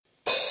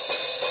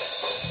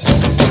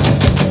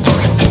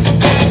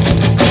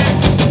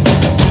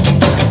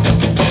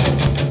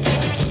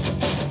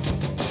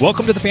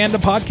Welcome to the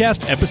Fandom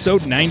Podcast,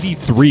 episode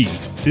 93.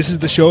 This is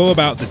the show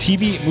about the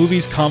TV,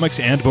 movies, comics,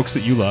 and books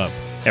that you love.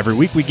 Every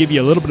week we give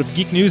you a little bit of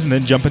geek news and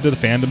then jump into the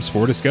fandoms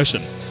for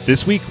discussion.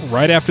 This week,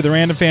 right after the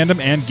Random Fandom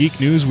and geek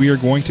news, we are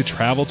going to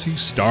travel to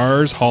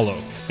Stars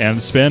Hollow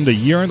and spend a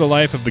year in the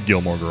life of the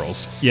Gilmore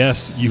Girls.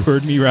 Yes, you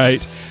heard me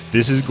right.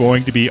 This is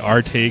going to be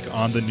our take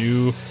on the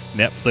new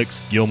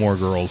Netflix Gilmore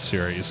Girls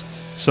series.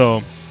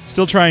 So,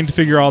 still trying to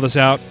figure all this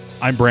out.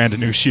 I'm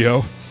Brandon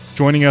Ushio.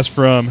 Joining us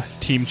from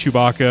Team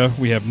Chewbacca,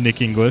 we have Nick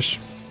English.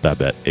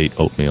 Babette ate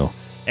oatmeal.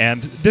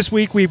 And this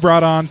week we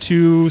brought on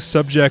two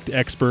subject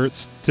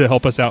experts to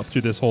help us out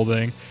through this whole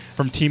thing.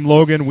 From Team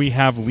Logan, we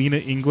have Lena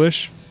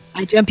English.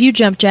 I jump, you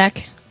jump,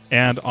 Jack.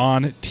 And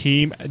on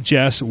Team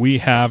Jess, we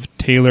have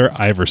Taylor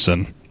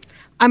Iverson.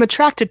 I'm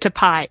attracted to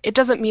pie. It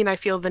doesn't mean I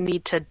feel the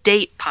need to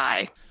date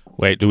pie.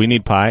 Wait, do we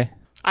need pie?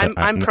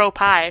 I'm pro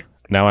pie.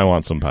 Now I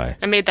want some pie.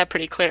 I made that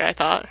pretty clear, I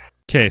thought.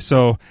 Okay,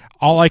 so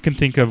all I can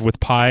think of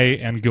with Pie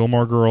and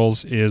Gilmore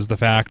Girls is the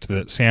fact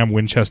that Sam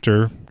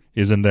Winchester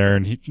is in there,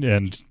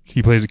 and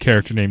he plays a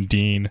character named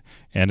Dean,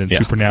 and in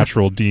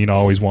Supernatural, Dean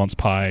always wants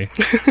pie.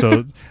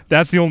 So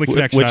that's the only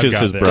connection Which I've is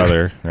got his there.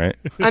 brother, right?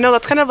 I know,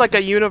 that's kind of like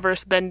a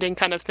universe-bending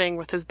kind of thing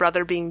with his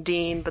brother being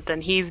Dean, but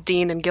then he's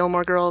Dean in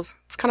Gilmore Girls.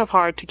 It's kind of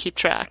hard to keep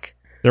track.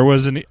 There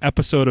was an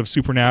episode of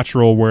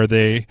Supernatural where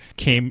they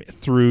came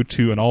through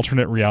to an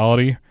alternate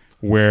reality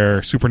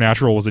where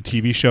Supernatural was a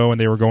TV show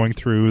and they were going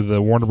through the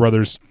Warner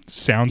Brothers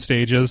sound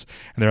stages,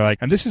 and they're like,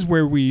 and this is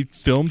where we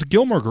filmed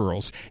Gilmore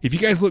Girls. If you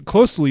guys look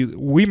closely,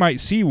 we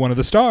might see one of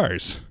the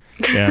stars.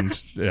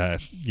 And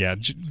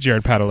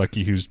Jared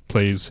Padalecki, who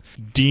plays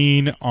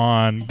Dean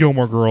on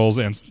Gilmore Girls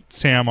and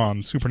Sam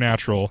on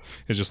Supernatural,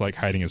 is just like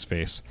hiding his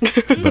face.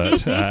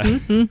 But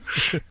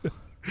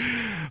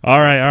all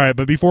right.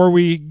 But before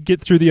we get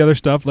through the other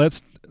stuff,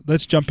 let's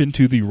jump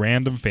into the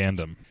Random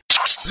Fandom.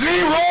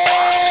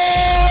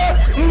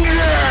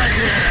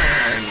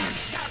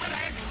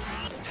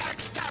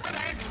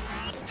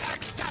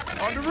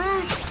 On the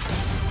roof!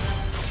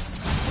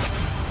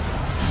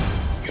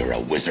 You're a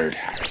wizard,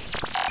 Harry.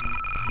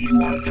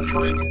 You are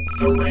entering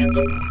the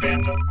Random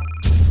Fandom.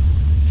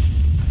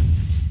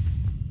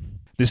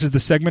 This is the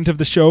segment of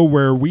the show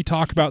where we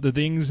talk about the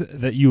things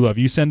that you love.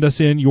 You send us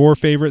in your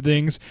favorite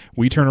things.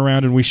 We turn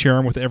around and we share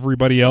them with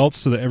everybody else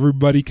so that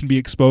everybody can be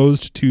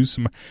exposed to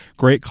some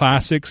great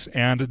classics.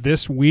 And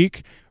this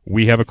week,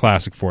 we have a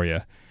classic for you.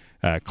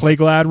 Clay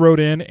Glad wrote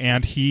in,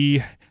 and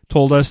he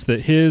told us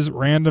that his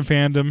Random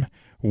Fandom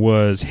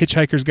was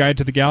Hitchhiker's Guide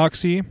to the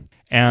Galaxy,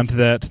 and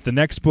that the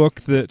next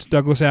book that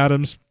Douglas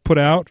Adams put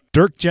out,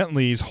 Dirk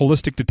Gently's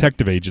Holistic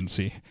Detective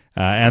Agency,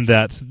 and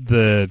that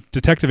the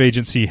detective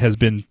agency has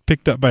been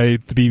picked up by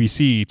the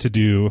BBC to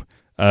do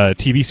a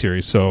TV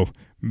series. So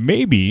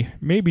maybe,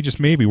 just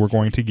maybe, we're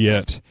going to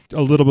get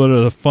a little bit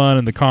of the fun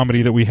and the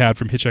comedy that we had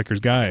from Hitchhiker's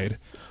Guide.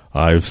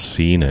 I've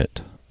seen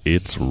it.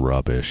 It's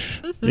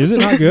rubbish. Is it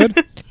not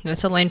good?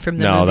 That's a line from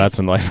the No, movie. that's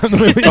in line from the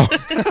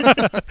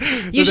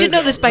movie. You should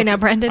know this by now,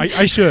 Brandon.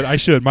 I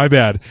should. My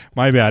bad.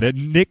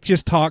 Nick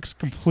just talks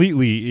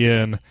completely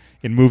in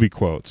movie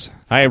quotes.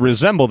 I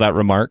resemble that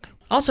remark.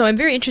 Also, I'm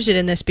very interested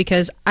in this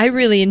because I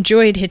really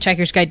enjoyed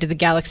Hitchhiker's Guide to the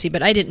Galaxy,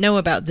 but I didn't know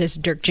about this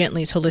Dirk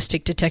Gently's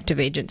Holistic Detective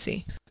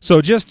Agency. So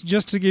just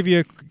to give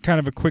you kind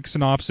of a quick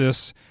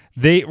synopsis,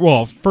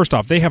 first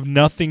off, they have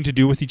nothing to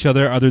do with each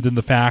other than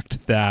the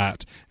fact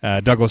that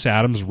Douglas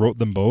Adams wrote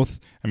them both.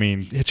 I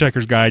mean,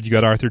 Hitchhiker's Guide, you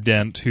got Arthur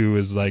Dent, who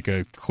is like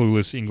a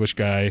clueless English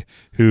guy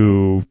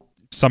who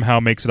somehow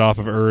makes it off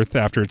of Earth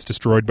after it's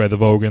destroyed by the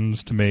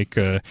Vogons to make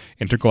a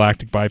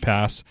intergalactic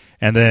bypass.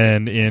 And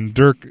then in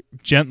Dirk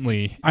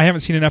Gently, I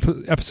haven't seen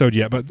an episode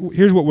yet, but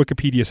here's what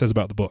Wikipedia says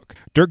about the book.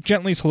 Dirk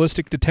Gently's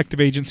Holistic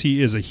Detective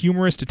Agency is a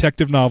humorous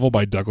detective novel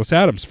by Douglas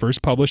Adams,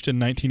 first published in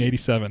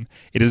 1987.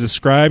 It is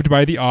described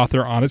by the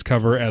author on its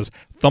cover as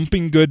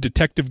thumping good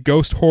detective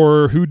ghost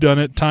horror,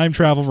 whodunit, time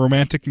travel,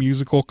 romantic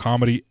musical,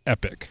 comedy,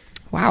 epic.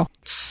 Wow.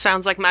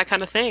 Sounds like my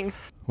kind of thing.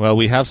 Well,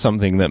 we have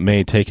something that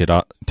may take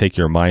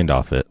your mind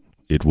off it.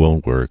 It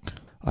won't work.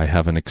 I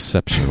have an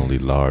exceptionally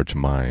large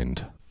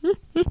mind.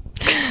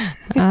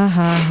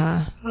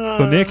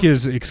 So Nick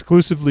is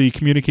exclusively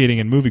communicating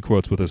in movie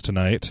quotes with us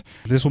tonight.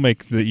 This will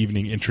make the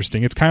evening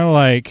interesting. It's kind of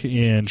like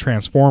in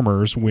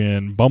Transformers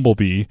when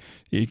Bumblebee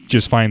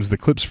just finds the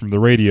clips from the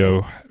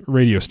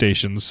radio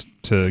stations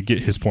to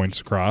get his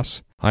points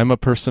across. I'm a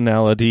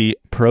personality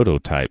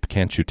prototype,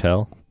 can't you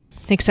tell?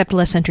 Except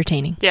less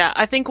entertaining. Yeah,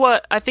 I think,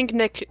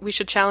 Nick, we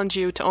should challenge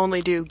you to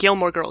only do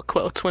Gilmore Girl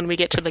quotes when we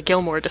get to the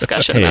Gilmore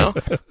discussion, Hey, though.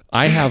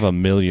 I have a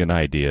million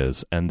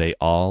ideas, and they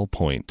all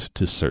point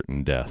to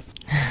certain death.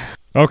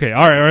 Okay,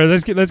 all right.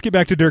 Let's get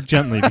back to Dirk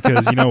Gently,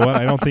 because you know what?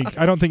 I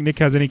don't think Nick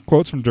has any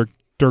quotes from Dirk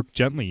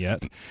Gently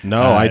yet.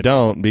 No, I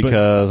don't,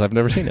 because I've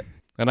never seen it,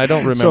 and I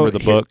don't remember the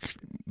book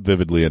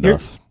vividly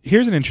enough.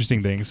 Here's an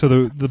interesting thing.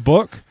 So the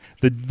book,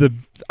 the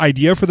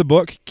idea for the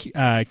book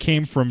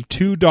came from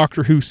two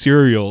Doctor Who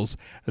serials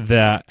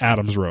that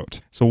Adams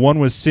wrote. So one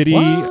was City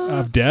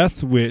of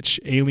Death, which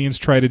aliens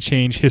try to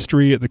change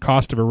history at the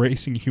cost of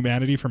erasing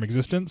humanity from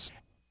existence.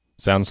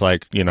 Sounds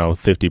like,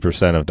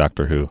 50% of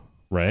Doctor Who.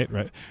 Right.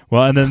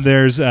 Well, and then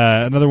there's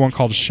another one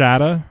called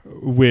Shatta,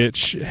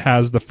 which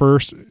has the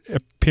first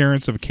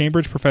appearance of a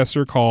Cambridge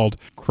professor called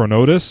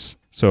Chronotis.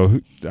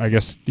 So I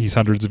guess he's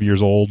hundreds of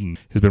years old and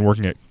has been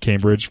working at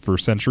Cambridge for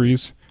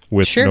centuries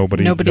with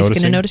nobody's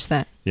going to notice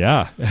that.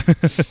 Yeah.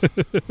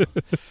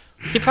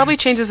 He probably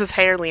changes his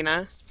hair,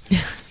 Lena.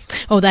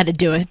 Oh, that'd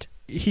do it.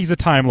 He's a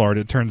Time Lord,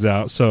 it turns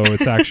out. So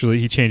it's actually,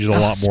 he changes a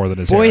lot more than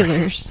his hair.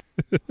 Spoilers.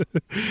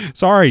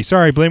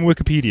 Sorry. Blame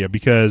Wikipedia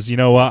because you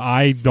know what?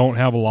 I don't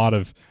have a lot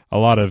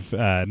of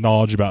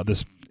knowledge about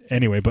this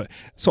anyway. But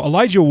so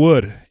Elijah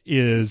Wood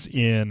is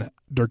in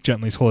Dirk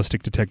Gently's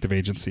Holistic Detective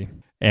Agency,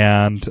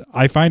 and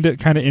I find it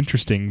kind of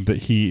interesting that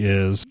he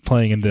is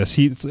playing in this.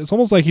 It's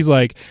almost like he's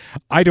like,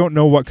 I don't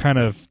know what kind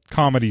of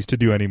comedies to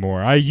do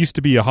anymore. I used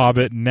to be a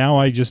hobbit, and now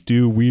I just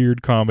do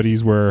weird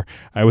comedies where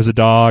I was a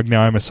dog.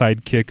 Now I'm a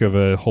sidekick of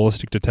a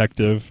holistic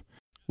detective.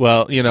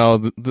 Well,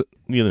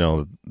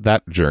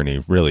 that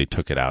journey really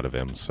took it out of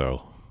him.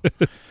 So,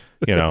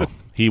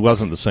 he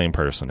wasn't the same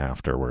person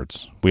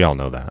afterwards. We all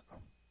know that.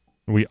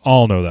 We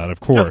all know that, of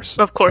course.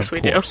 Of course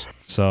we do.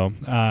 So,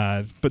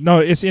 but no,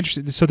 it's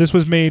interesting. So this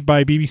was made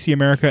by BBC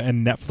America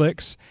and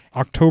Netflix.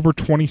 October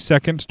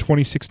 22nd,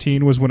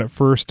 2016 was when it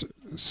first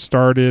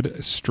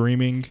started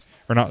streaming,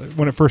 or not,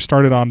 when it first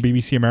started on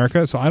BBC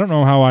America. So I don't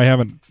know how I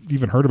haven't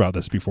even heard about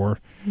this before.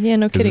 Yeah,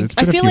 no kidding.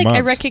 I feel like I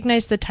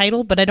recognize the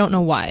title, but I don't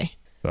know why.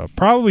 So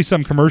probably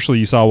some commercial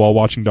you saw while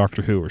watching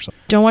Doctor Who or something.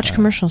 Don't watch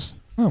commercials.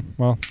 Oh,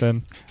 well,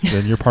 then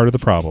you're part of the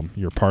problem.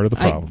 You're part of the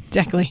problem.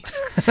 Exactly.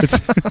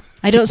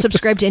 I don't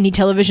subscribe to any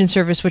television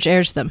service which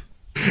airs them.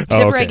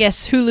 Except for, I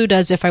guess, Hulu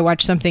does if I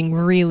watch something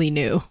really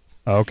new.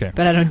 Okay.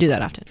 But I don't do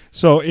that often.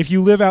 So if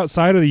you live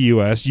outside of the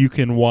U.S., you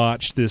can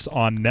watch this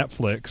on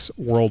Netflix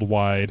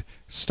worldwide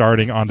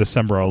starting on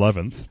December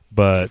 11th.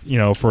 But,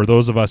 for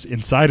those of us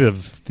inside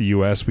of the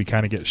U.S., we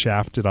kind of get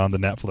shafted on the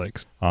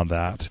Netflix on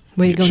that.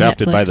 Way to go,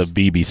 shafted Netflix. by the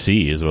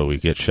BBC is what we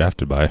get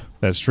shafted by.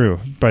 That's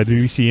true. By the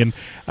BBC.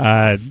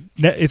 And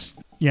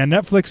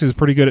Netflix is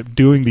pretty good at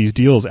doing these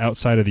deals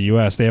outside of the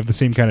U.S. They have the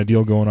same kind of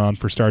deal going on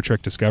for Star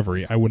Trek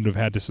Discovery. I wouldn't have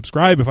had to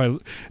subscribe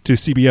to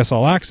CBS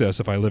All Access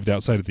if I lived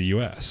outside of the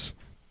U.S.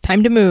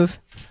 Time to move.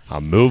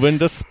 I'm moving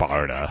to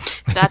Sparta.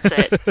 That's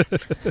it.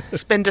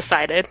 It's been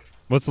decided.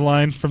 What's the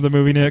line from the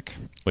movie, Nick?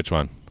 Which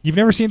one? You've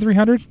never seen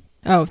 300?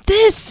 Oh,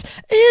 this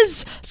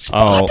is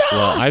Sparta! Oh,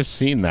 well, I've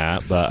seen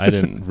that, but I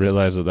didn't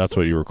realize that that's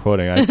what you were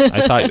quoting.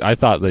 I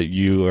thought that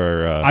you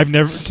were...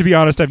 to be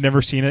honest, I've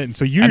never seen it, and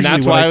so usually... And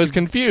that's why I was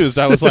confused.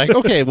 I was like,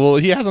 okay, well,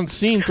 he hasn't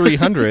seen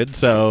 300,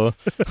 so...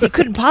 He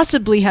couldn't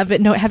possibly have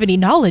any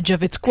knowledge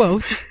of its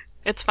quotes.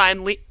 It's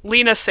fine.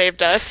 Lena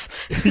saved us.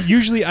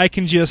 Usually I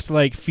can just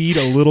feed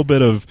a little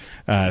bit of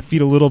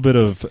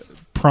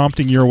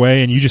prompting your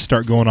way, and you just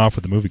start going off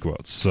with the movie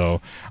quotes.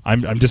 So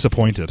I'm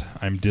disappointed.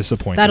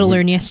 That'll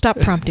learn you. Stop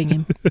prompting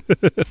him.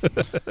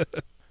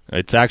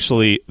 It's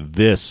actually,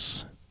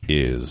 this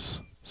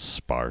is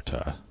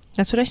Sparta.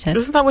 That's what I said.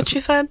 Isn't that what she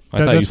said?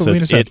 I thought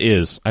you said it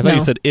is. I thought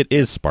you said it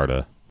is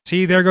Sparta.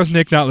 See, there goes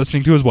Nick not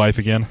listening to his wife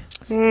again.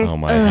 Oh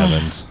my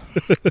heavens.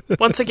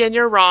 Once again,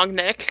 you're wrong,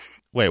 Nick.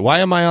 Wait, why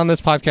am I on this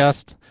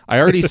podcast? I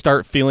already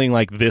start feeling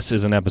like this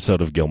is an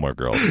episode of Gilmore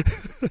Girls.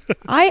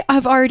 I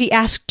have already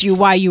asked you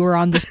why you were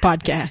on this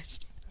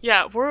podcast.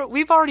 Yeah,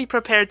 we've already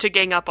prepared to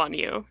gang up on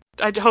you.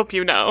 I hope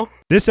you know.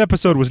 This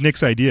episode was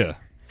Nick's idea.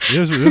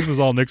 This was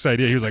all Nick's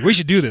idea. He was like, we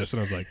should do this. And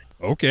I was like,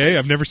 okay,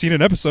 I've never seen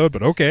an episode,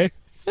 but okay.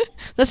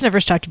 That's never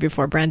talked to you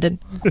before, Brandon.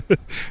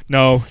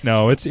 No,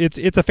 it's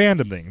a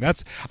fandom thing.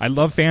 I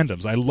love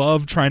fandoms. I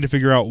love trying to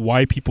figure out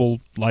why people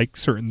like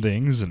certain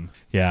things. And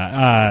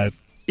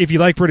if you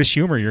like British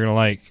humor, you're going to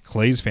like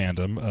Clay's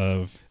fandom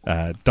of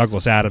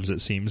Douglas Adams,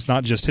 it seems.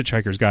 Not just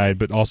Hitchhiker's Guide,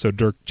 but also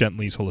Dirk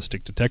Gently's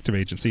Holistic Detective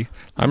Agency.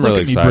 I'm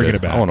really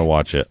excited. I want to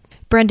watch it.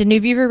 Brandon,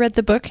 have you ever read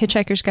the book,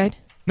 Hitchhiker's Guide?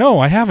 No,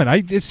 I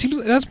haven't. It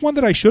seems that's one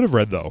that I should have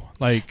read, though.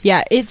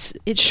 Yeah, it's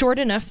short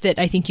enough that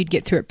I think you'd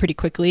get through it pretty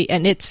quickly,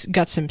 and it's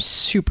got some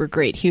super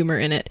great humor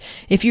in it.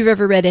 If you've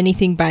ever read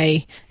anything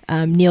by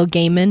Neil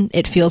Gaiman,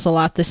 it feels a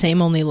lot the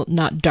same, only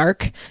not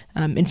dark.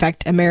 In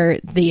fact,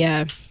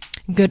 the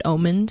Good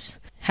Omens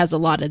has a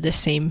lot of the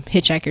same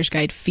Hitchhiker's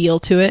Guide feel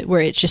to it,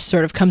 where it just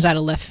sort of comes out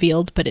of left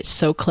field, but it's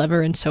so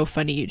clever and so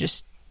funny.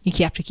 You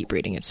have to keep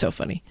reading. It's so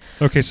funny.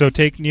 Okay, so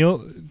take Neil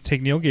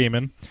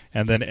Gaiman,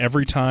 and then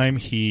every time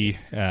he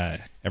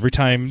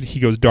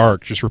goes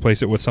dark, just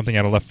replace it with something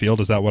out of left field.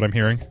 Is that what I'm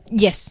hearing?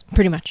 Yes,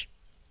 pretty much.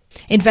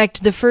 In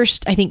fact, the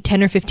first, I think,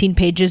 10 or 15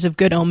 pages of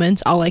Good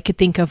Omens, all I could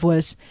think of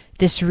was,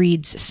 this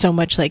reads so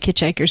much like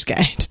Hitchhiker's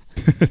Guide.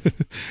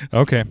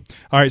 Okay.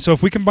 All right, so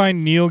if we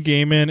combine Neil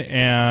Gaiman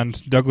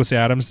and Douglas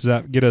Adams, does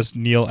that get us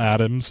Neil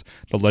Adams,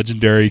 the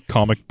legendary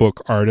comic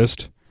book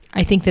artist?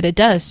 I think that it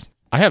does.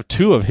 I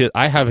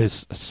have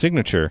his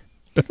signature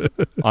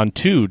on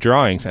 2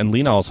 drawings, and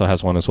Lena also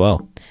has one as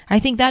well. I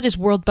think that is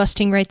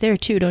world-busting right there,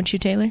 too, don't you,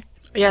 Taylor?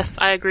 Yes,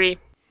 I agree.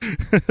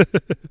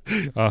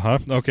 Uh-huh.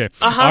 Okay.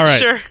 Uh-huh, all right.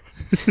 Sure.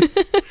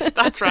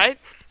 That's right.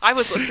 I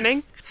was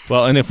listening.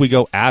 Well, and if we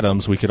go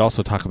Adams, we could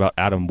also talk about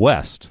Adam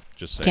West.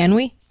 Just saying. Can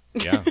we?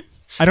 Yeah.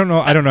 I don't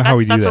know how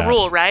we do that. That's a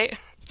rule, right?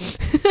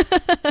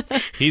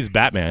 He's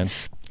Batman.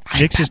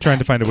 Nick's just trying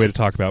to find a way to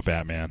talk about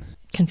Batman.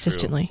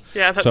 Consistently.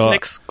 Yeah, that's So,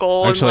 Nick's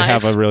goal I actually in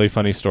life. have a really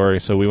funny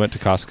story. So we went to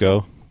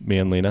Costco, me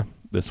and Lena,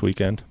 this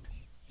weekend.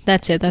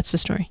 That's it. That's the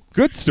story.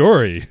 Good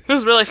story. It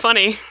was really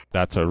funny.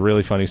 That's a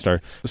really funny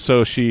story.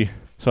 So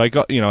I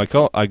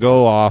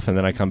go off and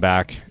then I come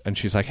back and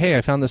she's like, "Hey,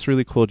 I found this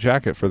really cool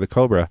jacket for the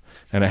Cobra,"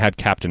 and it had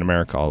Captain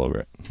America all over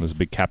it. It was a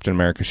big Captain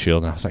America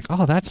shield, and I was like,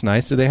 "Oh, that's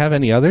nice. Did they have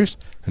any others?"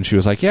 And she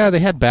was like, "Yeah, they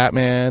had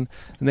Batman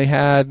and they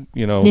had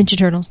Ninja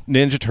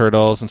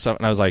Turtles and stuff."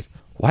 And I was like,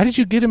 "Why did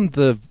you get him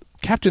the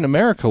Captain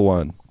America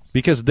one?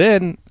 Because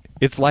then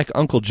it's like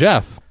Uncle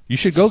Jeff. You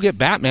should go get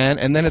Batman,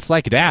 and then it's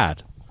like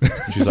Dad."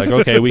 And she's like,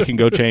 "Okay, we can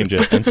go change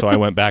it." And so I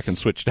went back and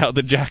switched out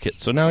the jacket.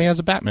 So now he has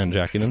a Batman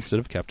jacket instead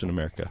of Captain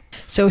America.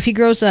 So if he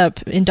grows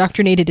up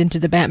indoctrinated into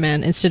the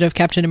Batman instead of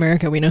Captain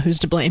America, we know who's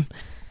to blame.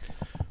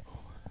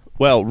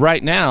 Well,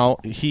 right now,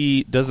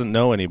 he doesn't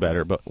know any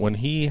better, but when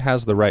he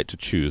has the right to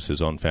choose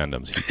his own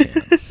fandoms, he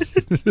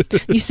can.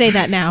 You say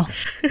that now.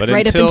 But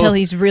right up until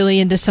he's really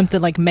into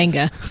something like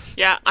manga.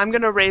 Yeah, I'm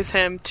going to raise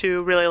him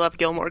to really love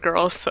Gilmore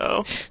Girls,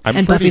 so... I'm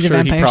And pretty Buffy the sure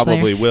he Vampire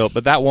probably Slayer. will,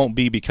 but that won't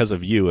be because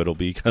of you. It'll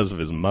be because of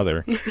his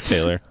mother,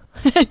 Taylor.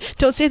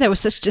 Don't say that with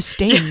such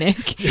disdain,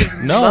 Nick.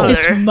 No.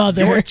 His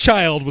mother. Your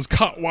child was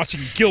caught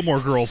watching Gilmore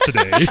Girls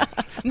today.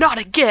 Not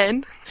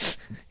again!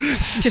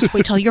 Just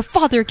wait till your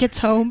father gets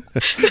home.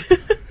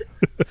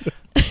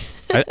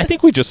 I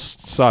think we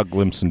just saw a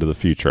glimpse into the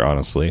future,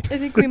 honestly. I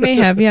think we may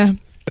have, yeah.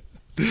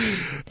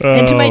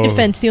 And to my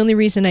defense, the only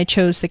reason I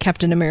chose the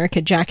Captain America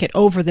jacket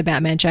over the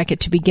Batman jacket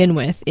to begin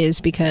with is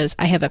because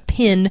I have a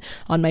pin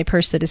on my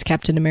purse that is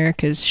Captain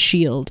America's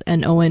shield,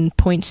 and Owen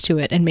points to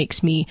it and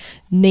makes me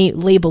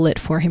label it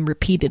for him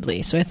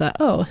repeatedly. So I thought,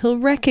 oh, he'll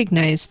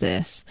recognize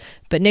this.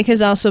 But Nick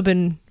has also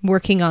been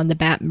working on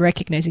the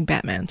recognizing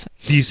Batman. So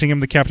Do you sing him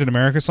the Captain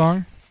America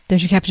song?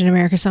 there's your Captain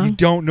America You song.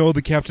 don't know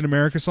the Captain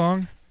America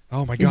song?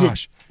 Oh my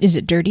gosh. Is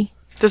it dirty?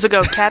 Does it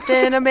go,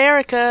 Captain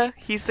America?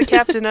 He's the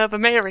Captain of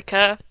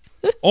America.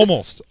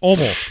 Almost. No,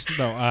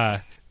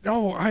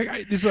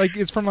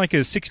 it's from like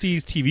a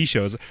 60s TV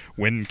shows.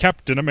 When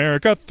Captain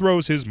America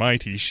throws his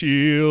mighty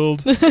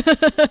shield,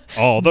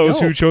 all those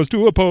who chose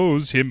to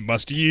oppose him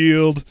must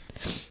yield.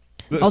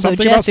 Although,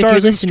 Something Jeff, about if you're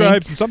stars and listening-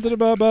 stripes and something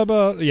about blah,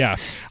 blah. Yeah.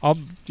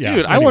 Yeah.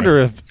 Dude, I anyway.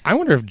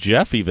 wonder if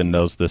Jeff even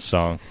knows this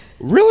song.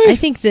 Really? I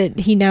think that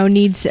he now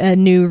needs a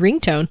new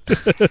ringtone.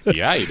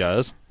 Yeah, he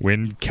does.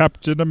 When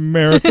Captain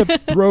America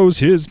throws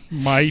his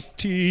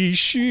mighty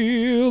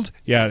shield.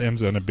 Yeah, it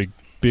ends on a big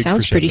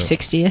Sounds crescendo. pretty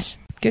 60s.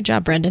 Good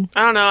job, Brendan.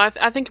 I don't know. I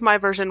think my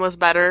version was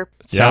better.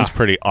 It sounds Yeah.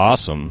 pretty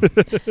awesome.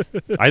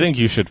 I think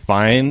you should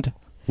find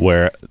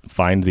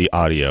the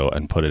audio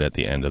and put it at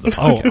the end of the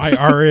podcast. Oh, I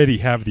already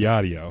have the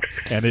audio,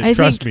 and I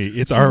trust think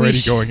me, it's already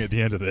we going at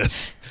the end of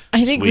this.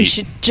 I think we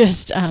Sweet. should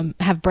just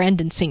have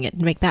Brandon sing it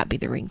and make that be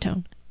the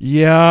ringtone.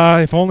 Yeah,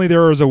 if only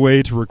there was a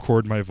way to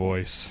record my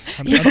voice.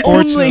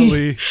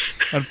 Unfortunately,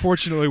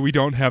 we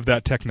don't have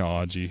that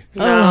technology.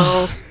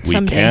 No. We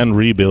Someday. can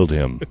rebuild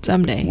him.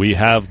 Someday. We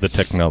have the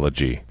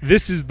technology.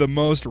 This is the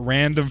most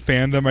random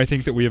fandom I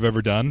think that we have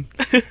ever done.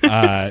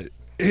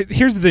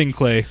 Here's the thing,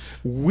 Clay.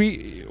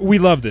 We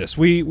love this.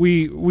 We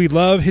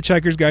love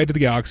Hitchhiker's Guide to the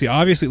Galaxy.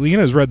 Obviously,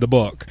 Lena's read the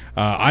book.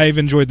 I've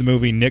enjoyed the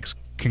movie. Nick's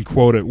can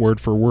quote it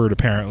word for word,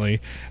 apparently.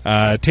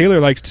 Taylor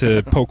likes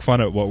to poke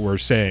fun at what we're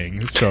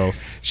saying, so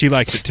she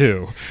likes it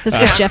too. That's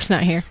because Jeff's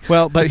not here.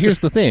 Well, but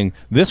here's the thing.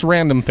 This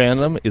random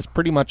fandom is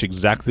pretty much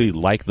exactly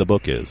like the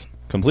book is.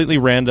 Completely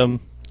random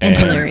And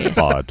hilarious.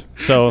 odd.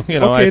 So, Okay,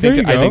 I there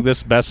you think go.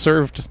 this best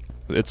served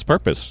its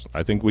purpose.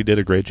 I think we did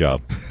a great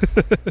job.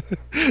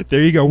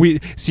 There you go.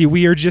 We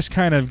are just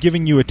kind of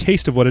giving you a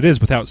taste of what it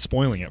is without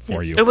spoiling it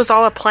for you. It was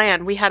all a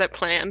plan. We had it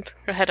planned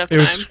ahead of It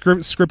time. was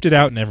scripted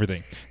out and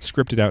everything.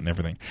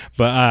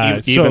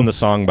 But Even the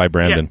song by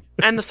Brandon.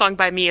 Yeah, and the song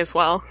by me as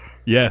well.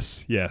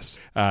 Yes.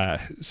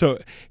 So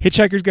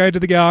Hitchhiker's Guide to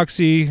the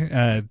Galaxy,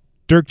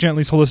 Dirk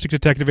Gently's Holistic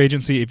Detective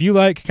Agency. If you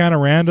like kind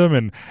of random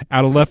and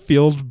out of left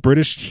field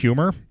British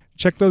humor,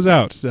 check those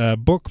out.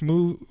 Book,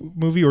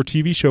 movie, or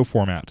TV show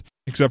format.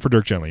 Except for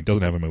Dirk Gently.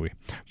 Doesn't have a movie.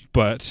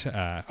 But,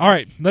 all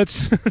right,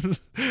 let's...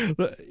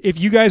 If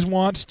you guys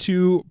want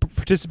to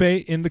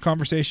participate in the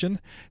conversation,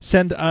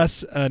 send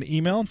us an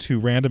email to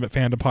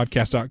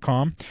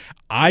random@fandompodcast.com.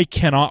 I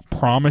cannot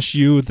promise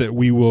you that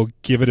we will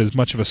give it as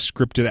much of a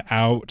scripted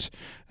out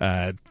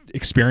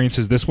experience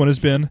as this one has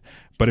been.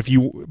 But if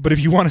you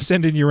want to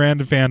send in your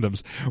random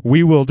fandoms,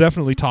 we will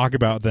definitely talk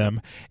about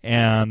them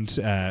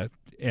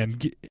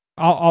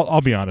I'll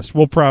be honest.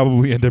 We'll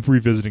probably end up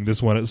revisiting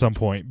this one at some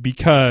point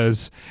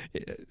because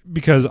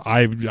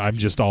I'm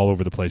just all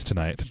over the place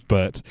tonight.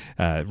 But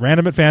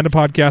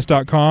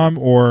random@fandompodcast.com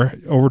or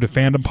over to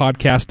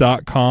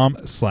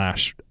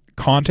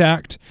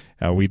fandompodcast.com/contact.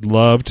 We'd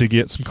love to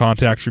get some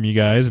contact from you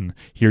guys and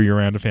hear your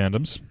random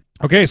fandoms.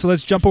 Okay, so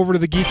let's jump over to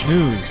the geek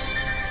news.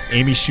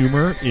 Amy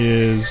Schumer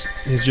has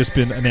just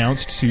been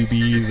announced to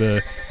be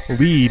the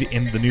lead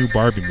in the new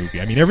Barbie movie.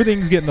 I mean,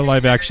 everything's getting a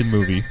live action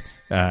movie.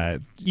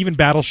 Even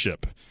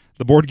Battleship,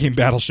 the board game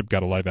Battleship,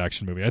 got a live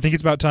action movie. I think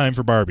it's about time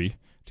for Barbie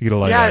to get a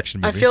live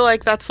action movie. I feel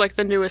like that's like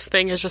the newest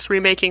thing is just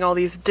remaking all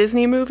these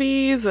Disney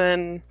movies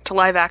and to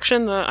live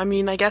action.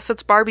 I guess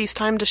it's Barbie's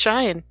time to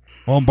shine.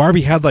 Well,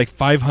 Barbie had like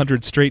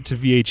 500 straight to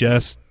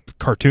VHS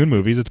cartoon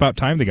movies. It's about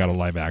time they got a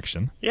live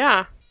action.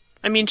 Yeah.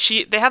 I mean,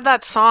 they have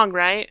that song,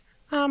 right?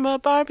 I'm a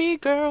Barbie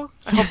girl.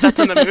 I hope that's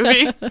in the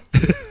movie.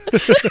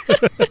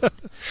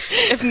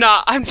 If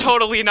not, I'm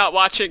totally not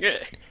watching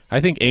it. I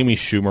think Amy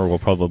Schumer will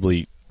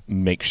probably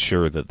make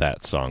sure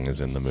that song is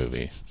in the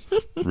movie,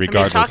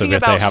 regardless of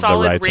if they have the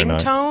rights or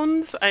not.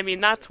 Ringtones, I mean,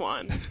 that's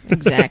one.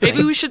 Exactly.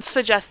 Maybe we should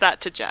suggest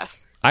that to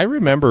Jeff. I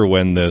remember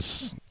when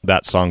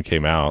that song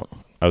came out.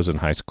 I was in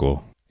high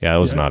school. Yeah, it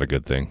was not a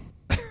good thing.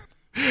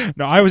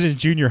 No, I was in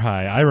junior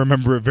high. I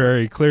remember it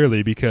very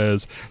clearly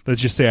because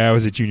let's just say I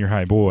was a junior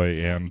high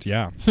boy, and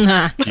yeah.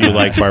 You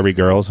like Barbie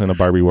girls in a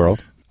Barbie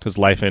world? Because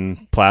life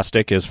in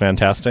plastic is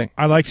fantastic.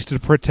 I liked to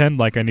pretend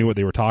like I knew what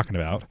they were talking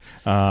about,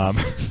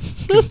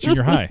 because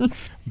junior high.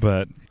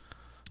 But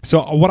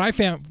so what I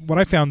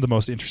found the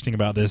most interesting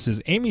about this is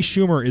Amy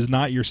Schumer is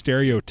not your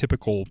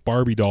stereotypical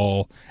Barbie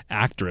doll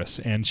actress,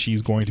 and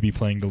she's going to be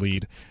playing the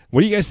lead.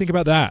 What do you guys think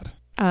about that?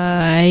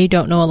 I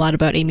don't know a lot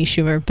about Amy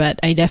Schumer, but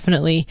I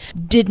definitely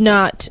did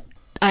not,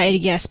 I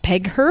guess,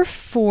 peg her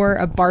for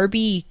a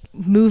Barbie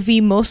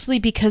movie, mostly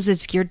because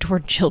it's geared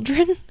toward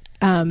children.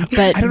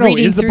 But I don't know.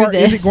 Is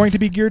it going to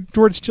be geared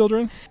towards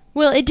children?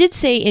 Well, it did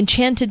say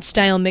enchanted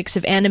style mix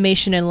of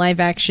animation and live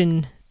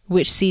action,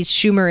 which sees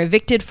Schumer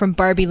evicted from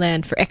Barbie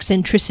Land for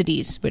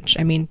eccentricities, which,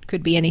 I mean,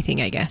 could be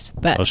anything, I guess.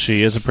 But well,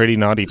 she is a pretty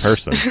naughty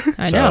person.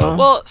 I know.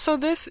 Well,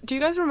 do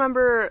you guys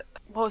remember,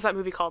 what was that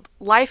movie called?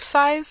 Life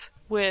Size?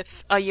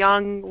 With a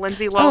young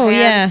Lindsay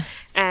Lohan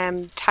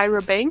and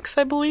Tyra Banks,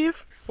 I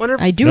believe.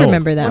 I do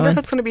remember that one. I wonder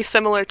if it's going to be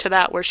similar to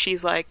that, where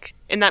she's like,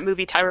 in that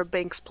movie, Tyra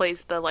Banks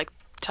plays the like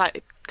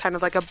kind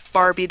of like a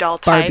Barbie doll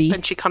type,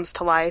 and she comes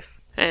to life.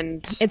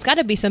 And it's got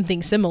to be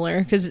something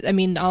similar, because I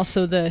mean,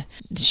 also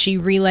she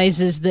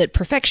realizes that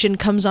perfection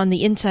comes on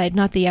the inside,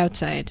 not the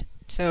outside.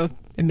 So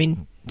I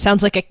mean,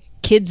 sounds like a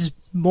kid's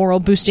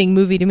moral boosting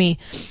movie to me.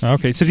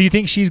 Okay, so do you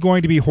think she's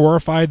going to be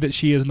horrified that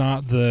she is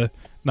not the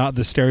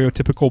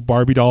stereotypical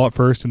Barbie doll at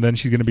first, and then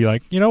she's going to be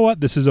like, you know what,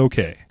 this is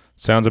okay?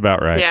 Sounds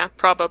about right. Yeah,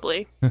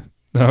 probably.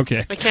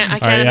 Okay. I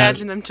can't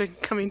imagine them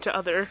coming to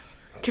other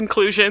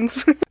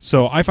conclusions.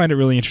 So I find it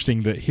really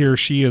interesting that here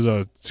she is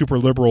a super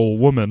liberal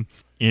woman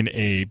in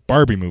a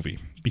Barbie movie,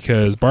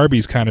 because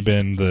Barbie's kind of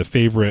been the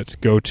favorite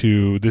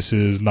go-to, this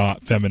is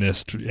not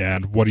feminist,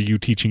 and what are you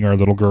teaching our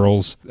little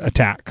girls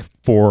attack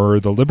for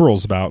the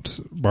liberals about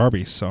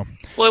Barbie. So,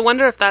 well, I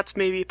wonder if that's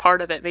maybe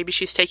part of it. Maybe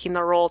she's taking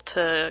the role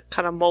to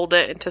kind of mold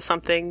it into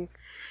something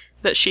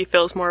that she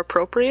feels more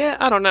appropriate.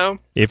 I don't know.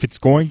 If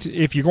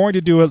you're going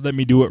to do it, let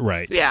me do it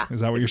right. Yeah.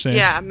 Is that what you're saying?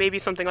 Yeah, maybe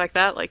something like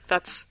that. Like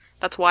that's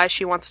why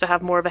she wants to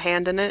have more of a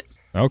hand in it.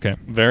 Okay.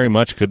 Very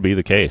much could be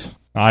the case.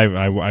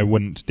 I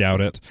wouldn't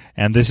doubt it.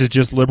 And this is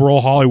just liberal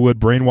Hollywood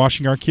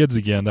brainwashing our kids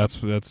again.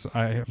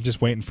 I'm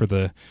just waiting for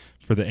the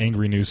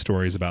angry news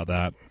stories about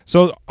that.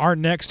 So our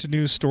next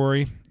news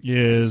story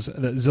is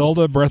that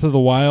Zelda Breath of the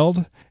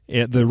Wild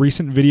at the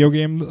recent Video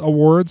Game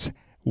Awards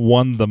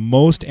won the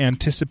most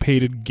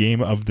anticipated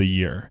game of the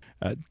year.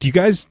 Do you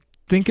guys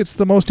think it's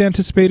the most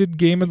anticipated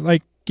game of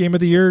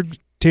the year?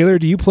 Taylor,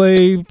 do you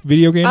play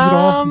video games at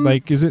all?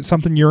 Like, is it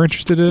something you're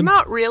interested in?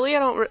 Not really.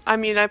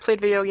 I played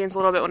video games a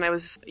little bit when I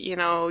was,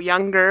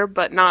 younger,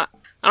 but not.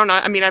 I don't know.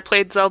 I mean, I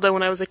played Zelda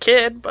when I was a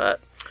kid,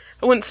 but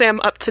I wouldn't say I'm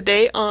up to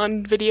date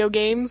on video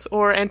games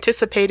or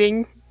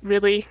anticipating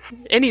really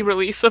any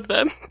release of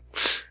them.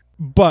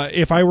 But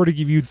if I were to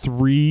give you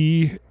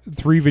three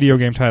video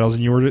game titles,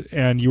 and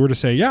you were to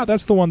say, yeah,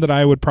 that's the one that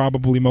I would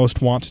probably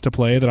most want to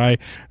play, that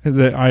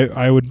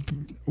I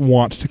would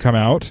want to come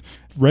out: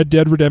 Red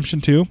Dead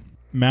Redemption 2,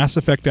 Mass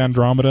Effect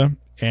Andromeda,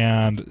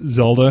 and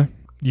Zelda.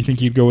 Do you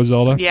think you'd go with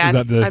Zelda? Yeah,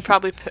 I'd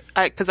probably,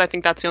 because I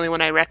think that's the only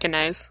one I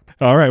recognize.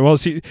 All right. Well,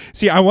 see,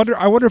 I wonder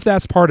if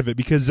that's part of it,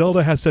 because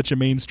Zelda has such a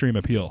mainstream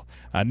appeal.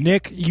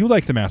 Nick, you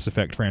like the Mass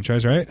Effect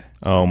franchise, right?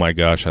 Oh my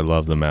gosh, I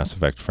love the Mass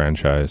Effect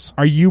franchise.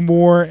 Are you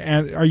more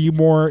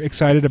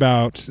excited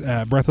about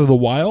Breath of the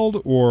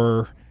Wild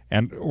or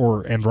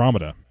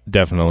Andromeda?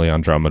 Definitely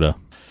Andromeda.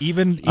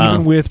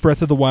 Even with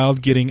Breath of the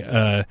Wild getting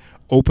a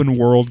open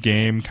world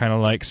game, kind of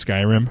like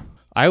Skyrim.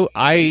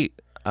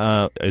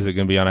 Is it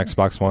going to be on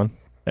Xbox One?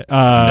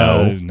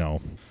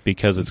 No,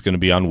 because it's going to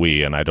be on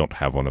Wii, and I don't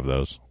have one of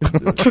those.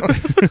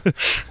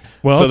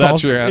 Well, so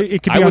that's where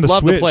it could be I on would the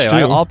love Switch to play. too.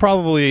 I'll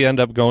probably end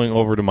up going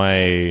over to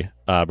my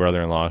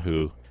brother-in-law,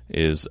 who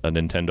is a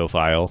Nintendo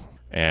file,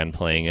 and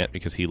playing it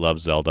because he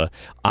loves Zelda.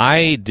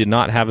 I did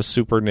not have a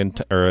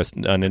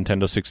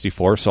Nintendo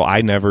 64, so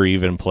I never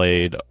even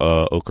played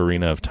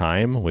Ocarina of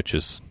Time, which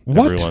is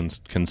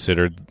everyone's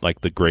considered like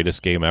the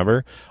greatest game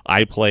ever.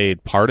 I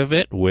played part of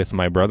it with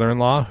my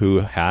brother-in-law, who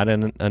had a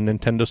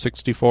Nintendo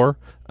 64.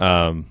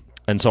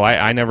 And so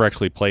I never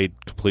actually played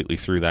completely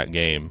through that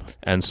game.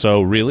 And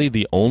so really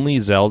the only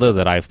Zelda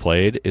that I've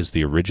played is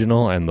the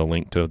original and the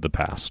Link to the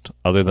Past.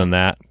 Other than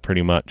that,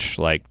 pretty much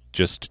like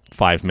just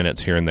 5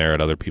 minutes here and there at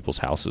other people's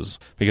houses.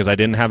 Because I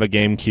didn't have a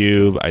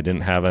GameCube, I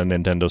didn't have a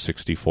Nintendo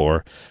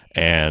 64,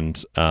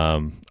 and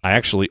I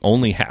actually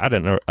only had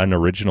an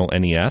original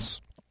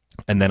NES.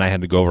 And then I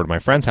had to go over to my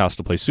friend's house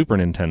to play Super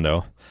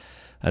Nintendo.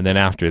 And then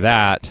after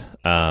that,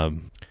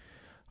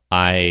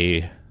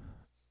 I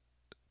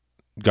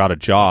got a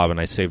job and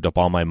I saved up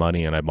all my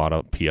money and I bought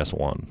a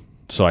PS1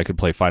 so I could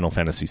play Final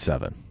Fantasy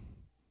VII.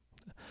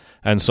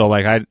 And so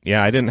like I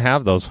didn't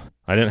have those.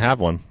 I didn't have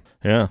one.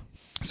 Yeah.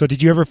 So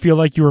did you ever feel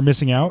like you were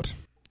missing out?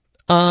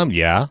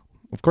 Yeah,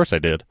 of course I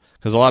did.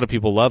 Because a lot of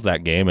people love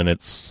that game and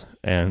it's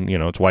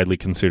widely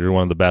considered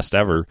one of the best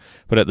ever.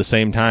 But at the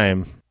same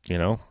time,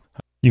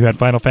 You had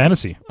Final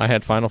Fantasy. I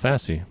had Final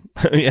Fantasy.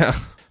 Yeah.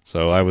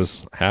 So I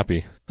was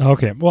happy.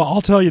 Okay. Well,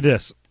 I'll tell you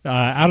this.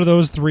 Out of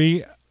those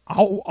three,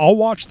 I'll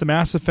watch the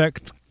Mass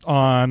Effect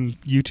on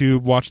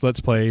YouTube, watch Let's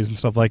Plays and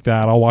stuff like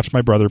that. I'll watch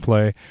my brother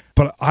play.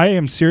 But I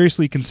am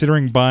seriously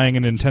considering buying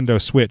a Nintendo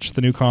Switch,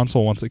 the new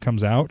console, once it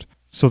comes out,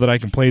 so that I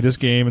can play this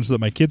game and so that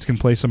my kids can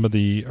play some of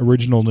the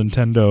original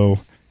Nintendo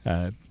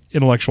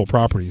intellectual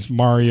properties.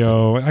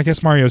 Mario, I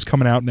guess Mario's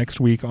coming out next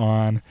week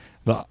on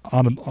the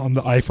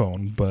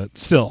iPhone, but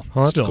still.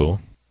 Oh, that's cool.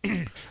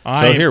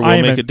 So here,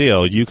 we'll make a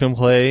deal. You can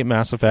play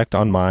Mass Effect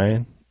on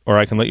mine, or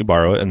I can let you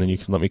borrow it, and then you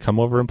can let me come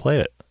over and play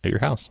it at your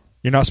house.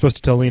 You're not supposed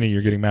to tell Lena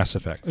you're getting Mass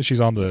Effect. She's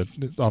on the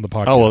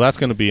podcast. Oh, well, that's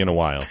going to be in a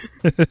while.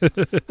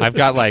 I've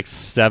got like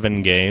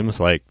 7 games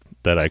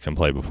that I can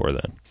play before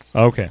then.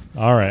 Okay,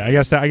 all right. I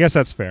guess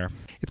that's fair.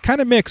 It's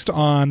kind of mixed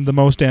on the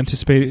most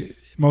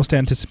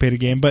anticipated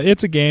game, but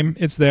it's a game.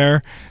 It's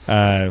there.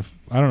 I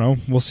don't know.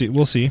 We'll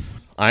see.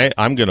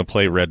 I'm going to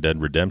play Red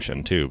Dead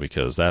Redemption too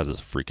because that is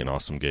a freaking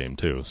awesome game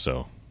too.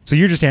 So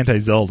you're just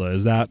anti-Zelda?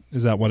 Is that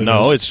what it is?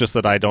 No, it's just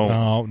that I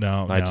don't.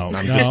 No.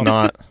 I'm just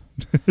not.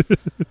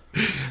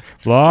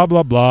 Blah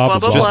blah blah. Blah,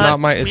 It's just blah. not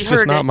my. It's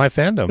just not my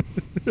fandom.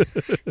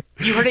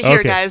 You heard it here,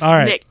 Okay, guys. all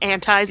right. Nick,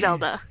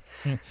 anti-Zelda.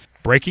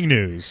 Breaking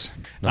news.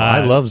 No,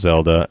 I love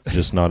Zelda,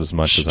 just not as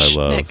much as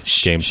I love Nick,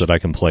 games that I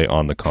can play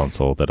on the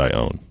console that I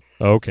own.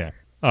 Okay.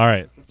 All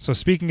right. So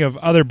speaking of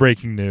other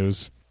breaking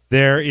news,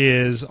 there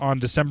is on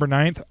December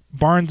 9th,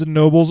 Barnes &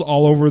 Nobles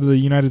all over the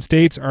United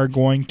States are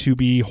going to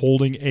be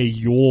holding a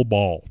Yule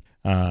Ball.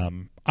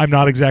 I'm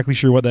not exactly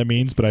sure what that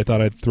means, but I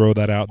thought I'd throw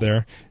that out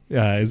there.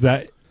 Is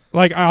that,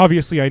 like,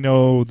 obviously I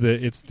know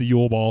that it's the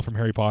Yule Ball from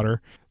Harry Potter,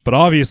 but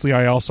obviously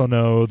I also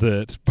know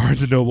that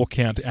Barnes & Noble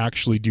can't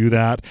actually do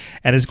that,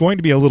 and it's going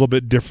to be a little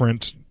bit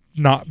different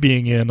not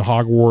being in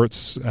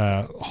Hogwarts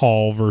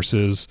Hall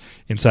versus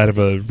inside of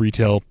a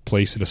retail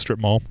place in a strip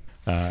mall.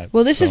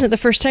 Well, this isn't the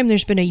first time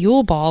there's been a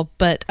Yule Ball,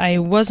 but I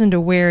wasn't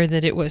aware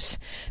that it was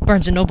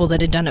Barnes & Noble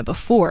that had done it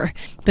before.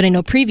 But I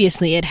know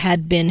previously it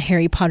had been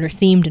Harry Potter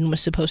themed and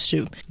was supposed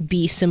to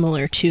be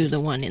similar to the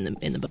one in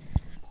the book.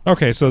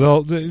 Okay,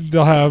 so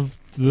they'll have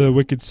the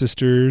Wicked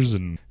Sisters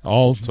and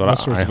all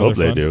sorts of I hope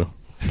other they fun. do.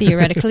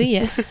 Theoretically,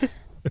 yes.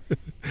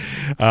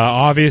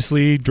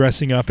 Obviously,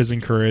 dressing up is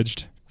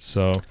encouraged.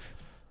 So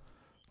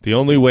The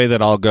only way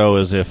that I'll go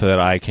is if that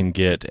I can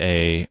get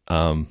a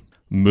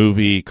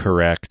movie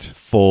correct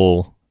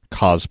full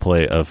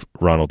cosplay of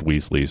Ronald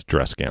Weasley's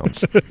dress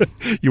gowns.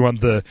 you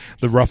want the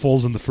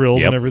ruffles and the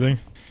frills Yep. and everything?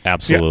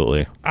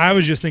 Absolutely. I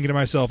was just thinking to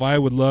myself, I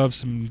would love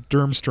some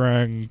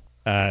Durmstrang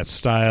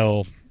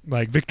style,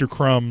 like Victor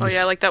Crumb's. Oh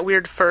yeah, like that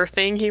weird fur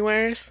thing he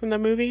wears in the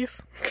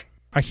movies.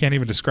 I can't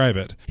even describe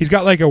it. He's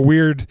got like a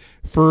weird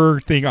fur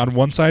thing on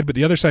one side, but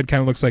the other side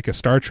kind of looks like a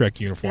Star Trek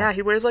uniform. Yeah,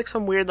 he wears like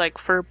some weird like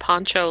fur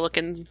poncho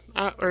looking,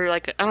 or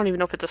like I don't even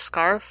know if it's a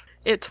scarf.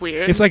 It's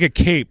weird. It's like a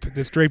cape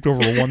that's draped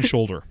over one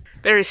shoulder.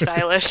 Very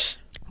stylish.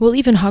 Well,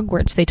 even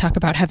Hogwarts, they talk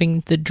about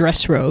having the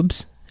dress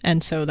robes,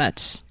 and so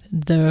that's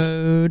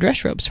the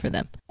dress robes for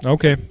them.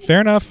 Okay,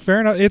 fair enough.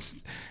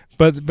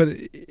 But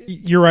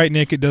you're right,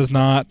 Nick. It does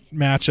not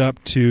match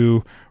up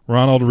to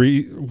Ronald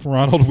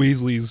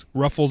Weasley's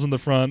ruffles in the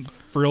front,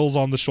 frills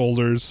on the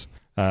shoulders,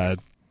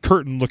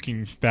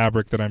 curtain-looking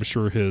fabric that I'm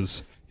sure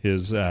his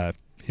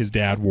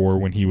dad wore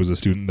when he was a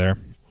student there.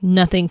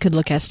 Nothing could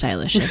look as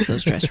stylish as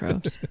those dress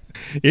robes.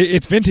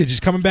 It's vintage. It's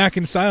coming back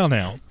in style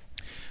now.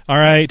 All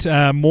right,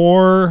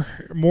 more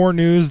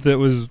news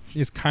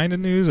it's kind of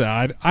news.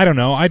 I don't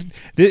know.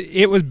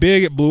 It was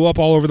big. It blew up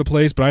all over the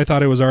place, but I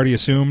thought it was already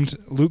assumed.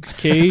 Luke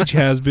Cage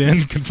has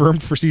been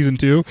confirmed for season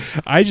 2.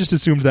 I just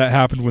assumed that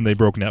happened when they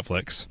broke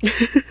Netflix.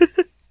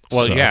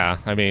 Well, So. yeah.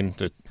 I mean,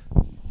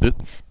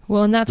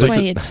 Well, and that's why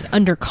it's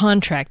under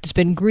contract. It's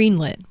been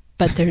greenlit,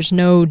 but there's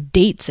no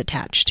dates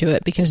attached to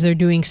it because they're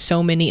doing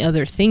so many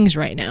other things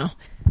right now.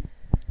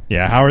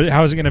 Yeah, how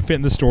is it going to fit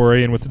in the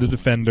story and with the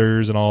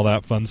Defenders and all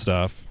that fun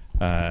stuff?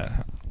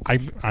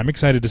 I'm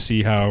excited to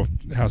see how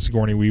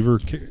Sigourney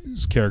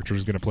Weaver's character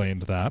is going to play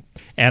into that.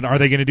 And are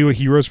they going to do a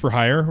Heroes for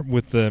Hire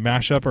with the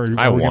mashup? Or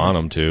I want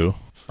them to.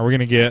 Are we going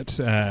to get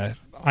Iron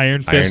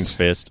Iron Fist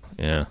Fist,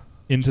 yeah.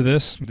 into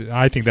this?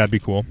 I think that'd be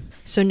cool.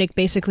 So, Nick,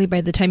 basically,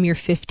 by the time you're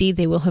 50,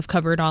 they will have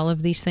covered all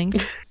of these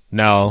things?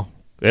 No,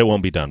 it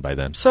won't be done by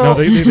then. So, No,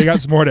 they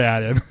got some more to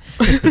add in.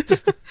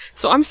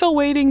 so I'm still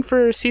waiting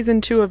for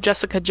season 2 of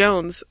Jessica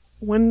Jones.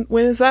 When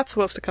is that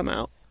supposed to come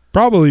out?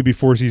 Probably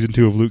before season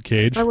 2 of Luke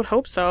Cage. I would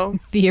hope so.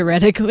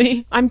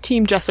 Theoretically. I'm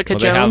Team Jessica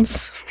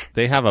Jones.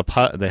 They have a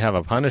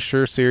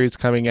Punisher series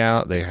coming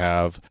out. They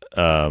have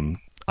Iron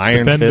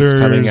Defenders.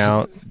 Fist coming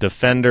out.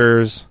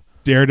 Defenders.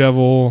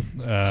 Daredevil.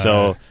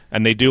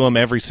 And they do them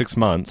every 6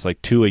 months,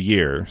 like 2 a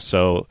year.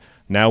 So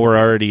now we're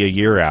already a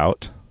year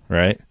out,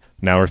 right?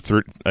 Now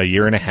we're a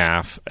year and a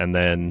half, and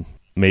then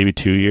maybe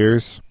 2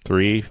 years,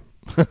 3.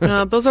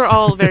 Those are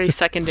all very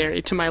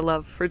secondary to my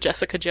love for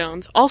Jessica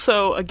Jones.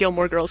 Also, a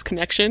Gilmore Girls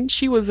connection.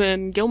 She was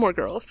in Gilmore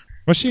Girls.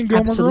 Was she in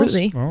Gilmore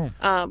Absolutely. Girls?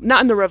 Oh.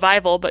 Not in the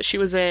revival, but she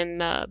was in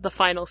the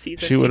final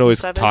season. She would season always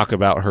 7. talk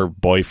about her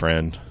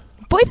boyfriend.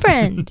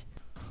 Boyfriend!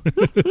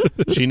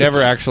 She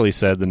never actually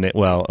said the name.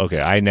 Well,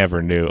 okay, I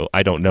never knew.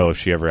 I don't know if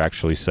she ever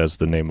actually says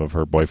the name of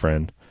her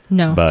boyfriend.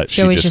 No, But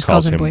she always just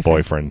calls him boyfriend.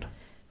 boyfriend.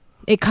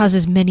 It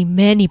causes many,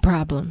 many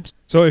problems.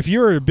 So if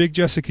you're a big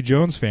Jessica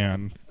Jones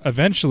fan,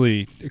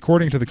 eventually,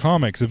 according to the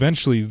comics,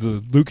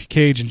 the Luke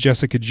Cage and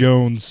Jessica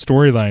Jones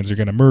storylines are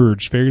going to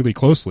merge fairly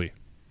closely.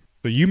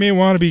 So you may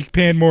want to be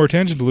paying more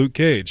attention to Luke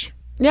Cage.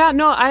 Yeah,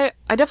 no, I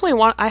definitely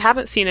want... I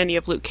haven't seen any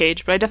of Luke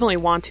Cage, but I definitely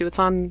want to. It's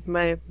on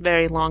my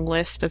very long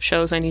list of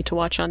shows I need to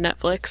watch on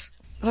Netflix.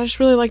 But I just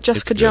really like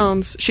Jessica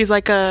Jones. She's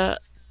like a,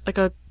 I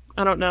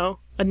don't know,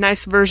 a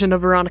nice version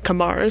of Veronica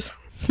Mars.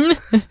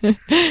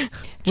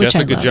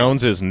 Jessica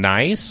Jones is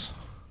nice?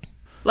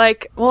 I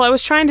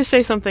was trying to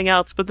say something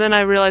else, but then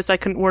I realized I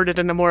couldn't word it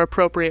in a more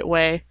appropriate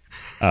way.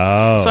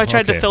 Oh, so I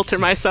tried to filter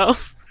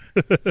myself.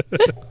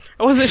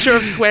 I wasn't sure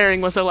if swearing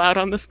was allowed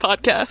on this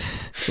podcast.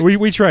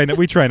 We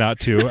try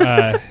not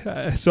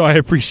to. So I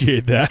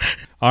appreciate that.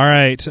 All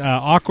right,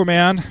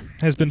 Aquaman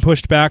has been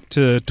pushed back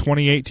to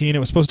 2018. It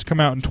was supposed to come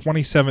out in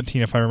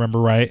 2017, if I remember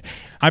right.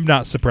 I'm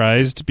not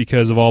surprised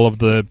because of all of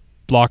the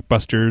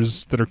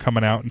blockbusters that are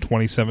coming out in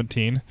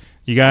 2017.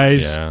 You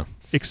guys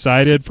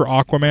excited for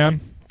Aquaman?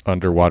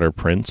 Underwater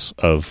Prince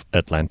of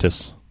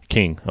Atlantis.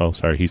 King. Oh,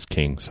 sorry, he's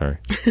king. Sorry.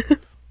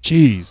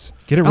 Jeez,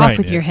 get it Off right.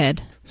 with Nick. your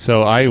head.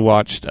 So I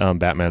watched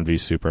Batman v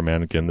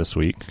Superman again this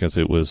week because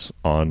it was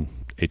on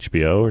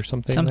HBO or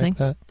something like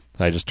that.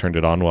 I just turned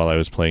it on while I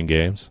was playing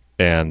games,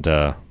 and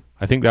I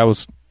think that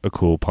was a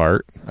cool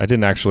part. I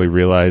didn't actually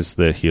realize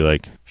that he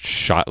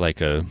shot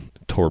like a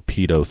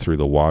torpedo through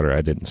the water.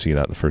 I didn't see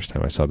that the first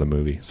time I saw the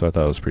movie, so I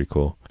thought it was pretty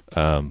cool.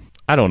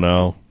 I don't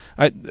know.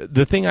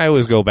 The thing I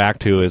always go back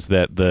to is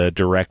that the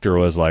director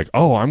was like,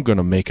 "Oh, I'm going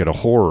to make it a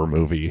horror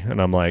movie,"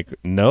 and I'm like,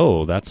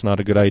 "No, that's not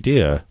a good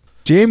idea."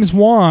 James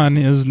Wan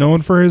is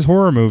known for his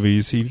horror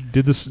movies. He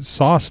did the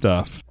Saw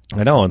stuff.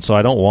 I know, and so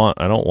I don't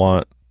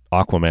want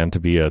Aquaman to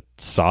be a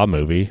Saw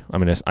movie. I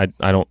mean,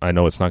 I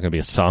know it's not going to be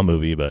a Saw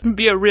movie, but It'd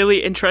be a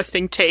really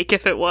interesting take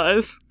if it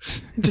was.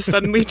 It just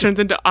suddenly turns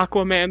into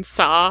Aquaman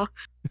Saw.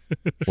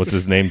 what's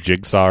his name,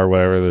 Jigsaw or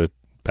whatever, the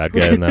bad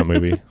guy in that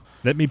movie.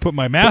 Let me put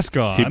my mask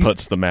on. He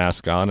puts the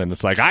mask on, and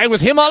it's like, I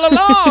was him all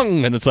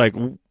along! And it's like,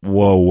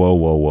 whoa.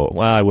 Well,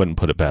 I wouldn't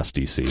put it past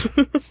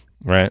DC.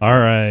 Right? All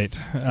right.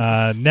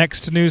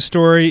 Next news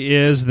story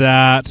is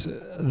that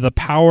The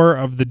Power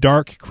of the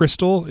Dark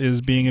Crystal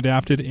is being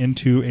adapted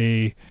into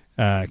a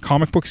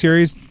comic book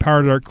series. Power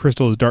of the Dark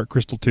Crystal is Dark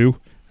Crystal 2.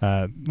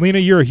 Lena,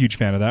 you're a huge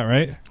fan of that,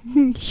 right?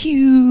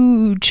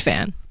 Huge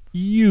fan.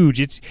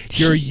 Huge.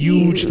 You're a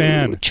huge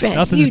fan. fan.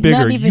 Nothing's Huge, bigger.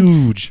 not even-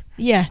 Huge.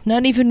 Yeah,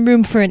 not even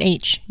room for an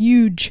H.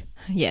 Huge.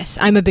 Yes,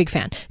 I'm a big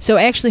fan. So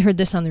I actually heard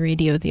this on the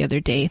radio the other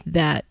day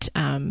that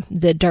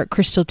the Dark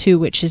Crystal 2,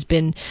 which has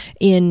been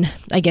in,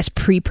 I guess,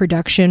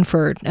 pre-production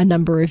for a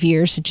number of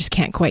years, it just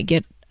can't quite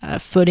get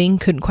footing,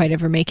 couldn't quite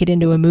ever make it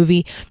into a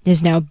movie,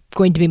 is now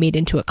going to be made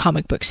into a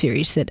comic book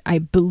series that I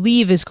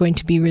believe is going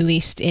to be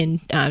released in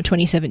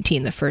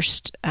 2017, the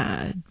first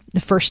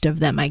of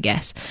them, I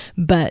guess.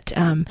 But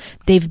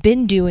they've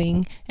been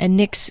doing, and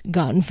Nick's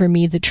gotten for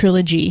me the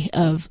trilogy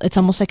of, it's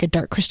almost like a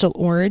Dark Crystal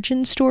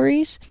origin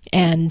stories,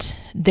 and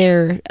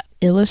they're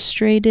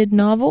illustrated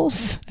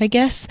novels, I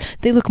guess.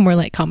 They look more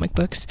like comic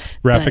books.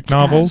 Graphic but,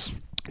 novels.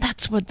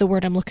 That's what the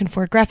word I'm looking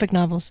for, graphic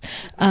novels.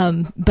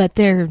 But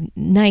they're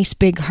nice,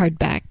 big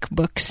hardback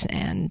books,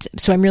 and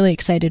so I'm really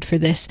excited for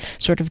this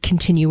sort of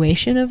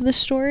continuation of the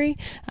story,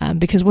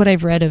 because what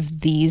I've read of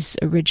these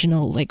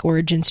original,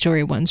 origin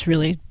story ones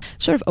really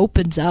sort of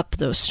opens up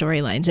those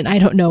storylines, and I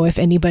don't know if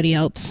anybody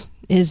else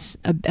is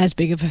as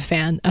big of a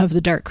fan of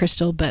the Dark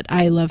Crystal, but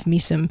I love me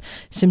some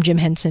Jim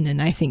Henson,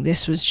 and I think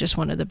this was just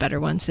one of the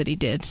better ones that he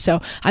did.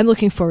 So I'm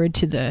looking forward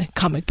to the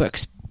comic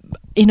books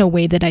in a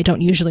way that I don't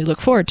usually look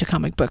forward to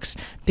comic books,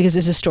 because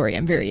it's a story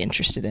I'm very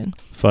interested in.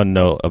 Fun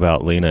note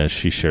about Lena is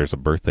she shares a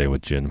birthday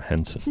with Jim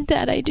Henson.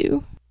 That I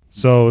do.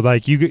 So,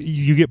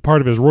 you get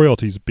part of his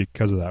royalties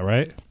because of that,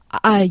 right?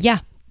 Yeah.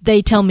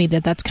 They tell me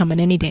that that's coming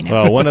any day now.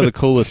 Well, one of the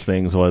coolest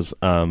things was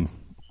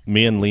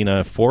me and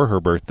Lena, for her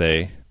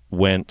birthday,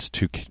 went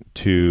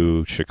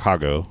to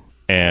Chicago,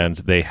 and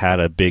they had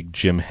a big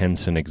Jim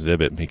Henson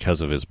exhibit because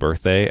of his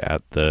birthday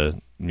at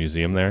the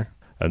museum there.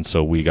 And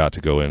so we got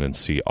to go in and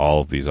see all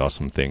of these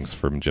awesome things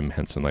from Jim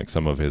Henson, like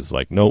some of his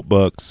like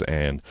notebooks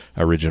and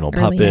original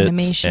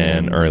puppets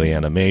and early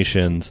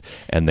animations.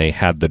 And they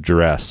had the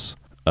dress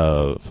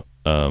of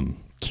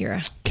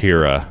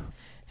Kira.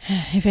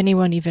 If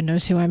anyone even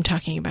knows who I'm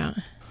talking about.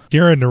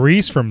 Kira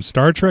Nerys from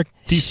Star Trek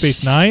Deep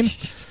Space Nine.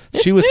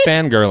 She was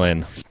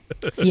fangirling.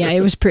 Yeah, it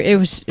was pretty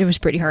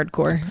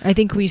hardcore. I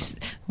think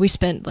we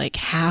spent like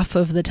half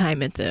of the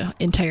time at the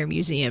entire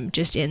museum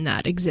just in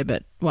that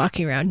exhibit,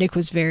 walking around. Nick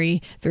was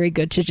very, very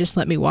good to just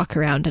let me walk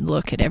around and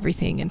look at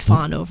everything and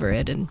fawn over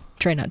it and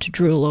try not to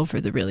drool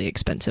over the really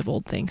expensive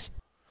old things.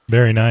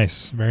 Very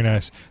nice, very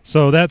nice.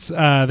 So that's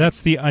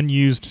the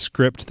unused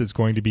script that's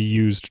going to be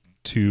used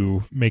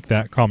to make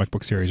that comic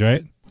book series,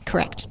 right?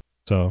 Correct.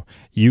 So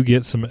you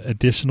get some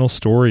additional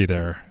story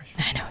there.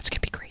 I know, it's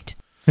gonna be great.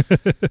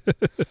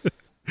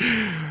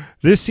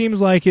 This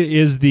seems like it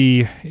is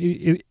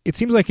it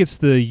seems like it's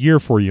the year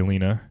for you,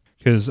 Lena,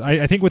 because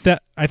I think with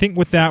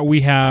that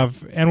we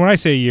have, and when I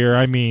say year,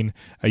 I mean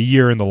a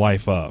year in the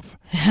life of.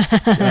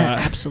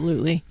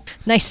 Absolutely.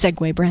 Nice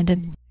segue,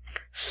 Brandon.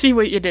 See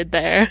what you did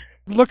there.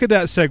 Look at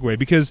that segue,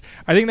 because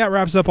I think that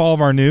wraps up all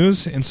of our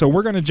news, and so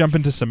we're going to jump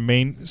into some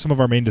of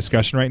our main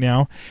discussion right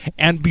now.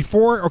 And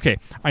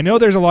I know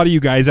there's a lot of you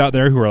guys out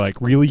there who are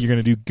like, really, you're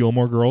going to do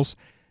Gilmore Girls?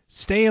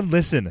 Stay and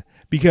listen,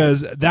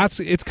 because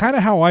it's kind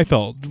of how I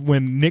felt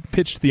when Nick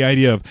pitched the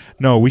idea of,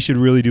 no, we should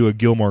really do a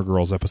Gilmore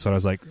Girls episode. I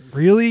was like,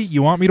 really?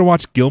 You want me to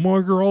watch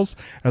Gilmore Girls?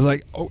 I was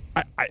like, oh,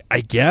 I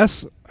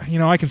guess,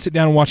 I can sit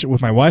down and watch it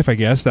with my wife. I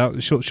guess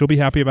that she'll be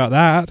happy about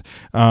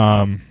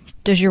that.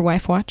 Does your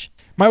wife watch?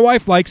 My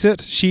wife likes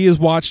it. She has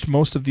watched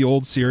most of the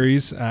old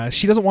series.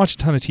 She doesn't watch a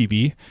ton of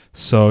TV,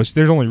 so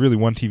there's only really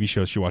one TV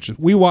show she watches.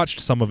 We watched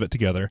some of it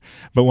together,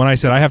 but when I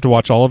said I have to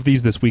watch all of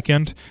these this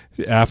weekend,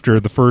 after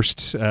the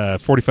first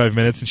 45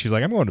 minutes, and she's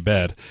like, I'm going to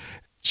bed,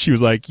 she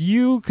was like,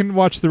 you can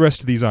watch the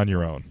rest of these on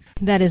your own.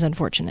 That is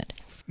unfortunate.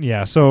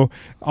 Yeah, so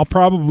I'll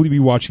probably be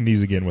watching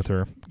these again with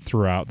her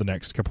throughout the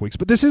next couple weeks.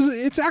 But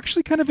it's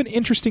actually kind of an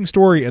interesting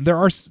story, and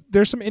there's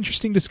some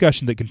interesting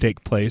discussion that can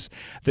take place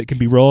that can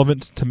be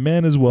relevant to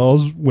men as well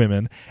as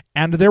women.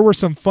 And there were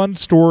some fun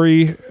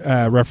story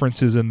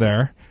references in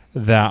there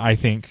that I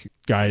think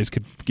guys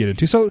could get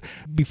into. So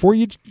before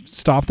you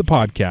stop the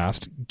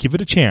podcast, give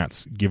it a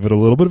chance. Give it a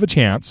little bit of a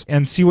chance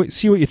and see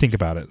what you think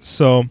about it.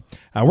 So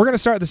we're going to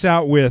start this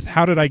out with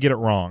how did I get it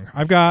wrong?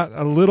 I've got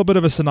a little bit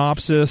of a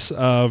synopsis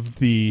of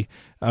the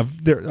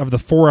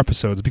 4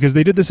 episodes, because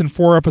they did this in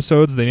 4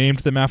 episodes. They named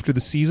them after the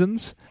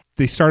seasons.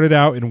 They started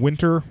out in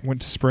winter,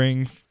 went to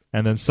spring,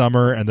 and then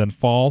summer, and then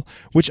fall,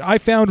 which I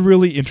found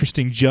really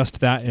interesting, just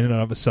that in and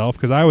of itself,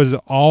 because I was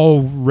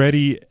all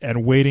ready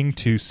and waiting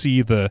to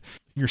see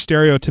your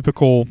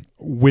stereotypical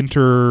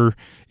winter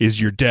is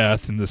your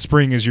death and the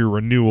spring is your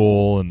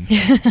renewal and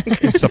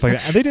stuff like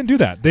that. And they didn't do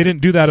that. They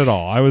didn't do that at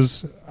all. I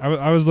was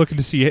looking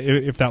to see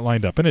if that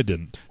lined up, and it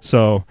didn't.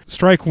 So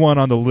strike one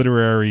on the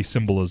literary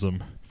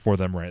symbolism for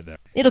them right there.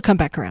 It'll come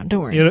back around.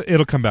 Don't worry.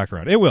 It'll come back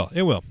around. It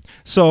will.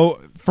 So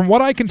from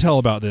what I can tell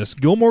about this,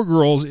 Gilmore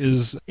Girls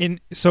is in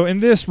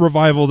this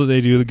revival that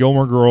they do, the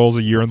Gilmore Girls,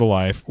 A Year in the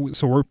Life.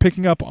 So we're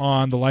picking up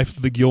on the life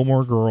of the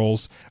Gilmore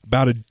Girls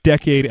about a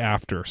decade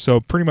after. So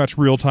pretty much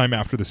real time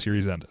after the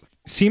series ended.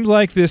 Seems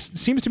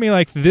to me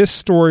like this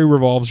story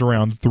revolves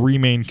around 3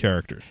 main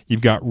characters. You've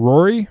got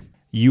Rory,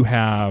 you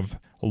have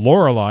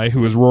Lorelai,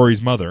 who is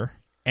Rory's mother,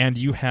 and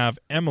you have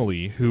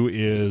Emily, who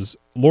is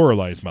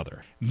Lorelai's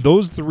mother.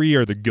 Those 3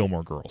 are the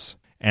Gilmore Girls,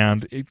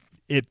 and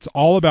it's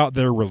all about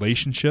their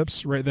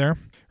relationships right there,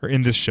 or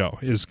in this show,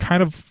 is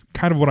kind of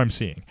what I'm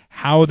seeing.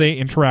 How they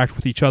interact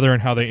with each other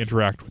and how they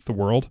interact with the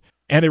world.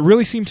 And it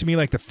really seemed to me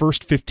like the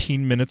first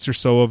 15 minutes or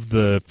so of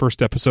the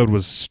first episode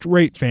was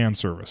straight fan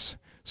service.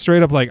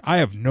 Straight up, like, I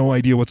have no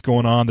idea what's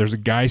going on. There's a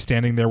guy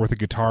standing there with a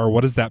guitar.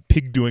 What is that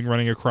pig doing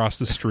running across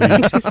the street?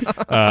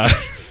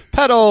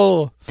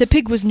 Pedal! The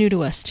pig was new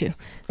to us, too.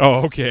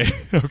 Oh, okay.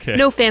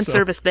 No fan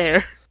service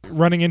there.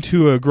 Running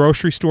into a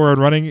grocery store and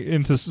running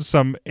into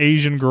some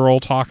Asian girl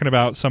talking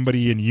about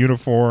somebody in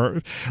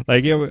uniform.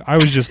 Like, I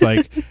was just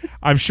like,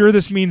 I'm sure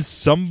this means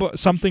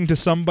something to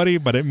somebody,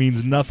 but it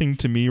means nothing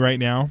to me right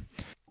now.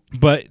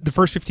 But the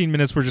first 15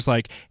 minutes were just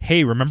like,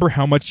 hey, remember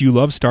how much you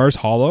love Stars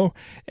Hollow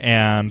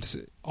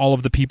and all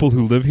of the people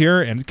who live here?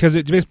 And because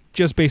it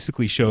just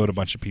basically showed a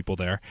bunch of people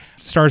there.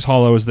 Stars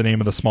Hollow is the name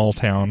of the small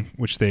town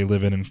which they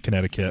live in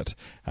Connecticut.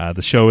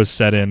 The show is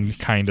set in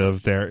kind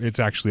of there. It's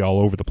actually all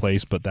over the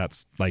place, but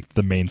that's like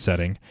the main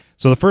setting.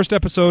 So the first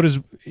episode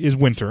is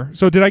winter.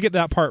 So did I get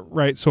that part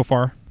right so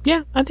far?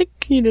 Yeah, I think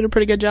you did a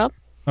pretty good job.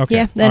 Okay.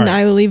 Yeah, and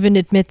right. I will even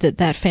admit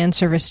that fan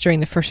service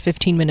during the first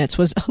 15 minutes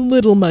was a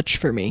little much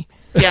for me.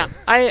 Yeah,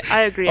 I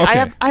agree.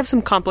 Okay. I have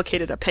some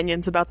complicated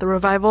opinions about the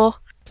revival.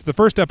 The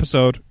first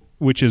episode,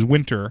 which is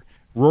winter,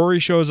 Rory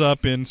shows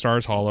up in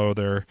Stars Hollow.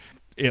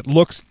 It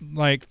looks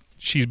like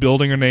she's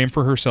building a name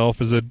for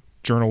herself as a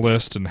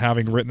journalist and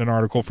having written an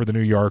article for the New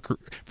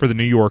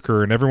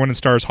Yorker, and everyone in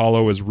Stars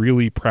Hollow is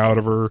really proud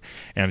of her,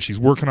 and she's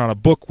working on a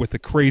book with the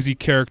crazy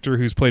character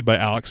who's played by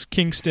Alex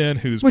Kingston,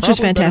 which is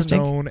fantastic.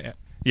 Known.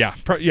 Yeah.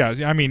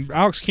 I mean,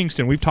 Alex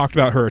Kingston, we've talked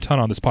about her a ton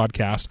on this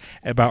podcast,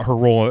 about her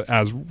role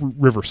as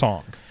River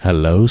Song.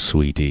 Hello,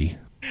 sweetie.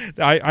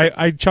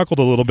 I chuckled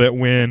a little bit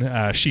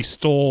when she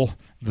stole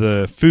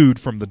the food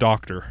from the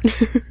doctor.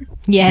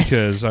 Yes.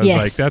 Because I was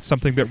like, that's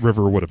something that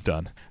River would have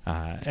done.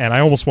 And I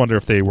almost wonder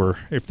if they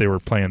were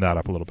playing that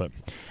up a little bit.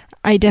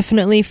 I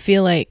definitely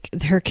feel like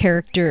her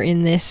character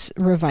in this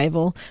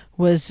revival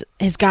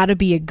has got to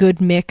be a good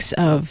mix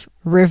of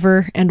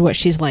River and what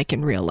she's like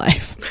in real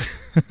life.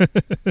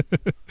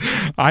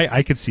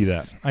 I could see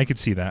that.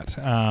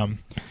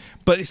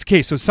 But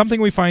okay, so something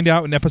we find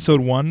out in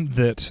episode 1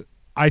 that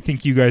I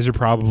think you guys are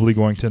probably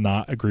going to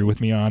not agree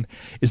with me on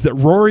is that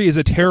Rory is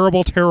a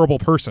terrible, terrible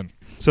person.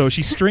 So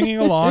she's stringing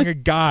along a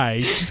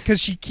guy just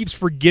because she keeps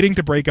forgetting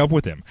to break up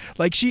with him.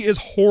 Like, she is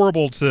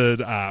horrible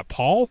to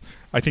Paul.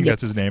 I think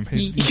that's his name.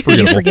 Did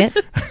you forget?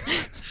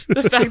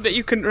 The fact that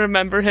you couldn't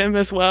remember him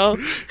as well.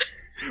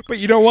 But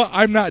you know what?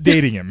 I'm not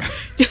dating him.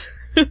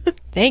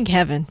 Thank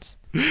heavens.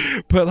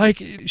 But,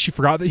 like, she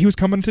forgot that he was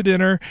coming to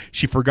dinner.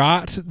 She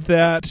forgot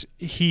that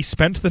he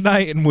spent the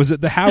night and was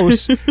at the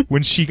house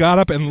when she got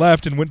up and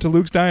left and went to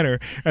Luke's diner.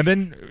 And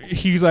then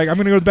he's like, I'm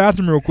going to go to the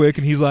bathroom real quick.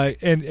 And he's like,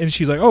 and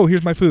she's like, oh,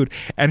 here's my food.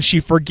 And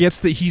she forgets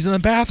that he's in the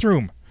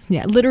bathroom.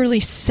 Yeah, literally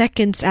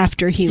seconds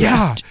after he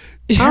left.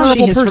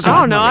 Terrible person. I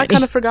don't know. I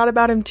kind of forgot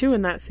about him too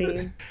in that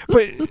scene.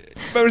 But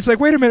it's like,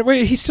 wait a minute,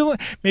 he's still.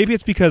 Maybe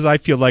it's because I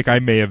feel like I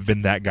may have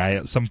been that guy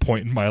at some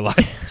point in my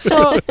life.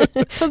 So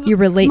you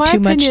relate too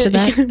much to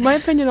that. My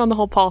opinion on the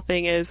whole Paul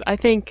thing is, I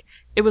think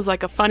it was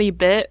like a funny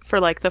bit for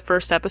like the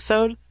first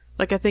episode.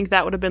 Like, I think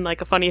that would have been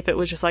like a funny if it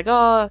was just like,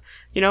 oh,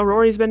 you know,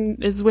 Rory's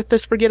is with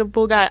this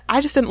forgettable guy.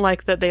 I just didn't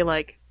like that they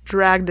like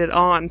dragged it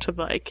on to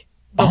like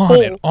the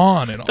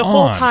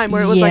whole time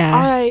where it was like, all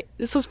right,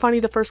 this was funny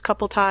the first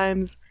couple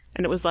times.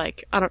 And it was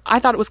like, I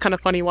thought it was kind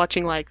of funny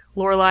watching like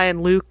Lorelai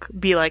and Luke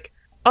be like,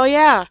 oh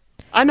yeah,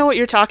 I know what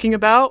you're talking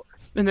about.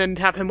 And then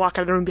have him walk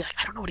out of the room and be like,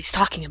 I don't know what he's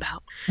talking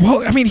about.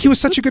 Well, I mean, he was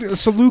such a good...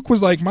 So Luke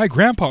was like, my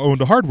grandpa owned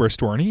a hardware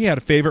store and he had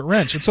a favorite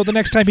wrench. And so the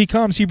next time he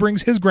comes, he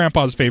brings his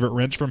grandpa's favorite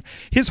wrench from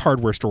his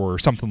hardware store or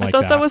something like that.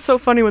 I thought that was so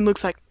funny when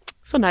Luke's like,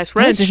 it's a nice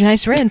wrench. It's a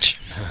nice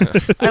wrench.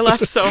 I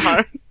laughed so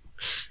hard.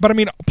 But I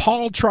mean,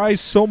 Paul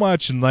tries so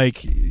much and like,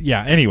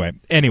 yeah, anyway.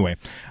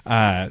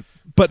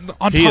 But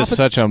on he top is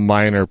such a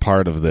minor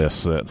part of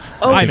this that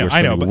I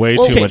know, but way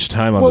too much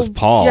time on this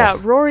Paul. Yeah,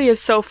 Rory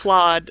is so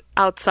flawed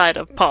outside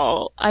of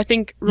Paul. I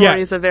think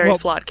Rory is a very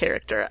flawed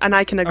character, and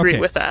I can agree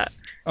with that.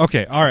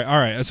 Okay, all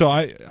right. So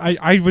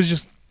I was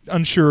just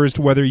unsure as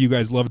to whether you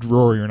guys loved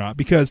Rory or not,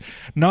 because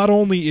not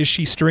only is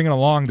she stringing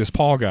along this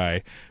Paul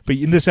guy, but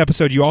in this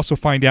episode you also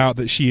find out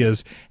that she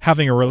is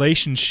having a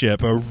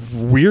relationship, a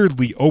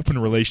weirdly open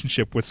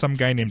relationship with some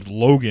guy named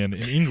Logan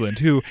in England,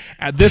 who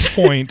at this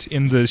point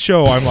in the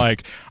show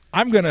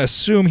I'm going to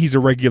assume he's a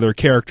regular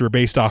character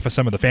based off of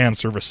some of the fan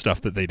service stuff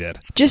that they did.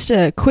 Just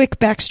a quick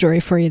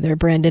backstory for you there,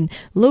 Brandon.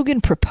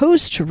 Logan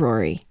proposed to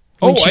Rory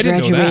when she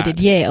graduated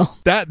Yale.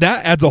 That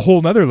adds a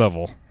whole nother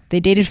level. They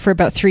dated for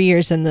about 3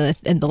 years in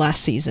the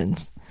last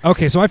seasons.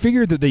 Okay, so I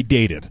figured that they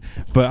dated,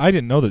 but I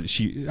didn't know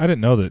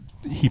that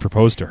he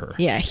proposed to her.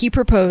 Yeah, he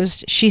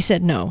proposed. She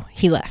said no.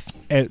 He left.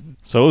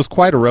 So it was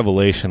quite a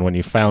revelation when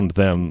you found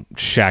them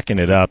shacking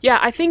it up. Yeah,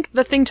 I think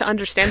the thing to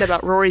understand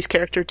about Rory's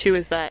character too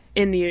is that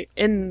in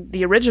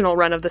the original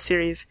run of the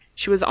series,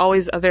 she was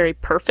always a very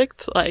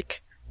perfect,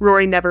 like,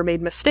 Rory never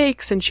made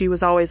mistakes, and she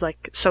was always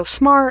like so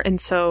smart,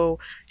 and so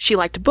she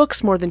liked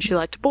books more than she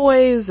liked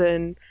boys,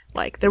 and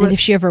like if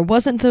she ever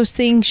wasn't those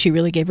things, she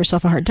really gave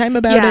herself a hard time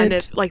about it. Yeah, and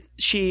if like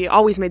she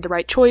always made the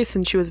right choice,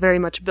 and she was very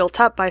much built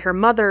up by her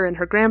mother and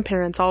her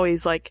grandparents,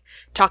 always like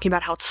talking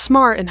about how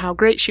smart and how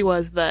great she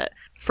was. That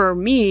for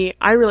me,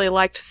 I really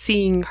liked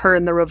seeing her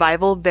in the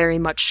revival very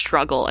much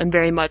struggle and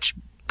very much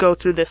go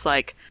through this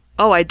like,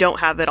 oh, I don't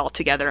have it all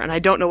together, and I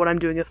don't know what I'm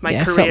doing with my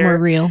career. It felt more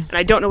real. And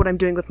I don't know what I'm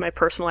doing with my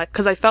personal life,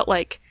 because I felt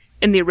like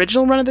in the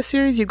original run of the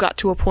series, you got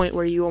to a point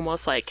where you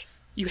almost like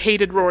you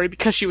hated Rory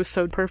because she was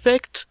so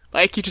perfect.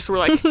 Like, you just were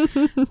like,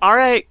 all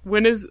right,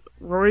 when is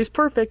Rory's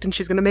perfect and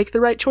she's going to make the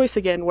right choice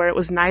again, where it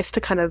was nice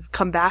to kind of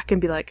come back and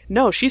be like,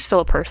 no, she's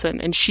still a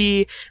person and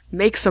she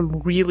makes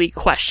some really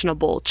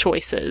questionable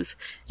choices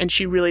and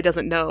she really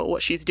doesn't know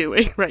what she's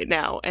doing right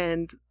now.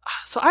 And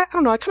so I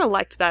don't know, I kind of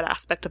liked that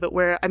aspect of it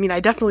where, I mean,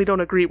 I definitely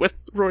don't agree with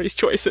Rory's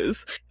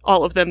choices,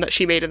 all of them that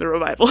she made in the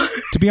revival.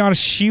 To be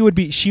honest, she would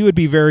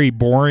be very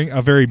boring,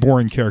 a very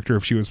boring character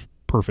if she was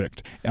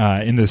perfect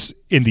in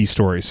these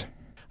stories.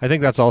 I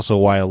think that's also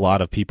why a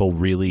lot of people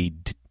really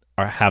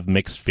have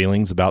mixed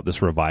feelings about this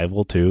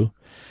revival too,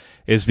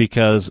 is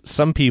because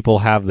some people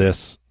have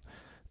this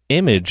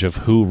image of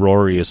who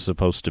Rory is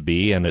supposed to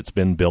be, and it's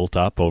been built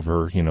up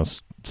over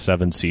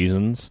 7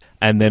 seasons,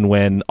 and then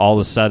when all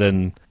of a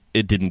sudden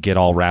it didn't get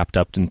all wrapped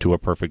up into a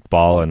perfect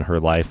ball and her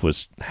life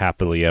was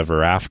happily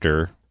ever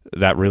after,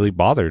 that really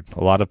bothered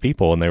a lot of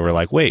people. And they were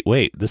like, wait,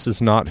 this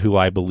is not who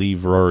I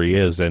believe Rory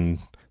is. And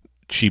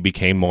she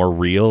became more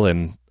real.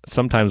 And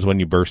sometimes when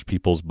you burst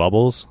people's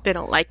bubbles, They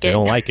don't like it. they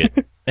don't like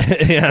it.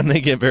 Yeah, and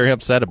they get very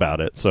upset about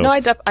it. So No,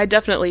 I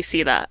definitely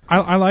see that.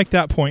 I like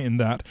that point in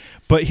that.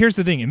 But here's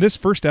the thing. In this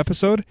first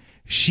episode,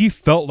 she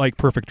felt like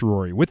perfect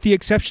Rory. With the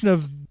exception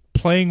of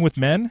playing with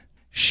men,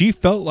 she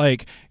felt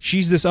like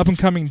she's this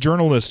up-and-coming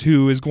journalist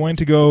who is going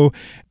to go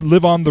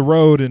live on the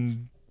road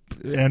and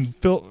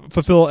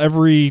fulfill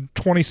every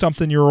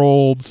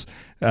 20-something-year-old's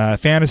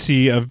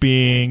fantasy of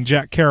being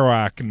Jack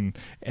Kerouac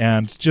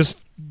and just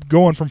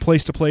going from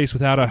place to place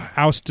without a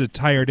house to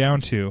tie her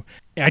down to.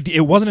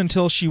 It wasn't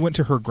until she went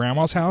to her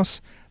grandma's house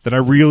that I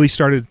really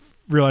started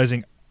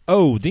realizing,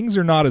 oh, things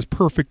are not as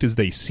perfect as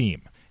they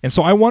seem. And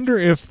so I wonder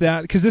if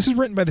that, because this is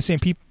written by the same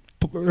people,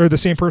 or the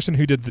same person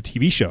who did the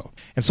TV show.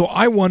 And so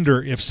I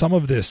wonder if some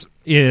of this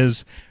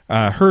is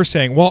her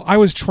saying, well, I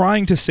was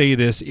trying to say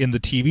this in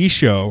the TV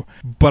show,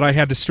 but I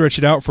had to stretch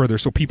it out further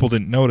so people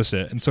didn't notice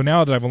it. And so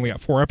now that I've only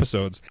got 4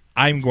 episodes,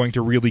 I'm going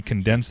to really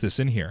condense this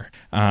in here.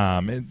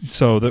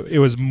 So it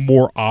was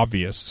more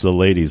obvious. the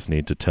ladies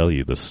need to tell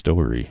you the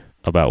story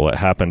about what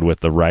happened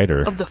with the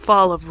writer. Of the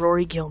fall of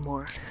Rory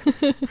Gilmore.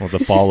 Well,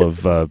 the fall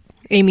of,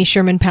 Amy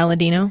Sherman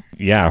Palladino.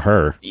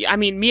 her. I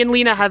mean, me and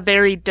Lena have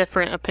very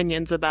different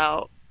opinions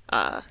about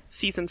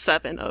season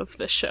 7 of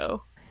this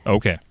show.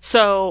 Okay.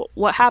 So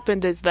what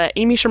happened is that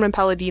Amy Sherman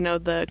Palladino,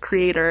 the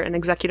creator and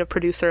executive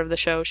producer of the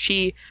show,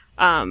 she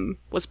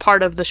was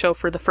part of the show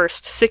for the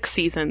first 6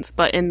 seasons,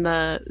 but in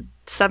the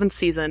 7th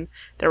season,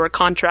 there were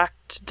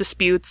contract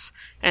disputes,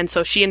 and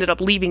so she ended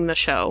up leaving the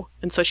show,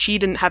 and so she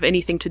didn't have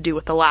anything to do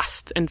with the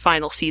last and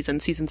final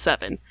season, season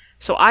 7.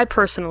 So I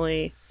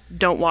personally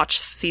don't watch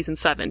season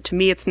 7. To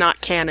me, it's not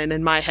canon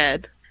in my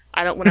head.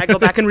 When I go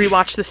back and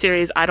rewatch the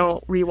series, I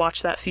don't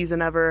rewatch that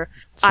season ever.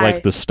 It's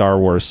like the Star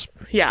Wars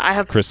I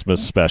have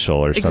Christmas special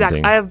or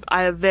exactly. something.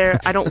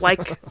 I don't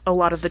like a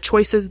lot of the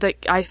choices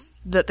that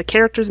the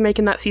characters make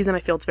in that season. I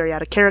feel it's very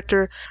out of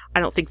character. I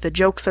don't think the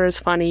jokes are as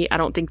funny. I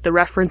don't think the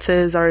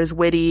references are as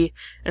witty.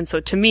 And so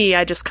to me,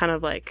 I just kind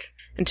of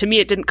and to me,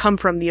 it didn't come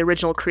from the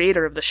original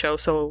creator of the show,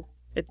 so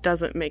it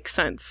doesn't make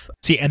sense.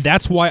 See, and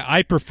that's why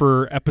I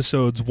prefer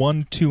episodes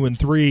 1, 2, and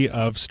 3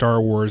 of Star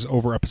Wars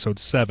over episode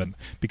 7,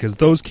 because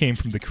those came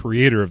from the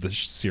creator of the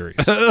series.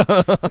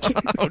 Oh,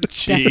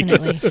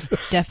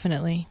 jeez.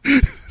 Definitely.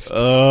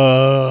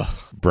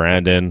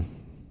 Brandon.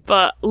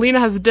 But Lena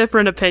has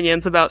different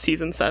opinions about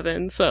season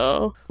 7,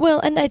 so... Well,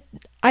 and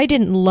I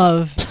didn't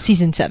love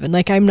season 7.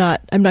 Like, I'm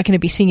not going to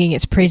be singing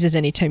its praises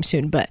anytime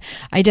soon, but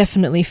I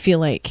definitely feel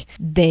like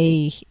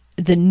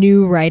the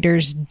new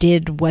writers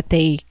did what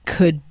they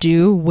could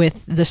do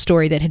with the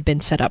story that had been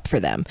set up for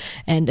them.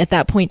 And at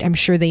that point, I'm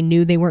sure they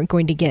knew they weren't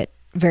going to get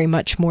very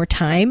much more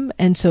time,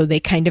 and so they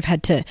kind of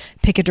had to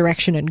pick a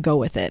direction and go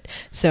with it.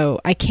 So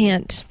I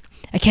can't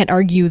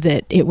argue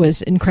that it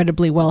was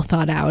incredibly well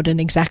thought out and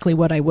exactly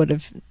what I would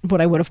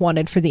have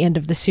wanted for the end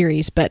of the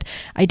series, but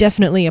I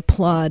definitely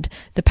applaud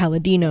the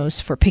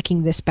Palladinos for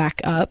picking this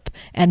back up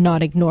and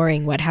not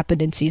ignoring what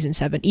happened in season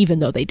 7, even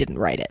though they didn't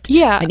write it.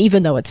 Yeah. And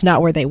even though it's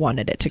not where they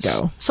wanted it to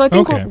go. So I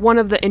think Okay. one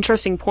of the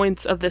interesting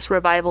points of this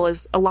revival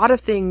is a lot of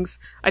things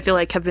I feel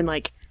like have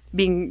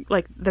been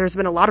there's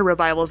been a lot of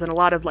revivals and a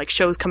lot of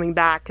shows coming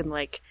back and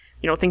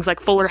things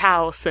like Fuller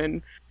House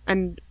and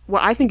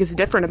what I think is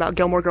different about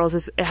Gilmore Girls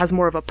is it has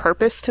more of a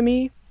purpose to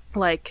me.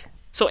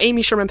 So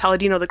Amy Sherman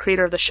Palladino, the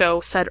creator of the show,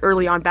 said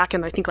early on back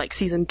in I think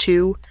season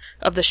 2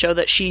 of the show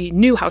that she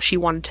knew how she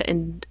wanted to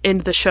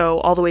end the show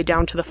all the way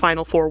down to the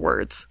final 4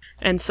 words.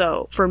 And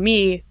so for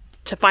me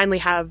to finally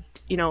have,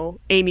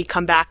 Amy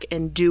come back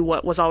and do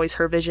what was always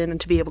her vision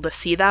and to be able to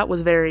see that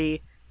was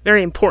very,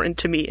 very important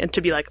to me, and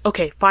to be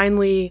okay,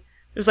 finally,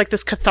 it was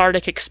this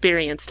cathartic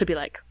experience to be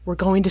we're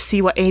going to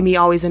see what Amy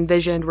always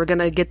envisioned. We're going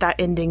to get that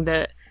ending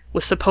that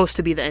was supposed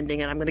to be the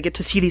ending, and I'm going to get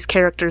to see these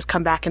characters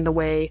come back in the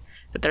way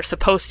that they're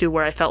supposed to,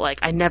 where I felt like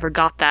I never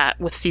got that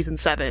with season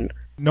 7.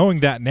 Knowing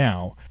that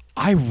now,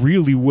 I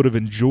really would have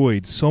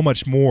enjoyed so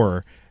much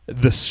more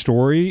the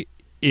story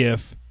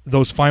if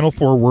those final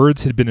 4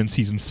 words had been in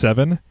season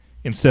 7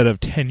 instead of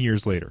 10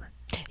 years later.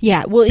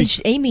 Yeah, well,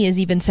 Amy has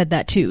even said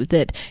that too,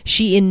 that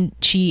she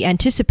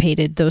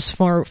anticipated those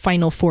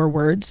final 4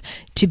 words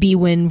to be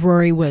when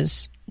Rory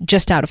was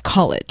just out of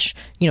college,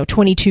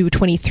 22,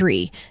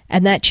 23.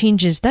 And that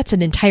changes, that's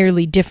an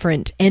entirely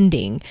different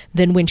ending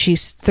than when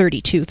she's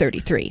 32,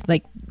 33.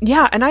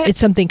 Yeah, and it's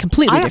something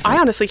completely different. I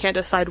honestly can't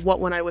decide what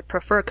one I would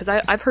prefer, because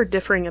I've heard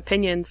differing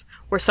opinions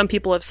where some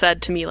people have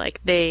said to me,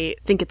 they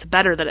think it's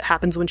better that it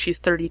happens when she's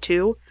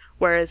 32,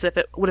 whereas if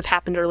it would have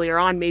happened earlier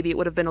on, maybe it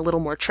would have been a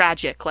little more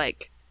tragic,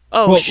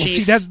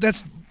 see,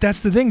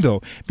 that's the thing,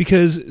 though,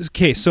 because,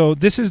 okay, so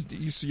this is,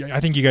 I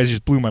think you guys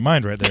just blew my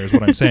mind right there is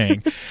what I'm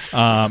saying.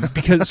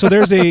 Because, so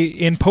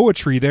in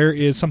poetry, there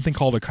is something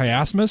called a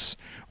chiasmus,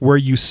 where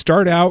you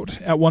start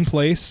out at one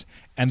place,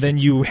 and then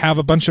you have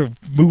a bunch of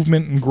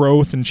movement and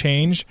growth and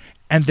change,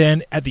 and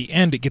then at the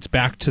end it gets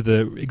back to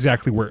the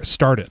exactly where it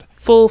started.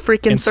 Full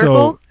freaking And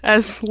circle, so-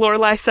 as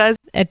Lorelai says.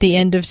 At the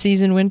end of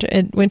season winter,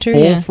 Full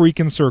yeah.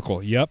 freaking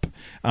circle, yep.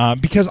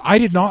 Because I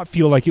did not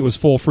feel like it was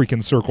full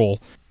freaking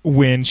circle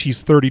when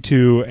she's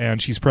 32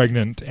 and she's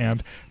pregnant,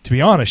 and to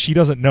be honest, she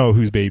doesn't know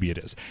whose baby it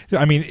is.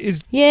 I mean,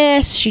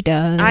 Yes, she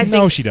does. I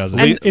no, think- she doesn't.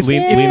 and- It's-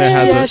 Lena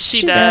Yes, has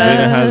she a does.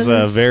 Lena has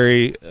a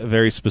very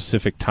very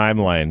specific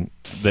timeline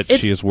that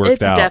she has worked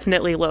it's out.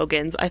 definitely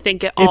Logan's. I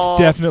think it's all.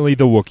 definitely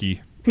the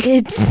Wookiee.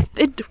 It's Me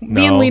and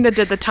No. Lena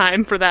did the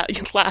time for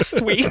that last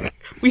week.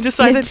 We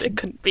decided It's- it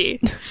couldn't be.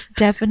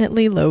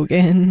 definitely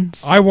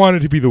Logan's. I want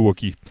it to be the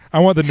Wookiee. I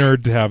want the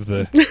nerd to have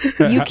the.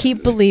 You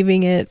keep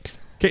believing it.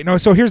 Okay, no.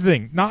 So here's the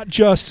thing: not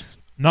just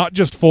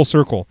full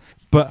circle,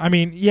 but I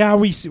mean, yeah,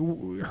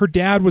 her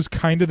dad was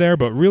kind of there,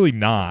 but really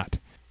not.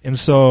 And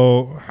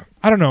so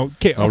I don't know.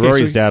 Okay,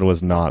 Rory's so, dad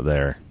was not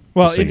there.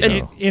 well, just so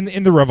you know.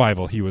 in the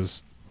revival, he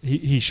was.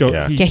 He showed.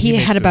 Yeah. Yeah, he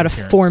makes had an about a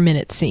appearance.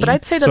 4-minute scene. But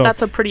I'd say that So-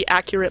 that's a pretty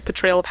accurate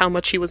portrayal of how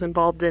much he was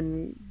involved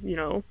in,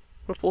 the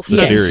full The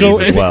Yes. series So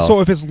as if, well. so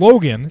if it's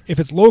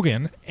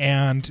Logan,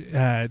 and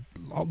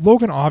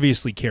Logan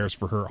obviously cares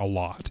for her a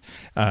lot,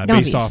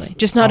 based off Obviously.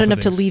 Just not off of enough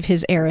to things. leave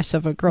his heiress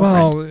of a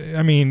girlfriend. Well,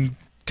 I mean,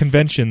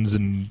 conventions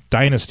and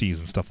dynasties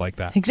and stuff like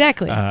that.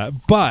 Exactly.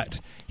 But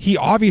he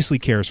obviously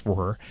cares for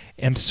her,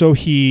 and so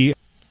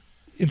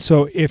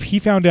if he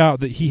found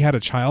out that he had a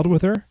child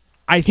with her,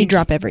 I He'd think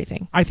drop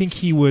everything. I think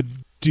he would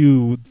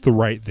do the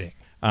right thing.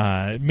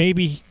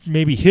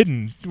 Maybe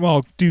hidden.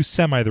 Well, do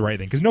semi the right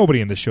thing, because nobody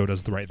in this show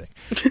does the right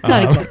thing.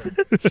 Not exactly.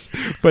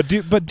 But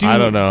do. I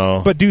don't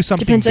know. But do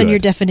something. Depends on good. your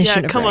definition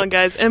Yeah, of come right. on,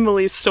 guys.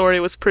 Emily's story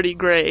was pretty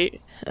great.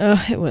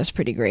 Oh, it was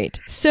pretty great.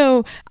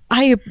 So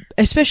I,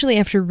 especially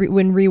after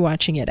when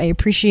rewatching it, I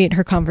appreciate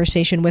her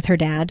conversation with her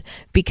dad,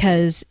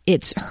 because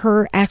it's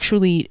her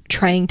actually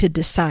trying to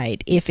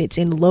decide if it's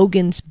in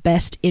Logan's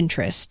best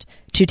interest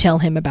to tell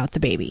him about the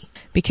baby,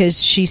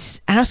 because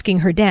she's asking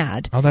her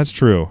dad, Oh, that's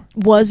true.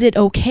 was it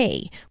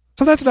okay?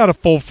 So that's not a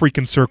full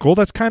freaking circle.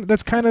 That's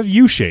kind of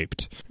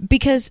U-shaped.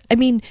 Because I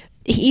mean,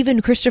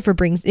 even Christopher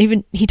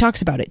he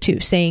talks about it too,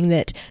 saying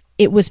that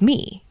it was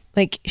me.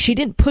 Like, she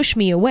didn't push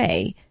me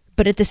away,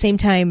 but at the same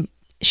time,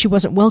 she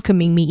wasn't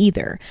welcoming me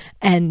either.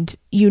 And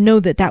you know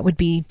that would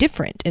be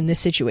different in this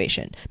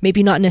situation.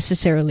 Maybe not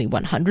necessarily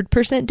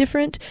 100%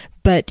 different,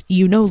 but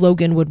you know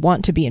Logan would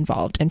want to be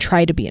involved and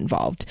try to be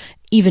involved,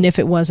 even if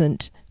it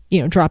wasn't,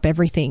 drop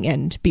everything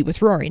and be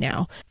with Rory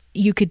now.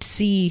 You could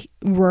see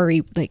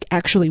Rory like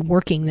actually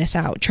working this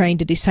out, trying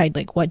to decide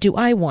like, what do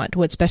I want?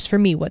 What's best for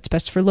me? What's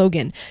best for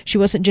Logan? She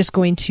wasn't just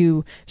going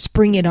to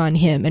spring it on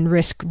him and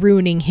risk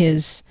ruining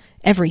his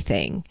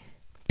everything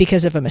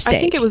because of a mistake.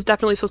 I think it was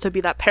definitely supposed to be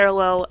that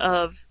parallel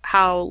of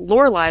how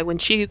Lorelai, when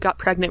she got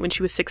pregnant when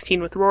she was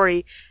 16 with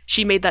Rory,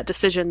 she made that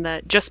decision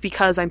that just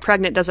because I'm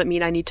pregnant doesn't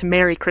mean I need to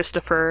marry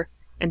Christopher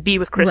and be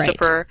with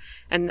Christopher,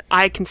 and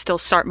I can still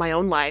start my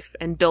own life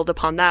and build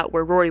upon that,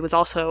 where Rory was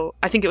also,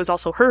 I think it was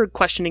also her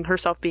questioning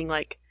herself, being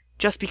like,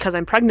 just because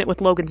I'm pregnant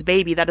with Logan's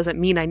baby, that doesn't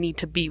mean I need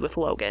to be with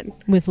Logan.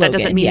 That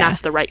doesn't mean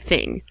that's the right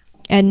thing.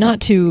 And not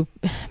to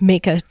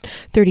make a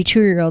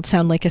 32-year-old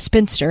sound like a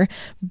spinster,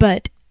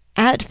 but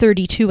at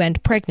 32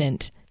 and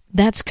pregnant,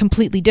 that's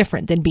completely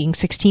different than being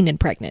 16 and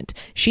pregnant.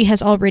 She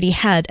has already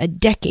had a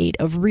decade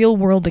of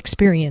real-world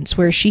experience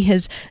where she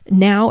has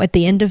now, at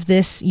the end of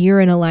this year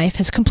in a life,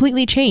 has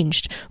completely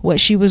changed what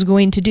she was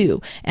going to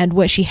do and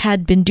what she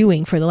had been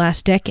doing for the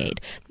last decade.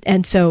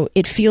 And so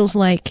it feels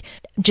like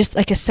just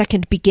like a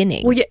second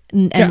beginning. Well, yeah.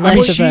 And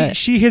less of a...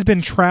 She has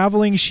been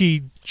traveling.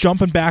 She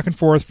jumping back and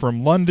forth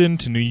from London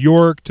to New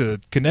York to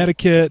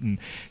Connecticut, and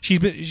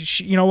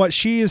you know what?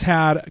 She has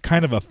had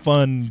kind of a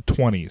fun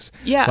 20s.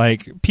 Yeah,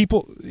 like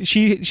people.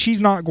 She's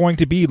not going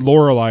to be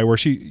Lorelai,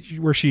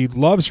 where she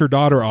loves her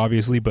daughter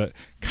obviously, but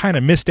kind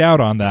of missed out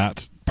on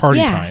that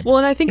party time. Well,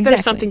 and I think Exactly.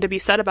 there's something to be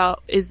said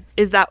about is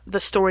that the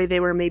story they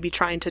were maybe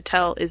trying to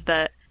tell is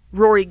that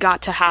Rory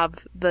got to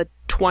have the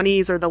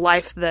 20s or the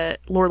life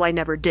that Lorelai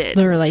never did.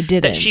 Lorelai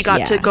didn't. That she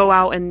got to go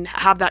out and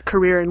have that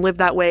career and live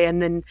that way,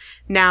 and then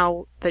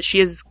now that she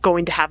is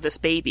going to have this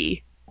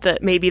baby,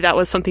 that maybe that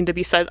was something to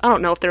be said. I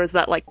don't know if there was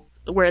that, like,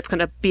 where it's going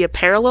to be a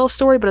parallel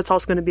story, but it's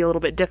also going to be a little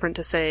bit different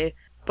to say,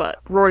 but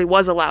Rory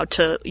was allowed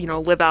to,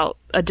 live out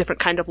a different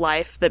kind of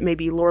life that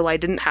maybe Lorelai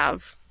didn't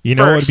have. You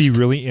know what would first. be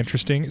really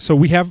interesting? So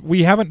we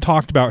haven't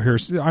talked about her.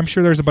 I'm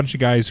sure there's a bunch of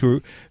guys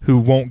who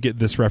won't get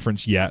this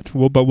reference yet,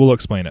 but we'll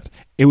explain it.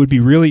 It would be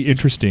really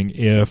interesting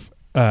if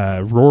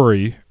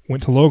Rory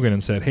went to Logan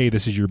and said, "Hey,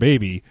 this is your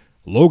baby."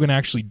 Logan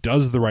actually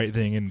does the right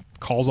thing and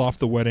calls off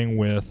the wedding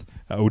with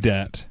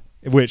Odette,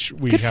 which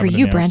we Good for haven't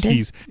you, announced. Brandon.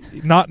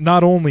 He's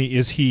not only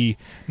is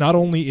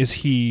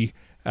he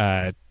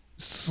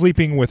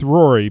sleeping with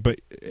Rory,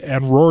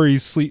 and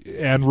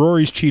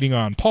Rory's cheating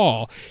on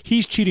Paul.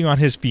 He's cheating on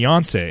his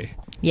fiance.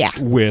 Yeah.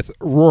 With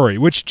Rory,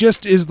 which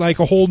just is like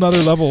a whole nother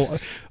level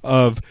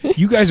of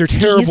you guys are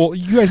terrible.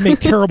 You guys make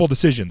terrible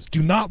decisions.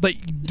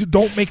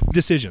 Don't make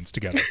decisions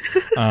together.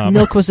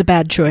 Milk was a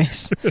bad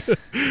choice.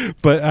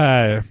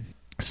 But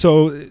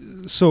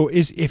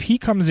if he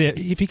comes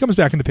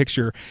back in the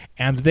picture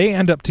and they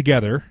end up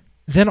together,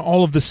 then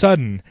all of a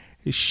sudden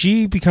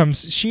she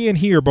and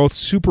he are both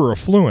super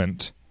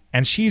affluent,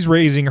 and she's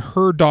raising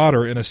her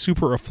daughter in a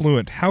super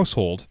affluent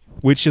household,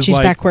 which is she's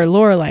like back where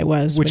Lorelai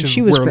was which when is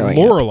she was where growing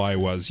Lorelai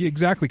up. was. Yeah,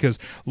 exactly, because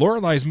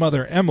Lorelai's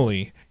mother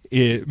Emily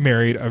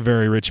married a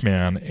very rich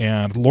man,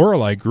 and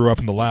Lorelai grew up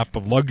in the lap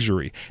of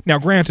luxury. Now,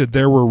 granted,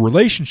 there were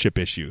relationship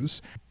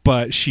issues,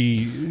 but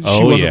she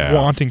wasn't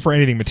wanting for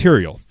anything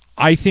material.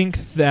 I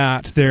think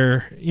that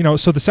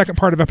so the second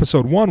part of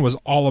episode 1 was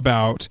all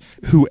about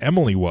who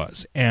Emily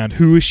was and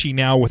who is she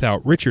now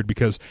without Richard,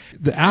 because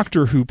the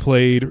actor who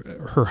played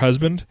her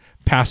husband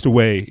passed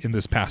away in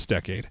this past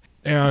decade.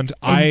 And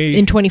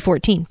in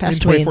 2014,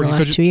 passed away in the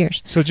last 2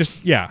 years. So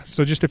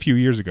just a few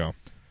years ago.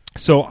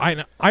 So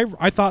I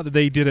thought that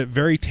they did it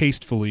very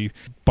tastefully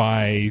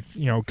by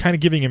kind of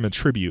giving him a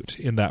tribute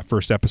in that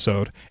first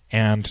episode,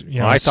 and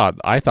I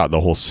thought the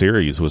whole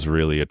series was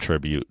really a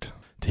tribute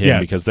to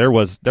him, because there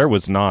was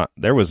not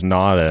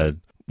a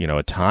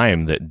a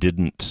time that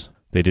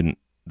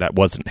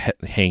wasn't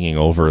hanging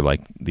over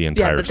like the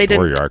entire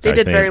story arc. They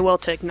did very well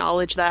to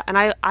acknowledge that, and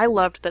I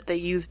loved that they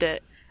used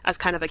it as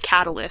kind of a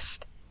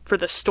catalyst for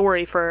the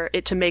story, for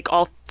it to make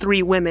all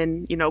three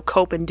women,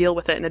 cope and deal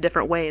with it in a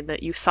different way, and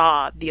that you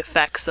saw the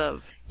effects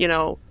of,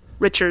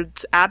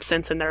 Richard's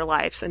absence in their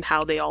lives and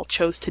how they all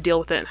chose to deal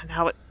with it, and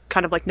how it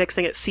kind of, like Nick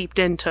saying, it seeped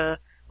into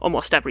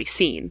almost every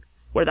scene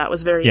where that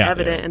was very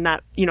evident, and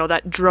that,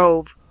 that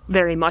drove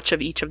very much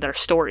of each of their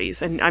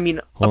stories. And I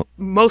mean,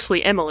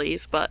 mostly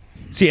Emily's, but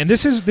see, and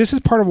this is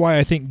part of why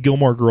I think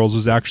Gilmore Girls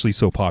was actually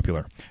so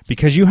popular,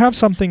 because you have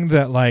something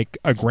that like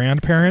a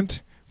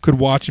grandparent could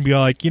watch and be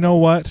like, you know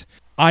what?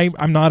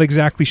 I'm not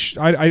exactly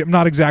I'm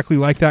not exactly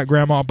like that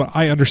grandma, but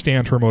I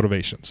understand her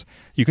motivations.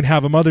 You can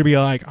have a mother be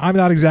like, I'm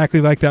not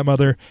exactly like that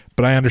mother,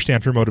 but I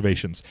understand her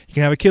motivations. You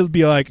can have a kid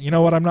be like, you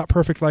know what, I'm not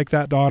perfect like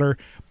that daughter,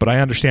 but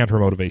I understand her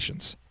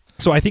motivations.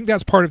 So I think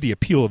that's part of the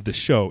appeal of this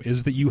show,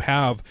 is that you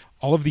have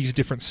all of these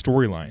different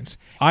storylines.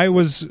 I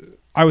was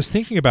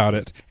thinking about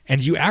it,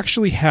 and you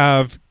actually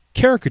have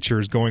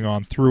caricatures going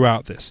on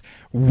throughout this.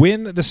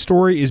 When the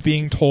story is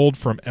being told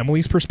from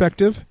Emily's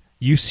perspective,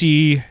 you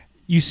see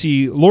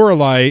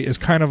Lorelai is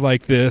kind of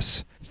like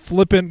this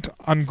flippant,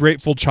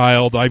 ungrateful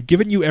child. I've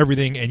given you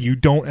everything, and you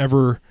don't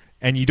ever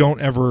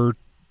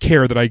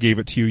care that I gave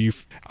it to you.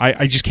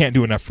 I just can't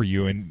do enough for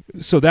you. And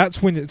so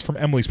that's when it's from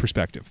Emily's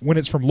perspective. When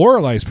it's from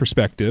Lorelai's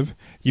perspective,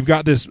 you've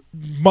got this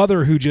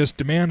mother who just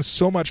demands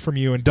so much from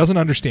you and doesn't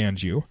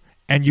understand you,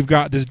 and you've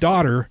got this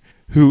daughter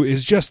who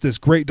is just this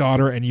great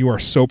daughter, and you are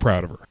so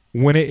proud of her.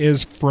 When it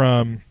is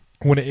from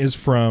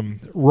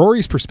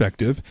Rory's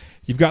perspective,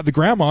 you've got the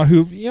grandma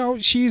who,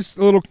 she's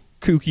a little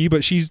kooky,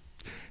 but she's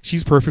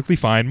perfectly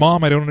fine.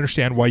 Mom, I don't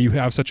understand why you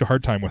have such a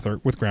hard time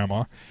with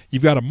grandma.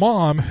 You've got a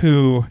mom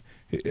who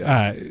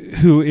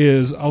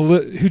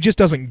just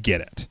doesn't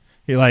get it.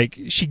 Like,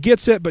 she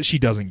gets it, but she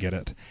doesn't get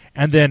it.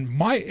 And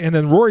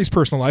then Rory's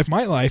personal life,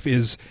 my life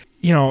is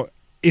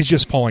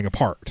just falling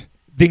apart.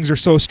 Things are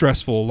so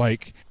stressful.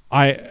 Like,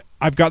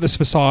 I've got this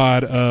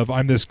facade of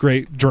I'm this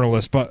great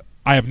journalist, but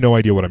I have no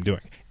idea what I'm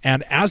doing.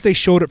 And as they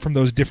showed it from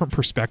those different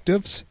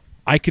perspectives,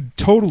 I could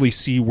totally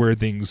see where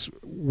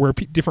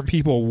different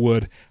people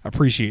would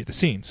appreciate the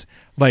scenes.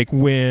 Like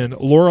when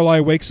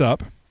Lorelai wakes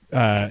up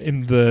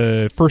in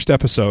the first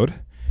episode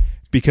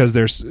because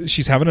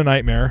she's having a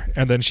nightmare,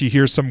 and then she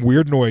hears some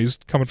weird noise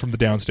coming from the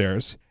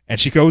downstairs, and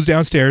she goes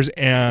downstairs,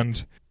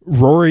 and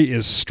Rory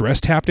is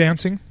stress tap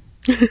dancing.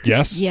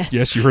 Yes,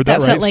 yes, you heard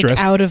that right. Felt like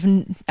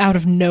out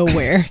of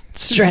nowhere,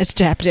 stress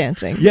tap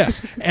dancing.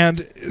 Yes,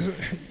 and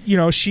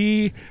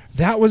Rory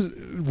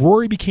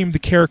became the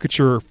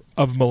caricature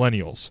of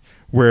millennials,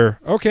 where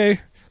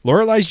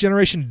Lorelai's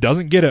generation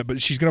doesn't get it,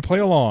 but she's going to play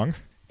along,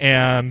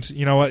 and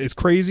you know what, it's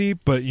crazy,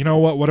 but you know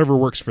what, whatever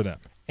works for them.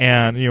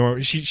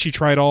 And she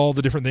tried all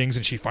the different things,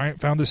 and she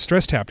found this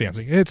stress tap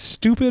dancing. It's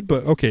stupid,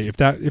 but okay, if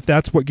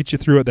that's what gets you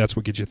through it, that's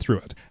what gets you through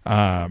it.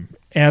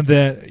 And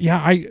then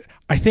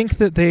I think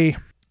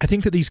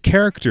that these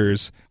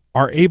characters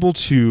are able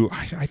to.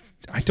 I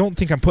don't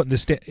think I'm putting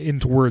this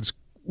into words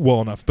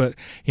well enough, but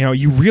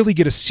you really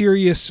get a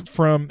serious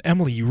from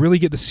Emily. You really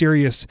get the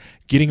serious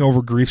getting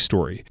over grief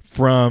story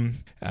from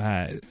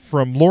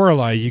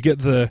Lorelai. You get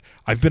the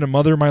I've been a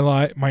mother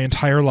my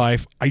entire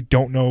life. I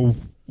don't know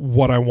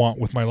what I want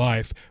with my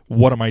life.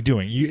 What am I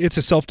doing? It's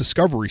a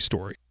self-discovery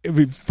story,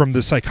 from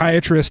the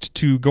psychiatrist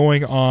to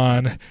going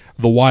on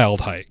the wild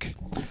hike.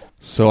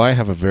 So I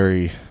have a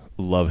very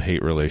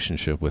love-hate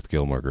relationship with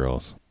Gilmore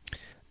Girls.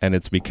 And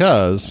it's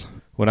because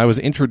when I was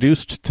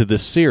introduced to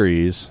this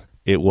series,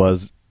 it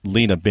was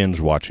Lena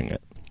binge watching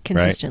it.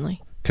 Consistently.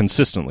 Right?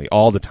 Consistently,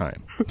 all the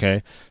time.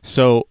 Okay?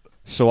 So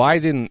I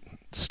didn't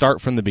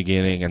start from the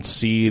beginning and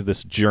see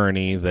this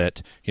journey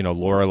that,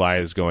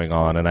 Lorelai is going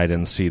on, and I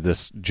didn't see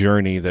this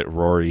journey that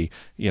Rory,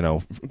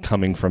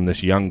 coming from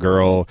this young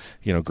girl,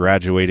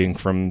 graduating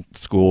from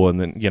school, and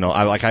then,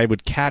 I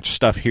would catch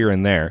stuff here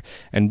and there.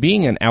 And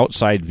being an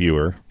outside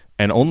viewer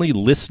and only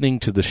listening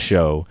to the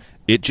show,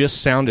 it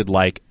just sounded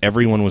like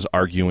everyone was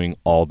arguing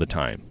all the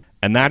time.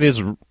 And it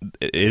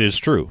is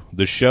true.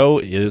 The show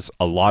is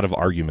a lot of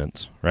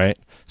arguments, right?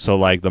 So,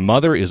 like, the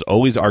mother is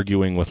always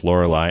arguing with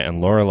Lorelai,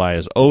 and Lorelai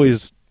is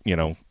always,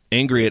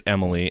 angry at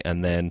Emily,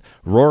 and then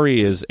Rory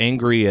is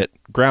angry at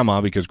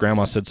Grandma because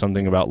Grandma said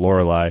something about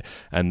Lorelai,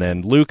 and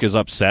then Luke is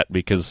upset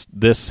because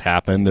this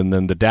happened, and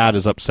then the dad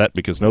is upset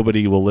because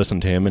nobody will listen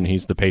to him, and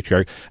he's the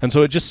patriarch. And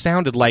so it just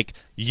sounded like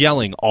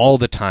yelling all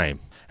the time,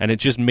 and it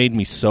just made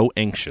me so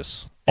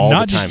anxious all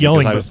Not the time. just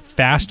yelling, but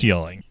fast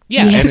yelling.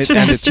 Yeah, Yes,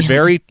 and it's fast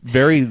very,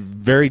 very,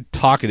 very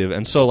talkative.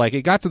 And so, like,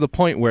 it got to the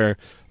point where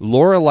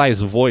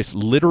Lorelai's voice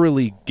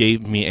literally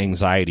gave me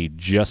anxiety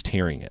just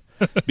hearing it.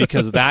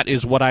 Because that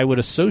is what I would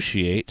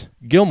associate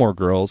Gilmore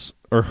Girls,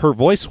 or her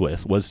voice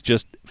with, was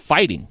just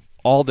fighting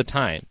all the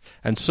time.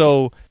 And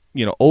so,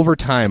 over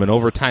time,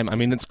 I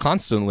mean, it's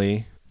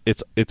constantly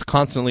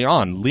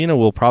on. Lena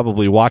will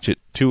probably watch it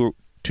two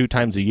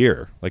times a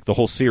year, like the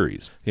whole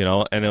series,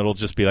 and it'll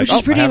just be like, Which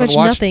is pretty much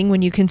nothing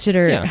when you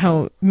consider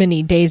how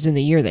many days in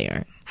the year they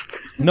are.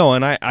 No,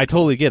 and I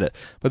totally get it.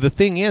 But the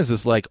thing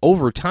is like,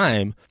 over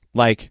time,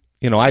 like,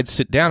 I'd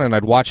sit down and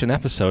I'd watch an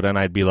episode and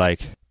I'd be like,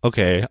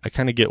 okay, I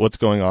kind of get what's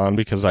going on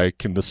because I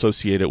can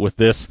associate it with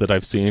this that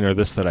I've seen or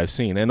this that I've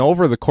seen. And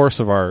over the course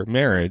of our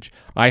marriage,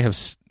 I have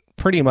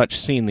pretty much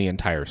seen the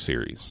entire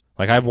series.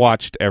 Like, I've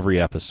watched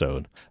every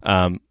episode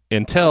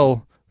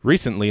until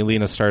recently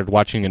Lena started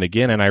watching it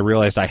again, and I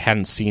realized I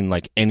hadn't seen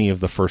like any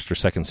of the first or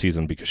second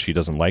season because she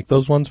doesn't like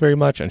those ones very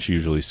much, and she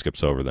usually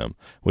skips over them,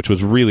 which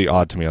was really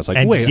odd to me. I was like,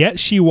 and wait.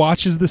 yet she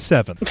watches the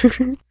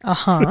 7th.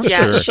 Uh-huh.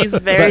 Yeah, Sure. she's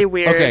very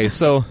weird. Okay,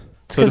 so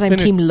Because I'm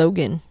Team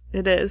Logan.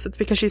 It is. It's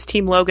because she's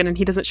Team Logan and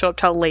he doesn't show up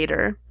till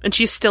later. And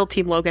she's still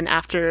Team Logan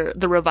after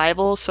the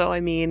revival, so I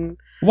mean...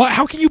 What?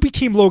 How can you be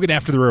Team Logan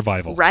after the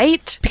revival?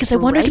 Right? Because I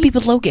want her to be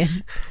with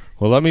Logan.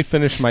 Well, let me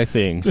finish my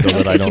thing so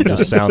that I don't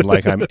just sound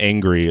like I'm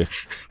angry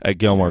at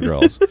Gilmore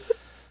Girls.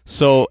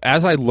 So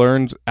as I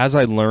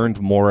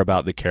learned more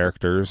about the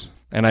characters,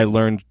 and I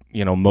learned,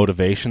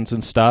 motivations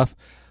and stuff,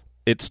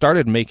 it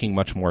started making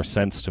much more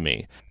sense to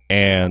me.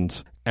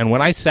 And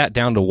when I sat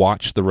down to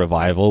watch the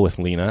revival with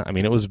Lena, I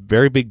mean, it was a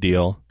very big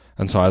deal.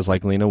 And so I was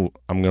like, Lena,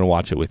 I'm going to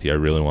watch it with you. I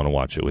really want to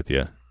watch it with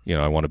you.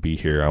 I want to be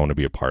here. I want to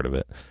be a part of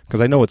it. Because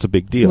I know it's a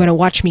big deal. You want to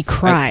watch me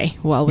cry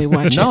while we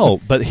watch it?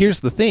 No, but here's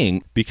the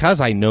thing. Because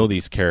I know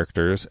these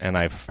characters, and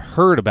I've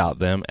heard about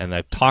them, and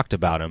I've talked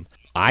about them,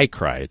 I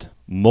cried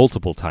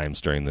multiple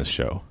times during this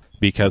show.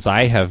 Because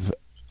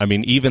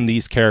even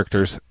these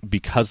characters,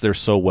 because they're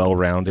so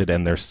well-rounded,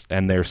 and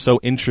they're so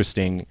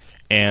interesting,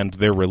 and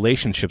their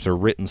relationships are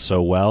written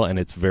so well, and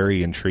it's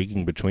very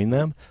intriguing between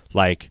them,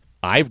 like...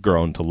 I've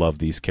grown to love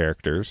these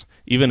characters,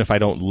 even if I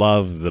don't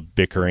love the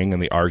bickering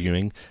and the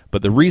arguing.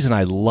 But the reason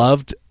I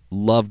loved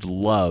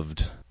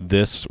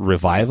this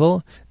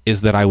revival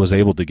is that I was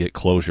able to get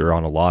closure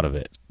on a lot of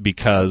it.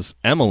 Because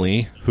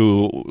Emily,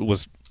 who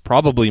was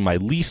probably my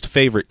least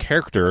favorite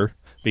character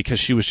because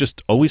she was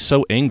just always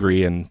so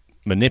angry and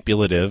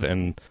manipulative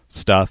and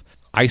stuff,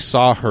 I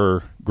saw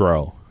her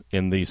grow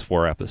in these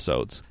 4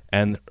 episodes.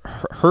 And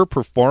her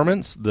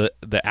performance, the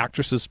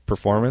actress's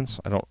performance,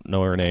 I don't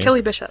know her name.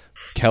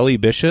 Kelly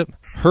Bishop.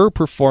 Her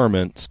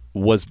performance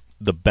was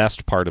the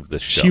best part of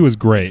this show. She was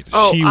great.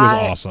 She was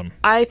awesome.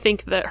 I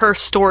think that her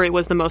story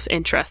was the most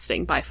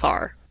interesting by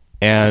far.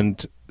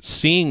 And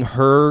seeing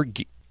her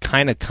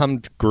kind of come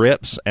to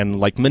grips and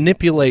like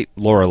manipulate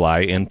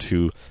Lorelai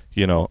into,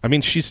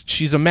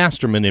 she's a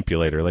master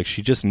manipulator. Like,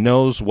 she just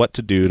knows what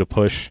to do to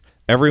push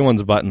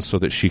everyone's buttons so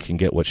that she can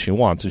get what she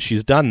wants. And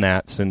she's done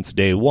that since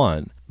day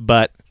one.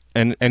 But,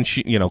 and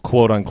she,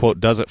 quote unquote,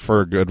 does it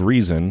for a good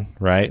reason,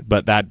 right?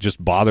 But that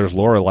just bothers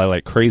Lorelai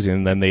like crazy,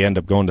 and then they end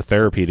up going to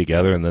therapy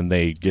together, and then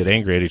they get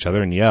angry at each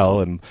other and yell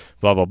and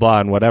blah, blah,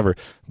 blah, and whatever.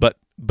 But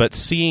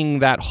seeing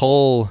that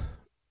whole,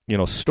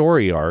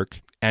 story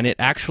arc, and it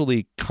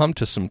actually come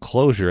to some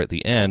closure at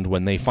the end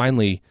when they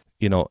finally,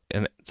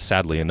 and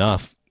sadly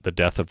enough, the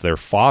death of their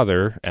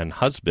father and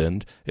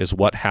husband is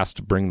what has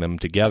to bring them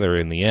together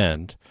in the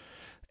end.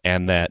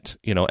 And that,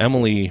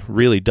 Emily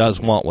really does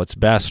want what's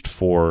best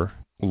for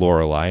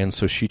Lorelai, and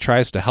so she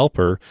tries to help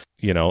her,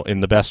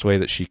 in the best way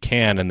that she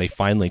can, and they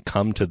finally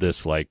come to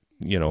this, like,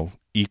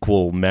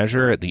 equal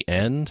measure at the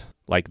end.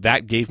 Like,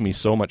 that gave me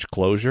so much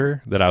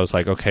closure that I was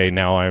like, okay,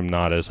 now I'm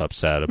not as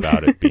upset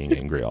about it being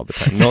angry all the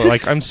time. No,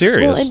 like, I'm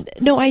serious. Well,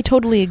 no, I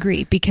totally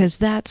agree, because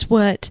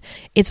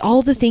it's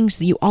all the things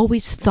that you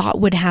always thought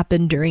would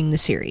happen during the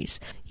series.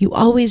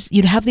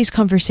 You'd have these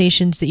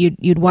conversations that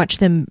you'd watch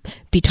them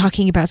be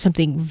talking about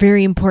something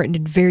very important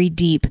and very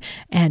deep,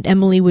 and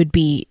Emily would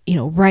be,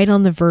 right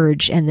on the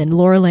verge, and then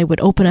Lorelai would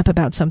open up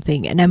about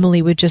something, and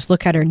Emily would just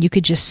look at her, and you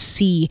could just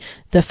see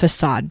the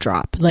facade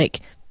drop,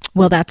 like,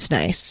 well, that's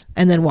nice,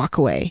 and then walk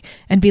away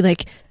and be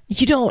like,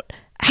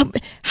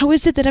 how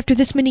is it that after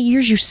this many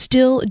years you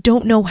still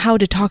don't know how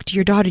to talk to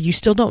your daughter? You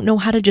still don't know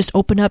how to just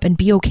open up and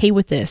be okay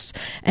with this?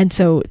 And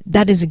so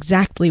that is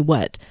exactly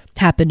what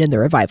happened in the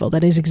revival.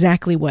 That is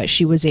exactly what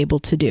she was able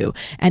to do.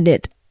 And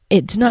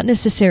it's not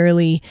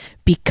necessarily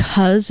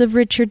because of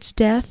Richard's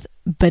death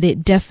but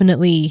it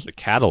definitely, The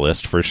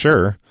catalyst for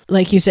sure.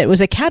 like you said,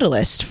 was a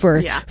catalyst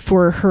for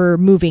her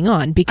moving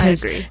on.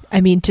 Because I agree.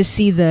 I mean, to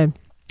see the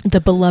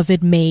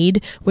beloved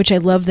maid, which I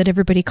love that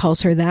everybody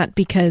calls her that,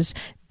 because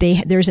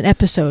there's an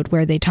episode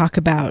where they talk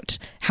about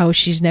how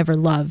she's never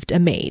loved a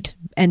maid,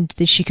 and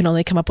that she can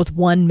only come up with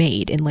one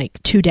maid in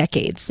like 2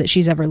 decades that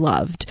she's ever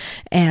loved.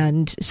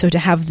 And so to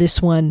have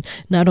this one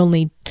not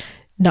only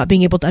not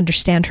being able to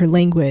understand her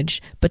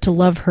language, but to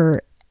love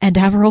her, and to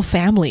have her whole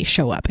family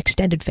show up,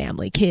 extended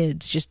family,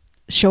 kids, just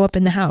show up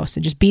in the house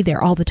and just be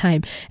there all the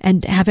time,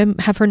 and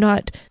have her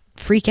not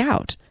freak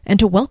out, and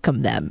to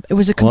welcome them. It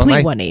was a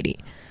complete 180.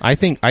 I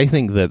think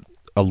that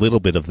a little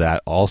bit of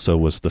that also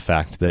was the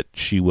fact that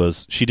she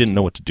didn't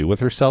know what to do with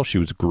herself. She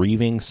was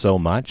grieving so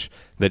much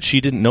that she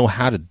didn't know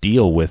how to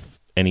deal with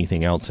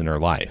anything else in her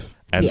life.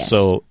 And Yes.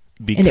 so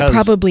because And it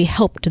probably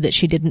helped that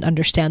she didn't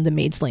understand the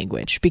maid's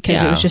language,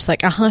 because it was just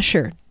like,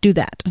 sure, do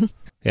that.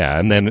 yeah,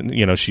 and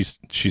then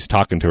she's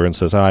talking to her and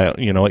says,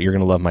 you know what, you're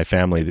going to love my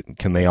family.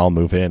 Can they all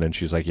move in? And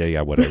she's like,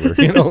 yeah, whatever.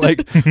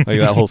 like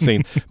that whole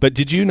scene. But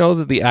did you know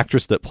that the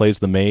actress that plays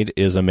the maid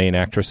is a main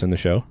actress in the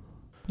show?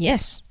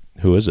 Yes.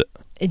 Who is it?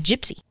 A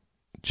gypsy.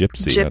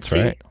 Gypsy, that's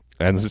right.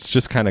 And it's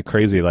just kind of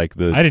crazy, like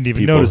the I didn't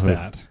even people notice who-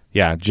 that.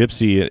 Yeah,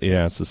 Gypsy.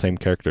 Yeah, it's the same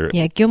character.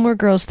 Yeah, Gilmore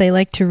Girls, they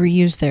like to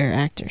reuse their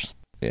actors.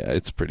 Yeah,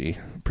 it's pretty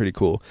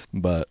cool.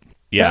 But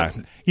yeah,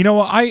 You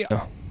know,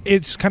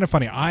 it's kind of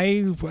funny.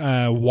 I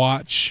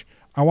watch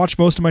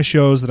most of my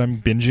shows that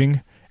I'm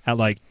binging at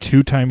like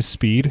 2 times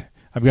speed.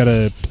 I've got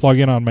a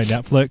plug-in on my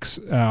Netflix,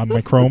 on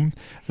my Chrome,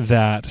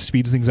 that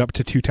speeds things up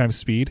to 2 times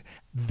speed.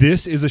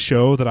 This is a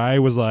show that I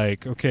was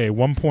like, okay,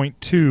 1.2,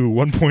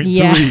 1.3.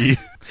 Yeah.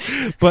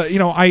 But,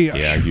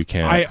 you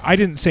can't. I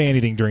didn't say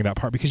anything during that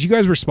part because you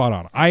guys were spot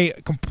on. I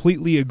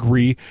completely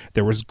agree.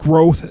 There was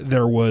growth.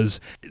 There was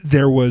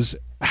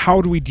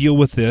how do we deal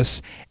with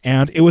this?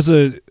 And it was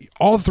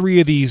all 3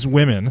 of these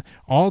women,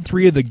 all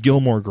 3 of the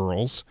Gilmore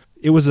girls,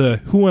 it was a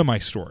who am I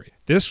story.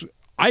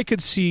 I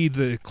could see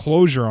the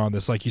closure on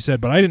this, like you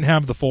said, but I didn't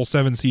have the full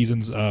 7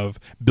 seasons of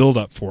build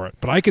up for it.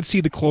 But I could see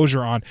the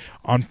closure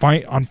on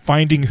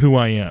finding who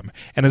I am.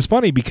 And it's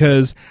funny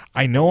because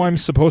I know I'm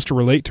supposed to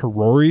relate to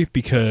Rory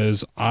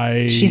because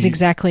She's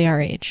exactly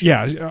our age.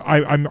 Yeah,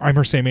 I'm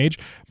her same age,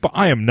 but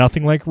I am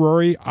nothing like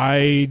Rory.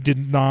 I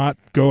did not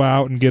go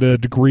out and get a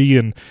degree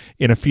in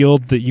a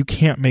field that you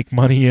can't make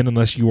money in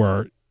unless you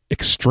are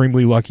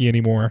extremely lucky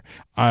anymore.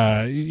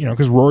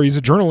 Because Rory's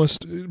a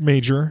journalist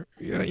major.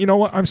 You know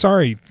what? I'm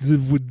sorry.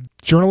 With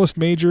journalist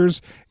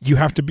majors, you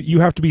have to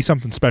be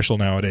something special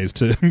nowadays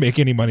to make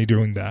any money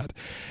doing that.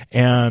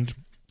 And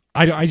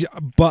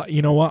but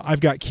you know what? I've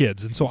got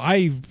kids, and so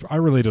I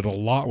related a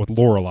lot with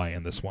Lorelai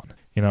in this one.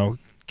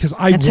 Because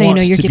I That's want how you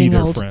know you're to be getting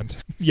their old. friend.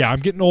 Yeah, I'm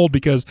getting old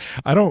because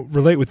I don't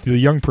relate with the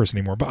young person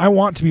anymore. But I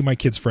want to be my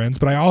kids' friends.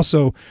 But I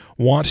also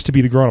want to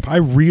be the grown up. I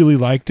really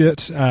liked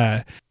it.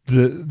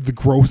 The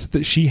growth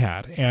that she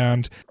had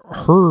and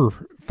her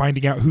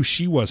finding out who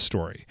she was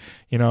story.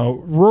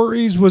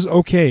 Rory's was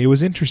okay. It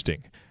was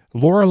interesting.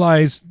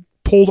 Lorelai's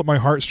pulled at my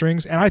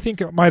heartstrings, and I think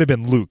it might have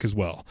been Luke as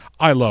well.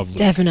 I love Luke.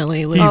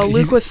 Definitely. Luke.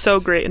 Luke was so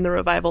great in the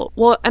revival.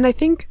 Well, and I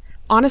think,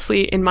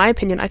 honestly, in my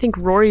opinion, I think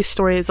Rory's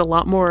story is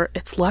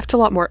it's left a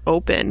lot more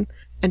open,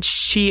 and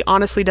she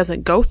honestly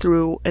doesn't go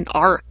through an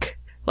arc,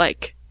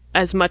 like,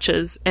 as much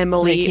as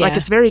Emily. Like,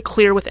 it's very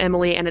clear with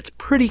Emily, and it's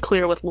pretty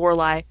clear with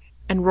Lorelai.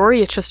 And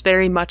Rory, it's just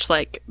very much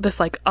like this,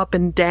 like, up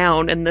and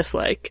down, and this,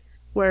 like,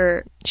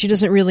 where she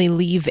doesn't really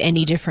leave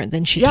any different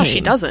than she came. Yeah, she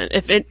doesn't.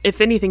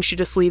 If anything, she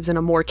just leaves in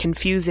a more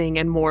confusing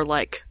and more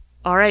like,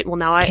 all right, well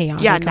now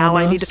Chaotic I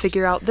almost. need to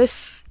figure out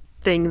this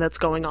thing that's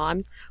going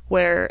on.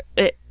 Where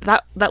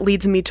that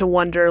leads me to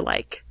wonder,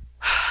 like,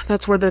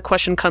 that's where the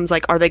question comes,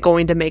 like, are they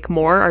going to make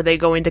more? Are they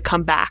going to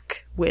come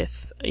back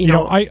with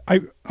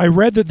I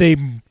read that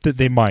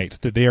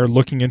they are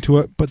looking into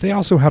it, but they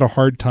also had a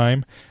hard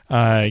time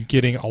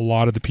getting a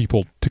lot of the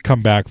people to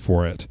come back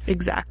for it.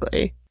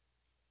 Exactly.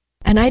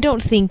 And I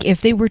don't think if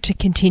they were to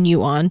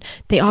continue on,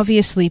 they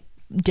obviously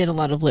did a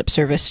lot of lip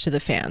service to the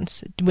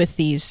fans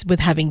with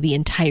having the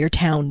entire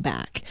town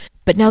back.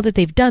 But now that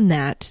they've done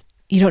that,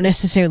 you don't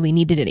necessarily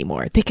need it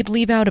anymore. They could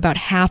leave out about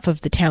half of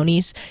the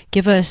townies,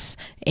 give us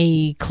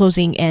a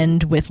closing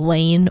end with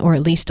Lane, or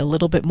at least a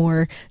little bit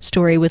more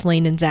story with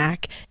Lane and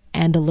Zach,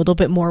 and a little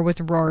bit more with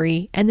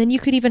Rory, and then you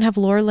could even have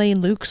Lorelai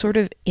and Luke sort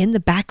of in the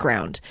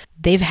background.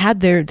 They have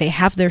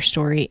their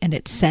story, and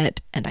it's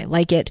set, and I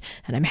like it,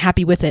 and I'm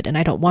happy with it, and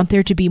I don't want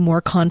there to be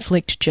more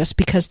conflict just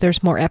because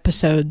there's more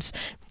episodes.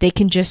 They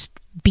can just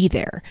be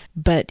there.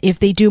 But if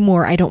they do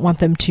more, I don't want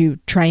them to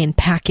try and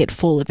pack it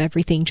full of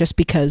everything just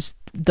because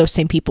those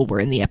same people were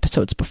in the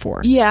episodes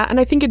before. Yeah, and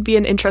I think it'd be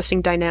an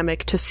interesting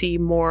dynamic to see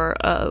more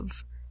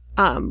of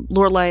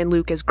Lorelai and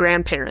Luke as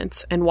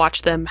grandparents and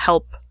watch them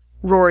help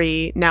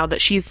Rory now that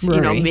she's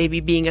maybe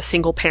being a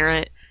single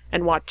parent,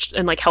 and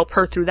help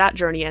her through that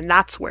journey. And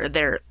that's where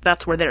their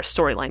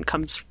storyline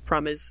comes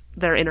from, is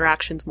their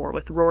interactions more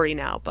with Rory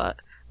now. But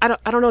I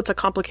don't know. It's a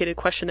complicated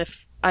question.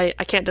 If I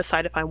can't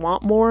decide if I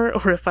want more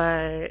or if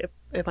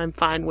I'm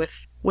fine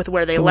with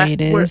where they The way left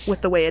it is.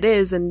 with the way it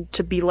is, and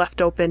to be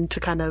left open to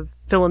kind of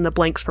fill in the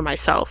blanks for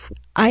myself.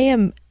 I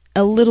am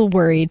a little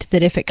worried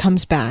that if it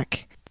comes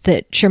back,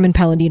 that Sherman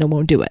Palladino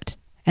won't do it.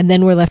 And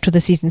then we're left with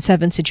a season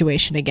 7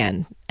 situation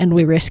again, and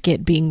we risk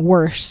it being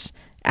worse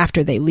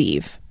after they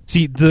leave.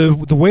 See, the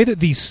way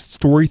that these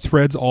story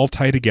threads all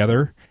tie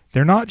together,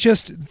 they're not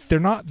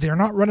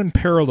running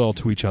parallel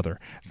to each other.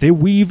 They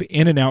weave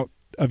in and out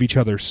of each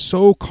other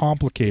so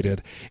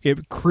complicated.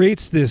 It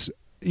creates this,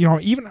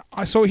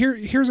 so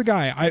here's a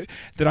guy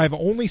that I've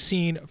only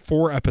seen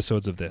 4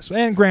 episodes of this.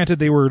 And granted,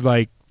 they were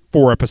like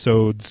 4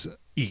 episodes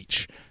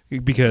each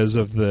because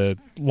of the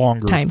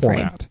longer Time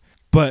format. frame.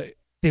 But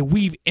they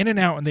weave in and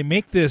out and they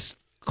make this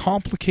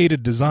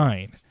complicated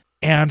design.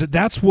 And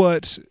that's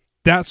what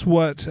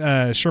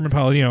Sherman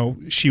Palladino,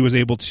 she was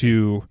able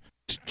to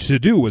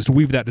do, was to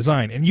weave that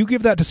design. And you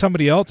give that to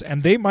somebody else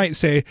and they might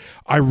say,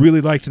 I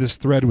really liked this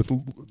thread with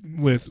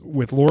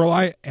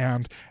Lorelai,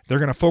 and they're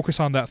going to focus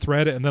on that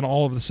thread, and then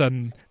all of a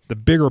sudden the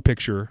bigger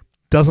picture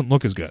doesn't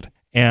look as good.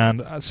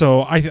 And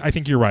so I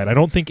think you're right. I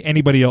don't think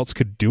anybody else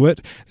could do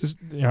it,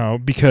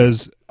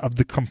 because of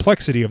the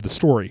complexity of the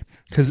story.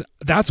 Because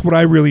that's what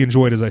I really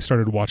enjoyed as I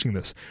started watching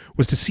this,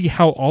 was to see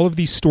how all of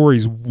these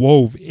stories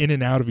wove in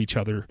and out of each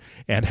other,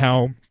 and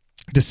how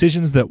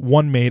decisions that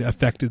one made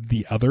affected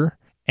the other,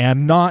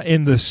 and not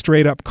in the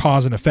straight up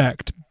cause and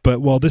effect, but,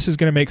 well, this is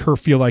going to make her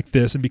feel like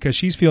this, and because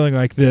she's feeling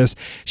like this,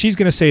 she's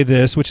going to say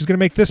this, which is going to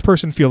make this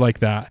person feel like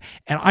that.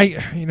 And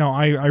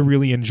I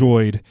really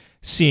enjoyed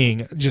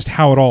seeing just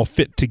how it all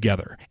fit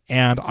together.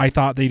 And I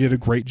thought they did a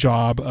great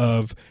job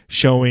of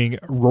showing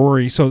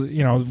Rory. So,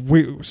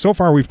 so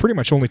far we've pretty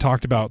much only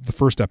talked about the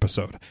first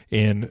episode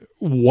in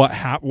what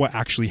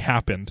actually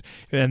happened.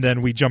 And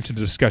then we jumped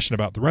into discussion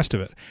about the rest of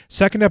it.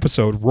 Second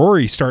episode,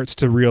 Rory starts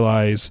to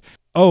realize,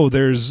 oh,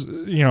 there's,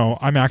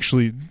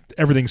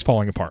 everything's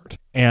falling apart.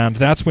 And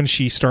that's when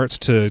she starts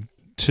to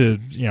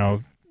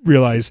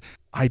realize,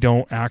 I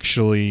don't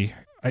actually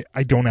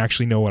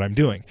know what I'm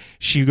doing.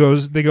 They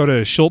go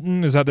to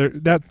Chilton.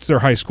 That's their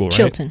high school,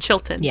 right?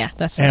 Chilton. Yeah,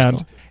 that's high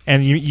school.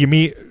 And you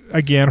meet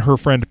again her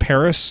friend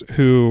Paris,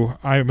 who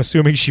I'm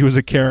assuming she was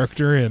a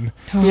character in.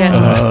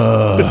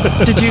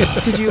 Yeah.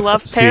 Did you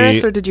love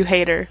Paris or did you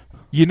hate her?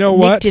 You know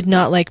Nick what? did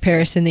not like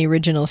Paris in the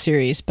original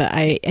series, but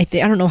I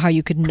don't know how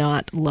you could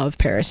not love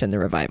Paris in the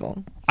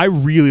revival. I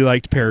really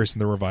liked Paris in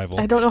the revival.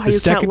 I don't know how you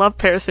can't love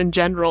Paris in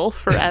general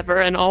forever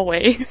and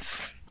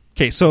always.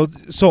 Okay, so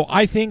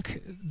I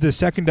think the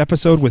second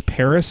episode with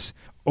Paris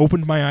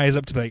opened my eyes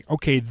up to be like,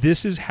 okay,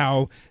 this is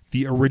how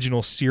the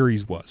original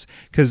series was,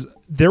 because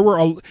there were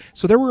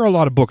a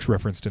lot of books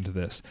referenced into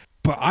this,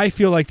 but I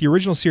feel like the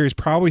original series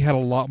probably had a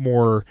lot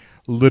more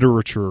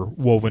literature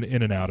woven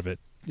in and out of it.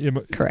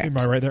 Correct. Am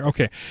I right there?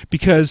 Okay.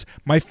 Because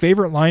my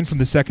favorite line from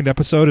the second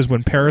episode is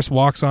when Paris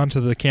walks onto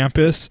the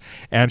campus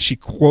and she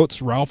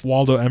quotes Ralph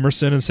Waldo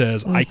Emerson and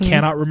says, I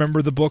cannot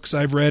remember the books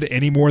I've read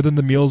any more than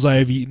the meals I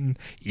have eaten,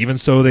 even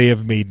so they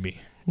have made me.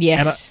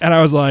 Yes. And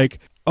I was like,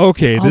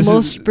 okay,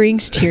 almost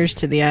brings tears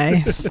to the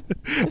eyes.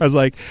 I was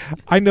like,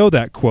 I know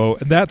that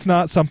quote, and that's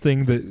not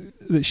something that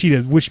she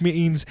did, which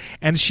means,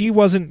 and she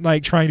wasn't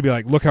like trying to be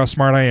like, look how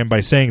smart I am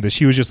by saying this.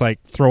 She was just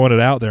like throwing it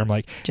out there. I'm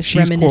like, just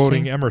she's reminiscing.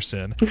 quoting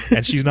Emerson,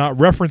 and she's not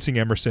referencing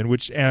Emerson,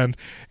 which and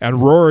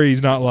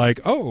Rory's not like,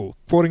 oh,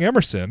 quoting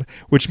Emerson,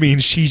 which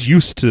means she's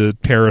used to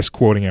Paris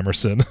quoting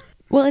Emerson.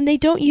 Well, and they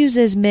don't use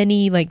as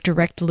many like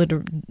direct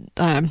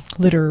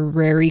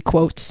literary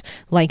quotes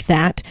like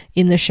that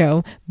in the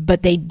show,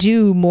 but they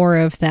do more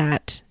of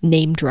that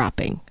name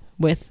dropping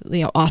with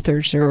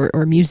authors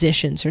or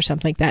musicians or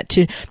something like that,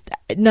 to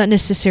not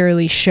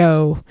necessarily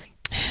show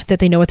that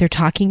they know what they're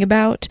talking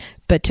about,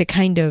 but to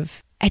kind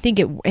of, I think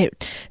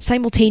it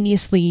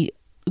simultaneously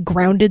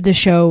grounded the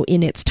show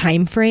in its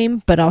time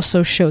frame, but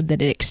also showed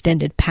that it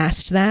extended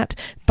past that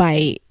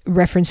by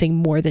referencing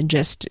more than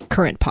just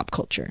current pop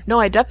culture.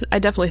 No, I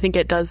definitely think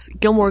it does.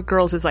 Gilmore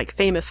Girls is like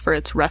famous for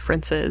its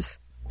references,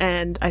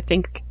 and I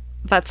think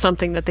that's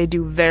something that they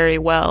do very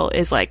well,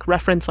 is like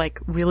reference like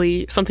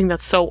really something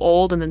that's so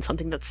old and then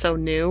something that's so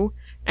new,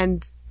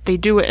 and they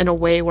do it in a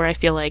way where I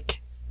feel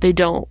like they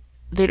talk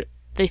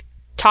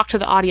to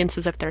the audience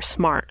as if they're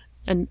smart,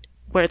 and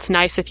where it's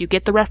nice if you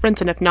get the reference,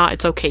 and if not,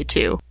 it's okay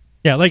too.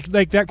 Yeah, like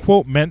that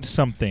quote meant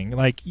something.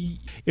 Like,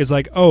 it's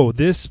like, oh,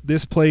 this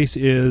place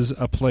is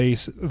a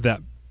place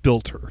that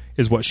built her,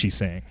 is what she's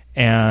saying.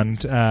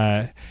 And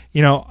I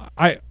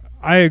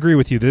agree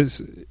with you.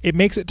 It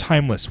makes it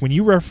timeless. When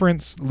you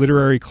reference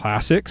literary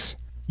classics,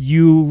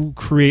 you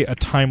create a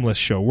timeless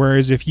show.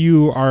 Whereas if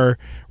you are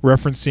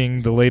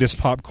referencing the latest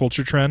pop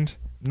culture trend,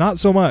 not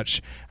so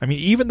much. I mean,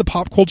 even the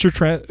pop culture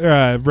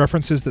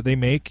references that they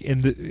make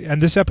and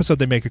this episode,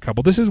 they make a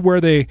couple. This is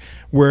where the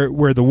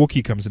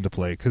Wookiee comes into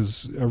play,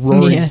 because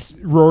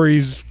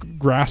Rory's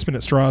grasping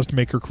at straws to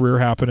make her career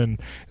happen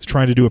and is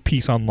trying to do a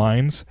piece on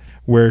lines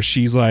where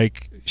she's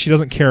like, she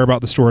doesn't care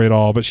about the story at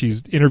all, but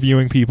she's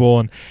interviewing people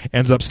and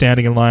ends up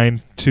standing in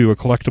line to a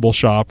collectible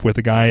shop with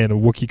a guy in a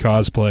Wookiee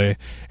cosplay,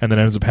 and then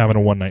ends up having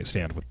a one-night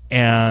stand with him.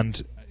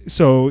 And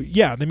so,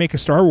 yeah, they make a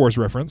Star Wars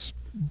reference,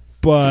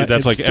 But Dude,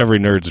 that's it's like every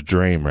nerd's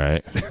dream,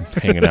 right?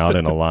 Hanging out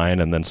in a line,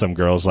 and then some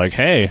girl's like,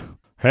 "Hey,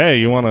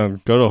 you want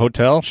to go to a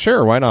hotel?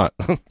 Sure, why not?"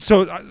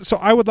 So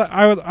I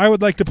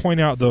would like to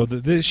point out though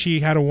that she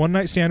had a one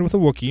night stand with a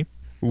Wookiee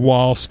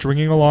while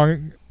stringing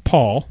along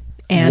Paul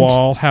And-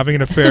 while having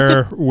an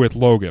affair with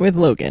Logan. With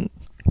Logan.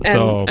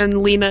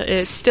 And Lena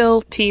is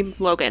still Team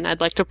Logan.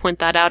 I'd like to point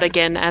that out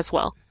again as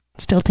well.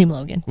 Still Team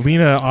Logan.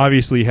 Lena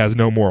obviously has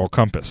no moral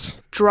compass.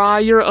 Draw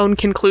your own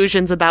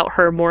conclusions about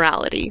her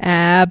morality.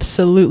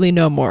 Absolutely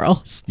no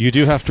morals. You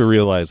do have to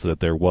realize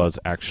that there was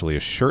actually a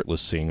shirtless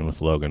scene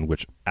with Logan,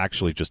 which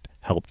actually just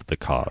helped the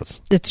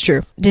cause. That's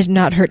true. Did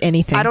not hurt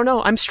anything. I don't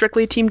know. I'm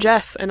strictly Team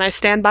Jess, and I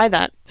stand by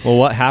that. Well,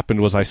 what happened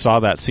was I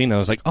saw that scene, and I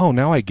was like, "Oh,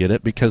 now I get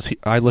it because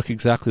I look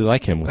exactly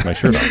like him with my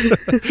shirt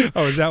on."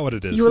 Oh, is that what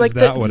it is? You were like, is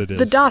that what it is?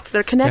 the dots,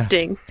 they're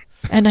connecting.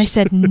 And I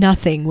said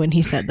nothing when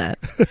he said that.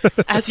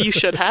 As you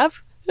should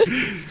have.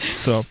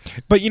 So,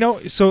 but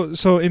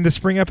so in the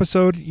spring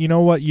episode, you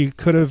know what you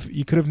could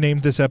have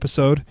named this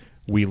episode?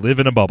 We Live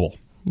in a Bubble,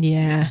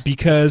 Yeah.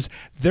 because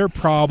their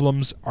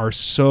problems are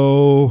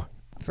so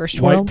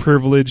First white world.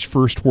 privilege,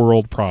 first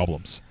world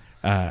problems.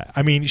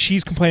 I mean,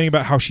 she's complaining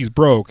about how she's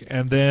broke,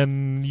 and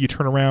then you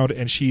turn around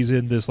and she's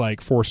in this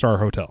like 4-star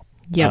hotel.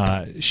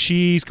 Yep.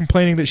 She's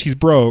complaining that she's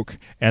broke,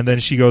 and then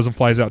she goes and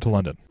flies out to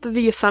London.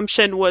 The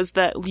assumption was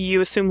that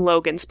you assume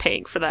Logan's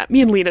paying for that. Me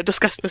and Lena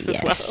discussed this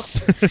as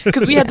well.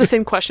 Because we had the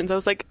same questions. I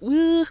was like,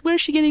 where's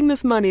she getting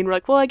this money? And we're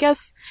like, well, I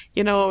guess,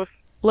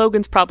 if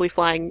Logan's probably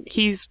flying,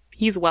 he's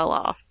well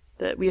off.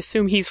 That we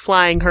assume he's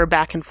flying her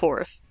back and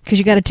forth. Because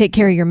you got to take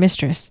care of your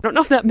mistress. I don't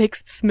know if that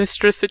makes this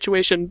mistress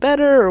situation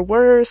better or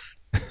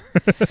worse.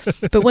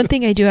 But one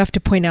thing I do have to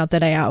point out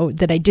that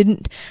I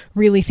didn't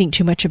really think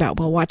too much about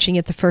while watching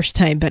it the first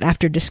time, but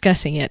after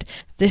discussing it,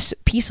 this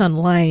piece on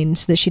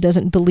lines that she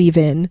doesn't believe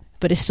in,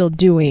 but is still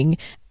doing,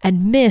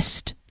 and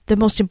missed the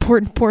most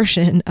important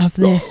portion of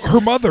this.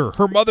 Her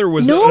mother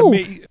was No,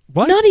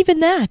 what? not even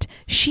that.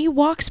 She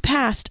walks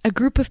past a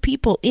group of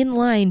people in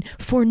line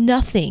for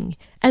nothing,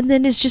 and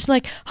then is just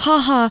like,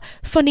 haha,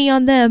 funny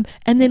on them,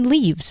 and then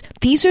leaves.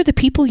 These are the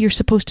people you're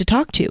supposed to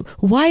talk to.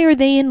 Why are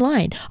they in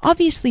line?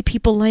 Obviously,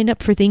 people line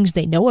up for things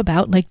they know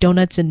about, like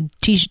donuts and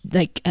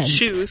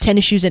Shoes.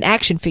 tennis shoes and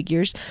action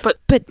figures. But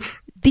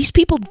these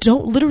people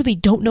literally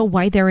don't know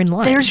why they're in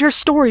line. there's your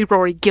story,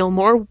 Rory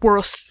Gilmore,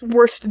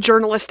 worst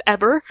journalist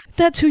ever.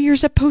 That's who you're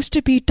supposed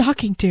to be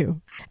talking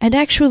to. And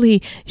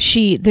actually,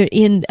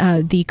 in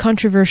the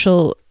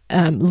controversial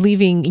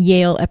leaving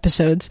Yale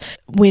episodes,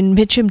 when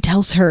Mitchum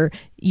tells her,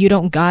 you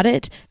don't got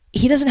it,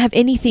 he doesn't have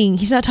anything,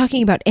 he's not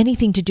talking about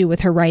anything to do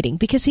with her writing,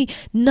 because he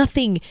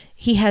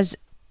has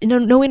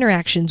no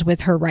interactions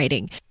with her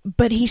writing,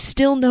 but he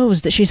still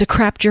knows that she's a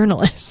crap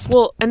journalist.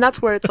 Well, and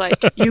that's where it's like,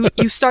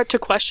 you start to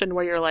question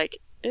where you're like,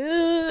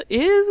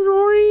 is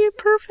Rory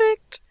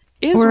perfect?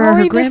 Is Or Rory are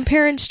her this-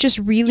 grandparents just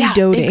really Yeah,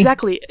 doting?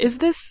 exactly. Is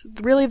this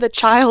really the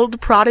child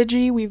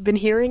prodigy we've been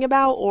hearing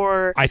about,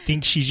 or... I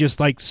think she's just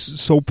like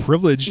so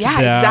privileged Yeah,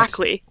 that,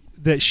 exactly.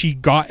 that she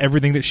got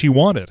everything that she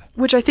wanted.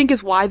 Which I think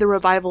is why the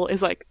revival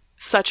is like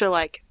such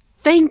a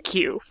thank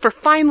you for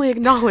finally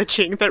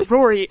acknowledging that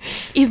Rory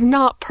is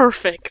not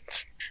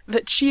perfect.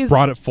 That she is...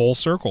 Brought it full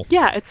circle.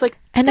 Yeah, it's like,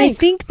 And thanks. I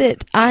think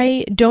that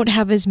I don't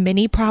have as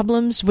many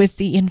problems with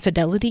the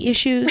infidelity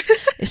issues,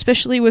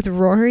 especially with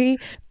Rory,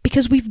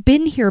 because we've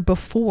been here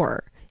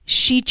before.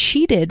 She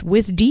cheated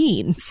with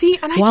Dean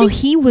while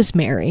he was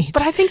married.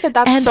 But I think that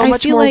that's And so I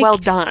much feel more like- well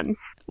done.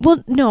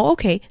 Well, no,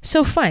 okay,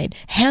 so fine.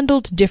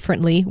 Handled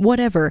differently,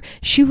 whatever.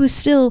 She was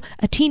still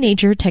a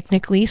teenager,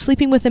 technically,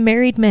 sleeping with a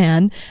married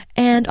man,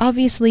 and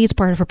obviously it's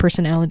part of her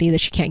personality that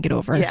she can't get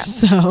over. Yeah.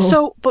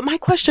 So, but my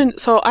question,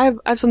 I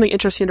have something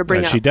interesting to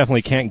bring up. She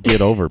definitely can't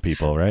get over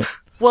people, right?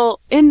 Well,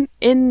 in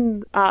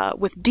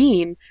with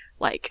Dean,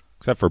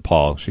 Except for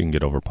Paul. She can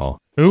get over Paul.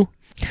 Who?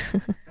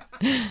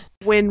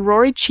 when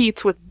Rory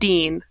cheats with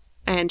Dean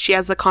and she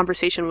has the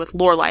conversation with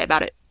Lorelai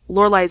about it,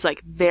 Lorelai's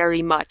like,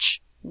 very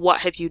much,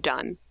 what have you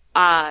done?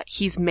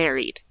 He's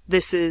married.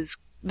 This is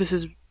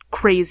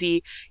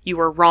crazy. You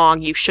were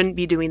wrong. You shouldn't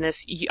be doing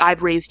this.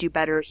 I've raised you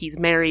better. He's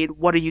married.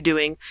 What are you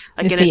doing?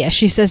 yeah,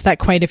 she says that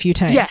quite a few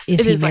times. Yes,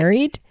 Is it he is like-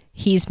 married?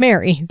 He's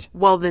married.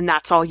 Well, then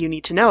that's all you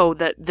need to know,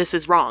 that this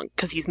is wrong,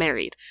 because he's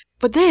married.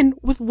 But then,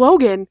 with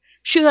Logan,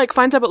 she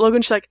finds out about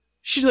Logan,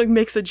 she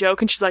makes a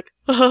joke, and she's like,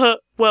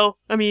 well,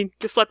 I mean,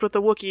 you slept with a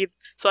Wookiee,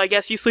 so I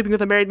guess you sleeping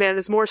with a married man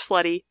is more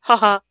slutty.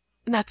 Haha.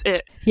 And that's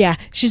it. Yeah,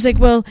 she's like,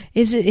 well,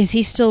 is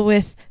he still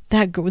with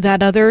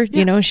that other? Yeah.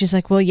 You know, she's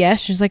like, well, yes.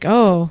 She's like,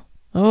 oh,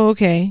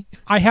 okay.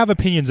 I have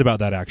opinions about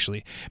that,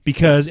 actually,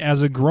 because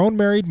as a grown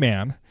married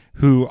man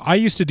who I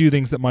used to do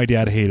things that my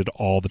dad hated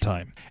all the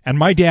time, and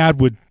my dad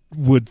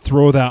would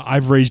throw that,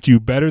 I've raised you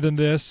better than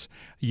this,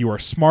 you are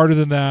smarter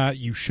than that,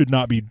 you should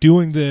not be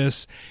doing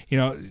this.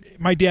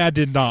 My dad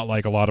did not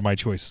like a lot of my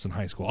choices in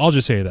high school. I'll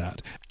just say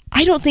that.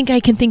 I don't think I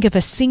can think of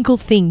a single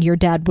thing your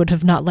dad would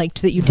have not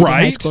liked that you did in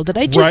high school. Did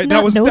I just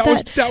not know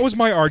that? That was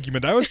my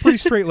argument. I was pretty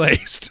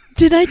straight-laced.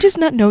 Did I just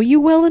not know you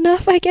well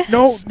enough, I guess?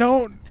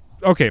 No.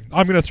 okay,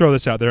 I'm going to throw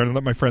this out there and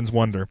let my friends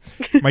wonder.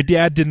 My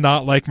dad did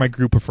not like my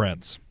group of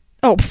friends.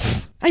 Oh,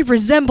 I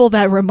resemble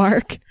that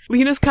remark.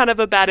 Lena's kind of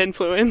a bad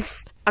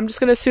influence. I'm just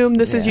going to assume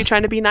this is you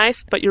trying to be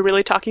nice, but you're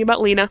really talking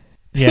about Lena.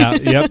 Yeah,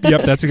 yep,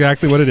 that's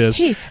exactly what it is.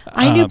 Hey,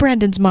 I knew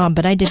Brandon's mom,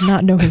 but I did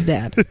not know his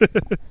dad.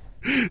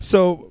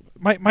 So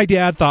my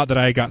dad thought that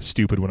I got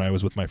stupid when I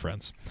was with my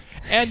friends.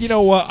 And you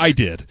know what? I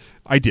did.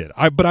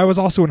 But I was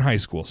also in high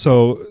school.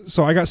 So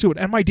I got stupid.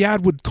 And my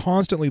dad would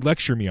constantly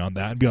lecture me on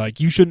that and be like,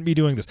 you shouldn't be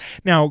doing this.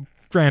 Now,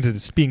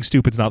 granted, being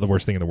stupid's not the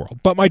worst thing in the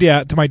world. But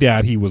to my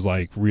dad, he was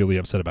like really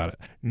upset about it.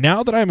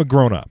 Now that I'm a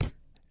grown up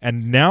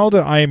and now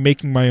that I am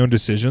making my own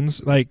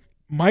decisions, like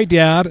my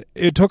dad,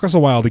 it took us a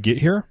while to get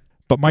here.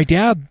 But my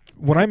dad,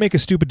 when I make a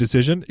stupid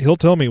decision, he'll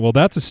tell me, well,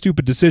 that's a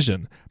stupid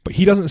decision. But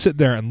he doesn't sit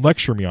there and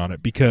lecture me on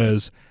it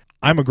because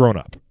I'm a grown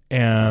up.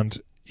 And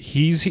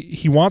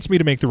he wants me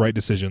to make the right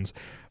decisions.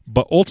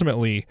 But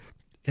ultimately,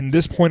 in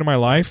this point in my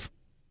life,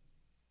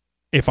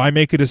 if I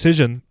make a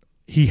decision,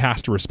 he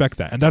has to respect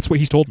that. And that's what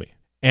he's told me.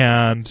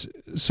 And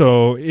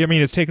so, I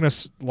mean, it's taken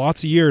us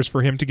lots of years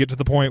for him to get to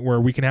the point where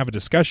we can have a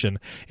discussion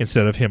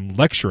instead of him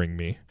lecturing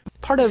me.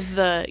 Part of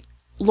the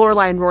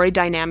Lorelai and Rory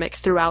dynamic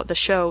throughout the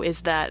show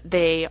is that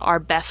they are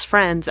best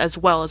friends as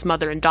well as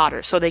mother and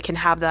daughter, so they can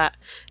have that.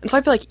 And so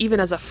I feel like even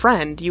as a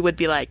friend, you would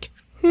be like,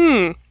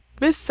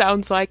 this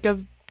sounds like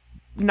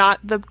not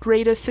the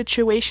greatest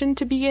situation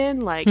to be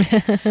in. Like,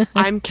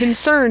 I'm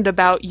concerned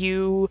about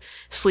you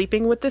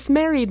sleeping with this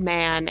married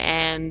man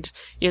and,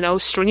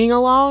 stringing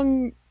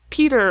along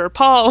Peter or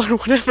Paul or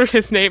whatever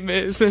his name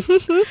is.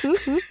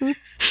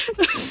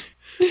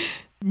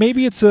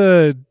 Maybe it's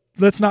a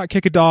let's not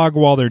kick a dog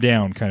while they're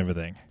down kind of a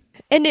thing.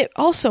 And it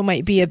also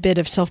might be a bit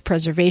of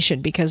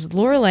self-preservation because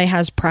Lorelai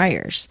has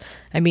priors.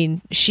 I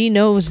mean, she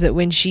knows that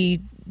when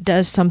she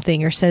does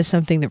something or says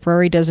something that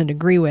Rory doesn't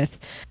agree with,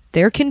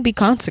 there can be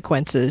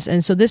consequences.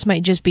 And so this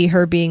might just be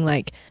her being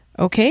like,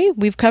 okay,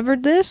 we've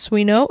covered this.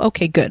 We know.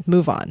 Okay, good.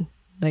 Move on.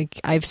 Like,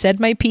 I've said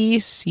my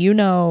piece.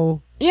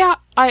 Yeah,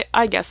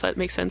 I guess that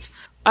makes sense.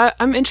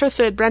 I'm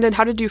interested, Brandon,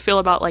 how did you feel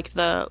about like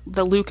the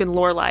Luke and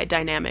Lorelai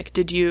dynamic?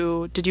 Did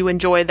you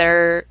enjoy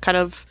their kind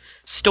of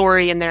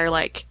story and their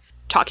like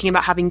talking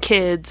about having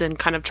kids and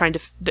kind of trying to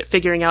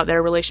figuring out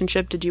their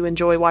relationship? Did you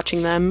enjoy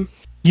watching them?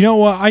 You know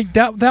what?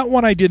 That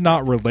one I did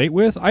not relate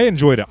with. I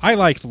enjoyed it. I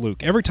liked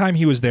Luke. Every time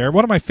he was there,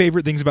 one of my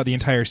favorite things about the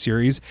entire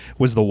series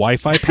was the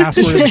Wi-Fi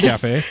password in the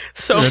cafe.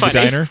 So or in funny. The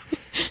diner.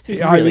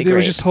 Really it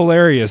was just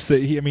hilarious.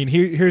 That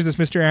here's this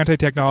Mr.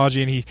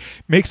 Anti-Technology, and he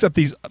makes up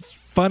these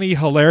funny,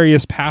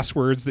 hilarious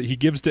passwords that he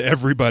gives to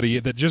everybody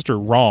that just are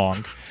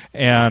wrong.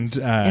 And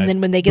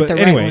then when they get the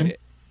right one.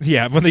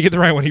 Yeah, when they get the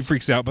right one, he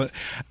freaks out. But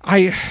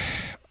the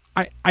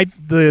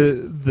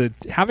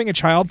having a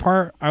child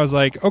part, I was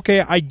like,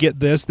 okay, I get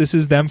this. This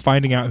is them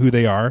finding out who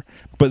they are.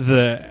 But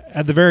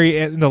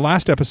in the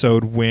last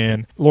episode,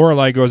 when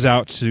Lorelai goes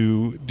out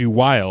to do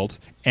Wild,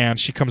 and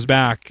she comes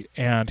back,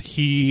 and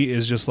he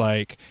is just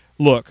like,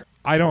 look,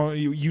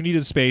 you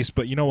needed space,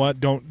 but you know what?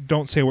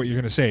 Don't say what you're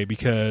going to say,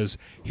 because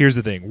here's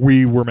the thing: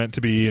 we were meant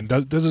to be. And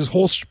does this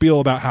whole spiel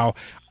about how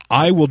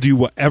I will do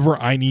whatever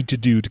I need to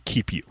do to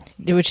keep you.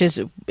 Which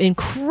is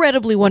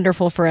incredibly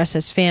wonderful for us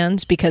as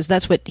fans, because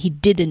that's what he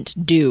didn't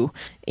do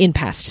in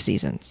past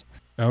seasons.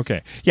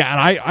 Okay. Yeah,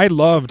 and I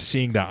loved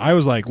seeing that. I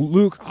was like,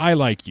 Luke, I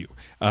like you.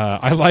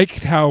 I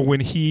liked how when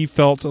he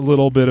felt a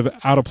little bit of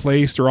out of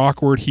place or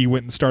awkward, he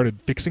went and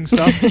started fixing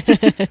stuff.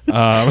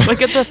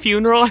 Like at the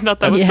funeral? I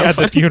thought that was so at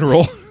funny. the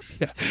funeral.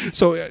 Yeah.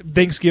 So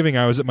Thanksgiving,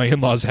 I was at my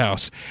in-laws'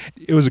 house.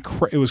 It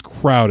was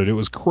crowded. It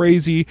was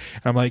crazy.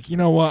 I'm like, you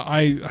know what?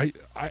 I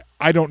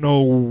don't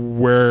know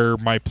where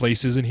my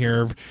place is in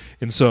here,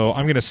 and so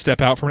I'm going to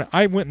step out from it.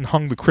 I went and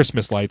hung the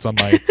Christmas lights on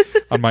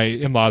my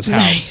in-laws'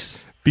 house.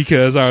 Nice.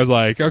 Because I was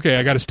like, okay,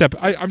 I got to step.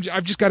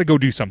 I've just got to go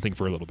do something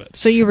for a little bit.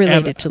 So you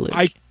related and to Luke.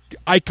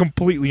 I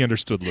completely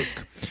understood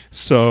Luke.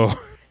 So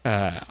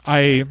I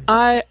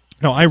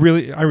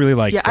really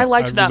liked. Yeah, I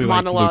liked that really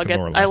monologue. liked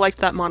Luke and I liked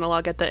that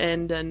monologue at the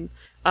end, and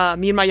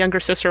me and my younger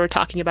sister were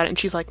talking about it, and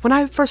she's like, when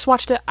I first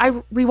watched it, I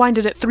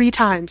rewinded it 3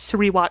 times to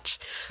rewatch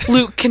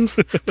Luke and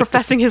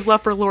professing his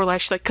love for Lorelai.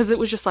 She's like, because it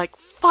was just like,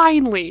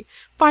 finally,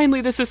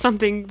 this is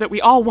something that we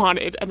all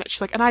wanted, and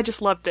she's like, and I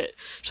just loved it.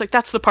 She's like,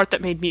 that's the part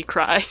that made me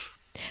cry.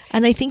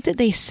 And I think that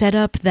they set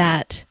up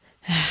that,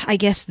 I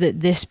guess,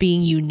 that this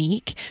being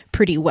unique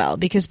pretty well,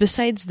 because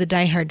besides the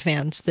diehard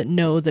fans that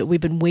know that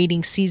we've been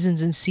waiting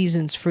seasons and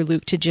seasons for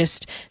Luke to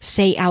just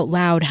say out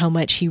loud how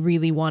much he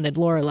really wanted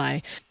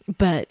Lorelai,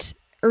 but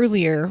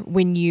earlier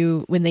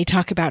when they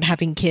talk about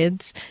having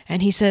kids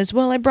and he says,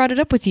 well, I brought it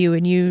up with you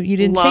and you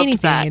didn't say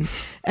anything,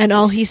 and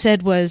all he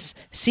said was,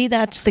 see,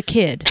 that's the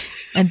kid,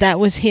 and that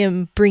was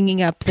him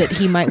bringing up that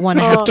he might want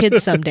to have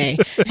kids someday.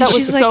 And That was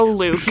she's so like,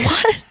 Luke.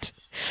 What?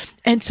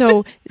 And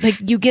so, like,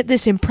 you get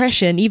this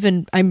impression,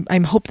 even,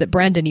 I'm hope that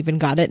Brandon even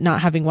got it, not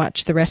having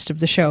watched the rest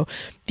of the show,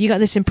 but you got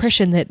this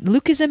impression that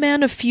Luke is a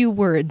man of few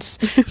words.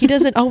 He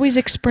doesn't always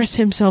express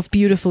himself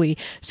beautifully.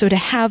 So to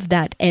have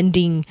that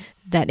ending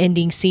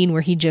scene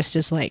where he just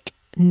is like,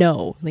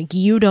 no, like,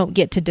 you don't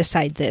get to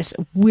decide this.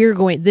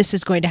 This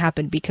is going to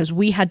happen because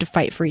we had to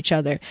fight for each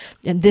other,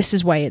 and this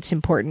is why it's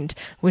important,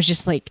 was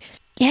just like,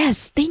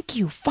 yes, thank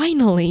you,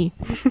 finally.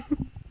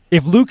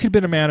 If Luke had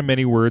been a man of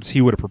many words,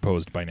 he would have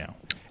proposed by now.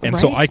 And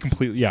so Right?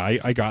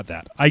 I got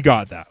that.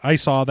 I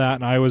saw that,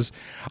 and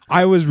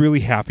I was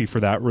really happy for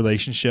that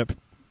relationship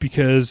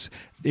because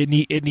it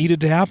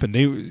needed to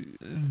happen.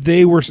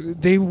 They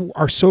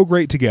are so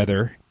great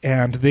together,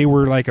 and they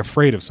were like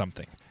afraid of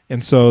something.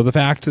 And so the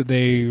fact that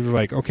they were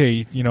like,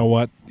 okay, you know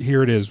what,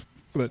 here it is.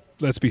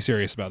 Let's be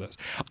serious about this.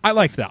 I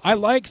liked that. I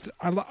liked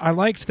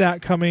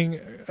that coming.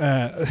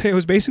 It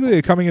was basically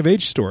a coming of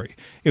age story.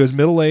 It was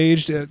middle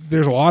aged.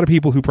 There's a lot of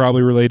people who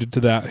probably related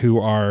to that who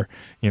are,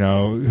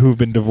 who've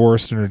been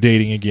divorced and are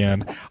dating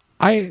again.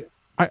 I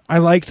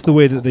liked the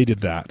way that they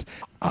did that.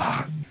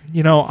 I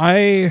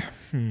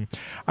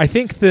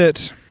think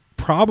that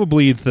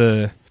probably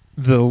the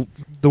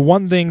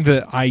one thing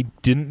that I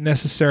didn't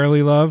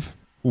necessarily love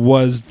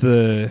was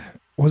the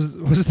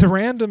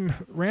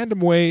random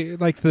way,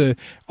 like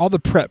all the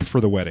prep for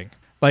the wedding.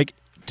 Like,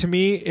 to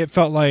me, it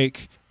felt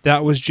like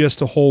that was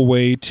just a whole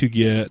way to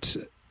get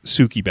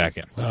Suki back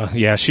in.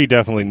 Yeah, she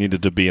definitely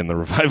needed to be in the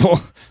revival.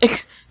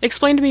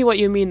 Explain to me what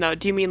you mean, though.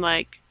 Do you mean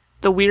like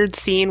the weird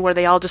scene where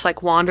they all just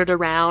like wandered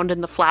around in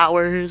the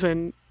flowers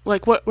and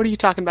like what are you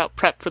talking about?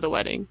 Prep for the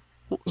wedding?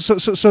 So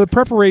the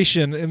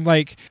preparation and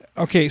like,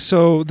 okay,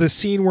 so the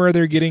scene where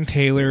they're getting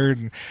tailored,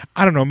 and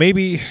I don't know,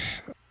 maybe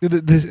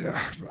this.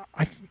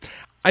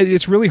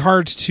 It's really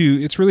hard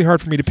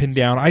for me to pin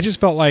down. I just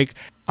felt like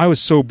I was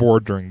so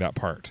bored during that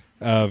part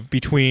of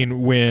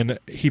between when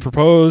he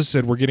proposed,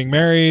 said we're getting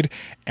married,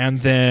 and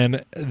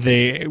then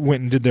they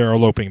went and did their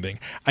eloping thing.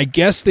 I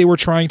guess they were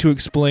trying to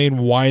explain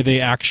why they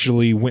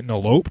actually went and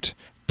eloped.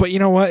 But you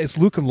know what? It's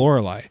Luke and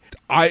Lorelai.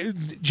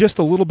 Just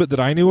a little bit that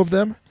I knew of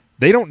them,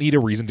 they don't need a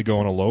reason to go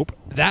and elope.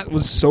 That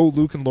was so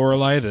Luke and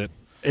Lorelai that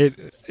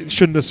it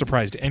shouldn't have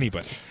surprised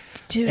anybody.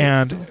 Dude.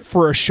 And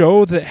for a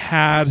show that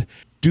had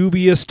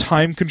dubious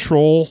time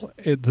control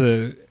at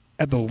the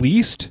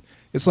least,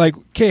 it's like,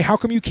 okay, how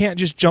come you can't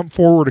just jump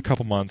forward a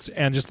couple months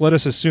and just let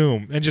us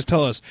assume and just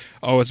tell us,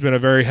 oh, it's been a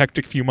very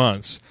hectic few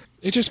months.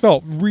 It just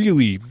felt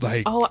really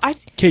like,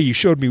 okay, you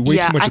showed me way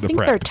too much of the I think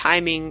prep. their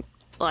timing,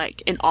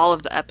 like in all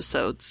of the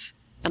episodes,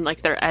 and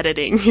like their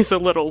editing is a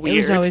little weird. It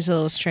was always a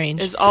little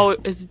strange. Is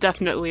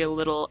definitely a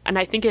little, and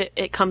I think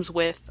it comes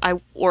with I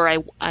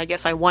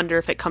guess I wonder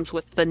if it comes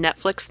with the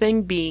Netflix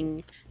thing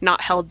being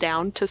not held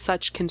down to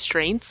such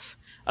constraints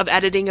of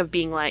editing, of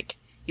being like,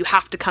 you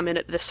have to come in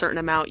at this certain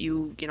amount,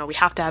 we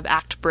have to have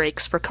act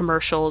breaks for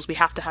commercials, we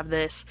have to have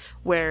this,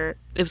 where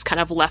it was kind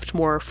of left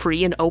more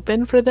free and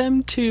open for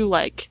them to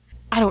like,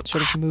 I don't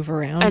sort of move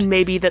around. And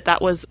maybe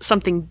that was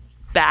something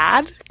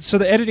bad. So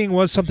the editing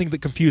was something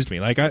that confused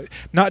me. Like,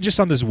 not just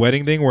on this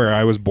wedding thing where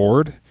I was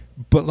bored,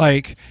 but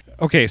like,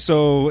 okay,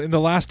 so in the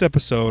last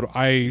episode,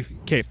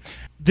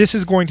 this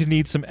is going to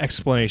need some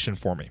explanation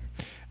for me.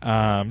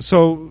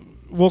 So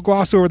we'll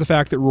gloss over the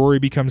fact that Rory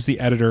becomes the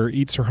editor,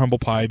 eats her humble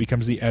pie,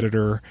 becomes the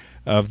editor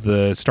of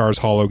the Stars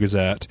Hollow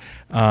Gazette.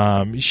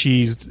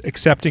 She's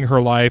accepting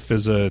her life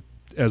as a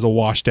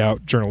washed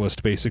out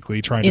journalist,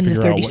 basically trying to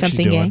figure out what she's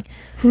doing.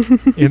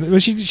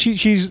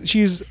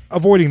 She's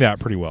avoiding that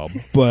pretty well,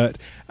 but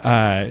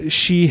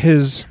she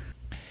has.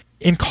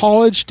 In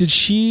college, did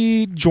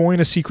she join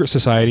a secret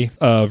society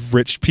of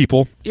rich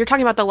people? You're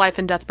talking about the Life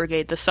and Death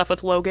Brigade, the stuff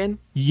with Logan?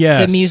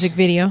 Yes. The music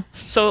video.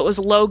 So it was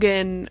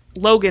Logan.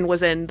 Logan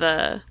was in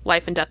the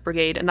Life and Death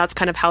Brigade, and that's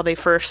kind of how they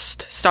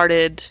first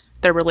started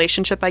their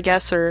relationship, I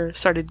guess, or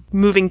started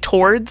moving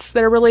towards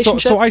their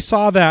relationship. So I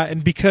saw that,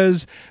 and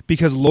because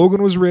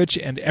Logan was rich,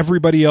 and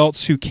everybody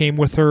else who came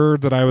with her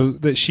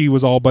that she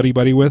was all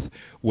buddy with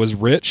was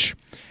rich,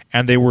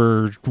 and they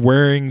were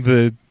wearing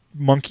the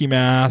monkey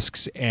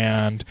masks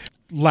and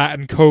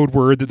Latin code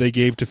word that they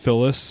gave to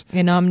Phyllis.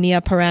 In omnia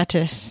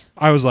apparatus.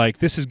 I was like,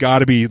 this has got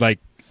to be like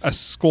a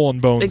Skull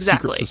and Bones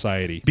secret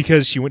society,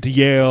 because she went to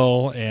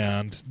Yale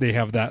and they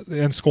have that,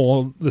 and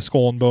the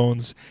Skull and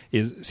Bones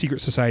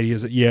secret society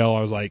is at Yale.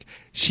 I was like,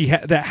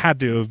 that had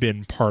to have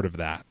been part of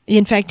that.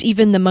 In fact,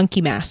 even the monkey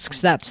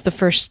masks, that's the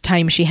first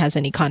time she has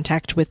any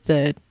contact with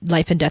the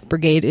Life and Death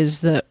Brigade,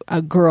 is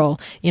a girl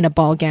in a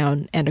ball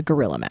gown and a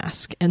gorilla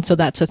mask. And so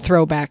that's a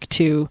throwback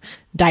to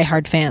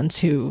diehard fans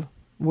who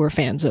were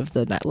fans of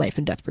the Life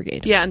and Death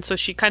Brigade. Yeah, and so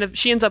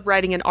she ends up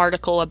writing an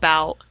article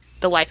about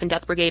the Life and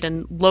Death Brigade,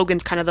 and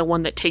Logan's kind of the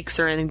one that takes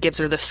her in and gives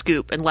her the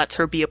scoop and lets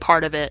her be a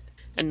part of it.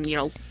 And,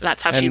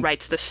 that's how she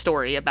writes this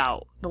story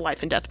about the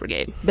Life and Death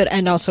Brigade.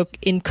 And also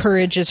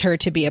encourages her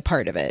to be a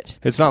part of it.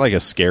 It's not like a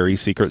scary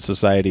secret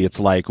society.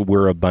 It's like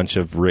we're a bunch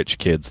of rich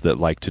kids that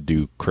like to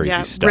do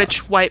crazy stuff.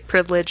 Rich, white,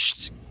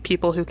 privileged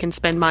people who can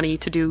spend money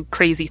to do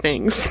crazy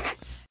things.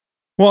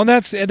 Well, and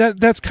that's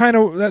kind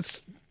of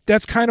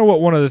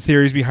what one of the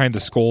theories behind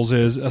the Skulls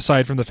is,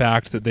 aside from the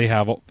fact that they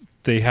have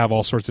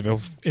all sorts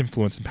of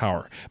influence and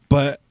power.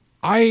 But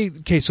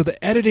so the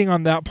editing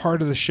on that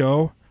part of the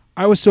show,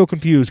 I was so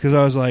confused because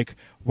I was like,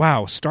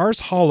 wow, Stars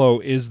Hollow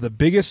is the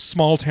biggest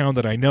small town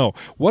that I know.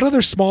 What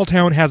other small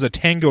town has a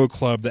tango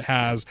club that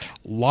has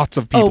lots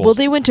of people? Oh, well,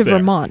 they went to there?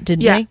 Vermont,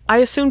 didn't Yeah, they? I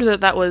assumed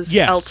that was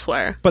Yes.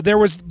 elsewhere. But that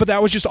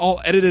was just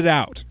all edited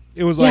out.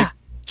 It was like,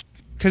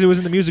 because it was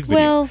in the music video.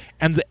 Well-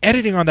 and the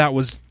editing on that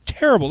was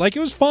terrible. Like,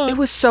 it was fun. It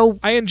was so...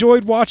 I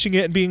enjoyed watching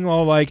it and being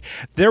all like,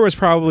 there was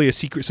probably a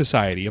secret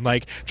society and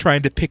like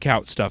trying to pick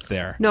out stuff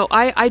there. No,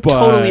 I But-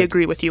 totally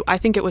agree with you. I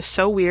think it was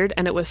so weird,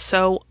 and it was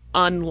so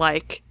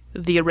unlike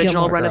the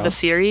original Gilmore run of the Girls.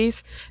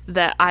 series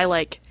that I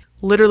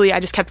literally I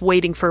just kept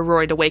waiting for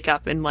Rory to wake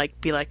up and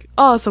be like,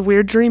 oh, it's a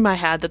weird dream I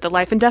had that the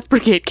Life and Death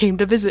Brigade came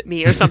to visit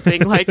me or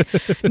something.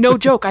 No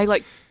joke. I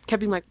kept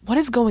being like, what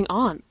is going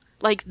on?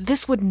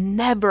 This would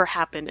never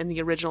happen in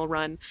the original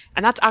run.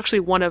 And that's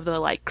actually one of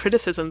the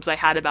criticisms I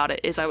had about it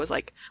is I was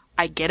like,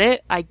 I get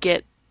it. I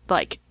get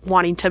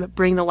wanting to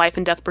bring the Life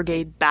and Death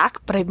Brigade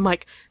back, but I'm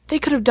like, they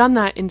could have done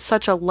that in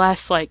such a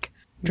less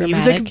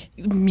Dramatic.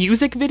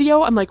 music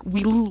video. I'm like,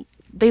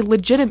 they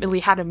legitimately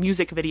had a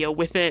music video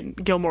within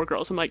Gilmore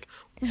Girls. I'm like,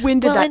 when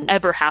did Well, that and-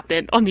 ever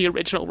happen on the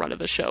original run of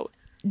the show?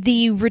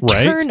 The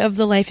return of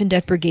the Life and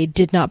Death Brigade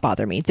did not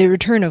bother me. The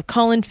return of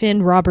Colin,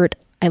 Finn, Robert,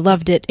 I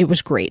loved it. It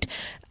was great.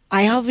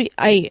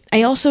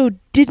 I also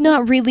did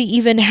not really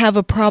even have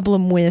a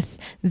problem with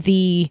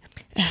the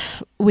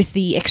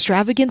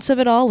extravagance of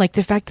it all, like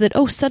the fact that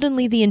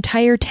suddenly the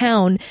entire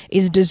town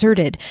is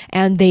deserted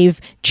and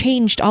they've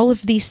changed all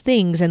of these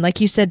things, and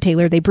like you said,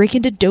 Taylor, they break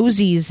into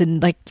dozies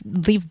and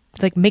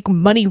make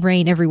money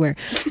rain everywhere.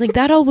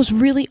 That all was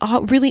really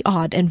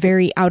odd and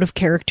very out of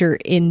character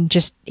in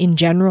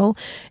general.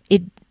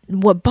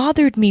 What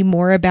bothered me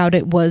more about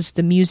it was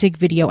the music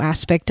video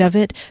aspect of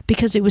it,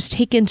 because it was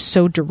taken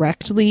so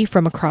directly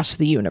from across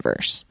the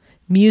universe.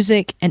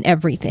 Music and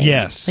everything.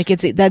 Yes.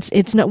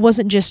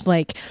 Wasn't just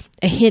a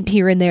hint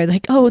here and there,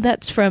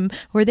 that's from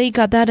where they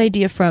got that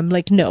idea from.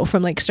 No,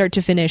 from start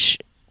to finish,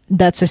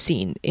 that's a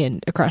scene in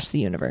Across the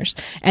Universe.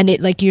 And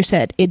it, like you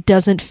said, it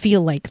doesn't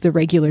feel like the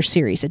regular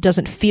series. It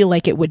doesn't feel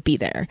like it would be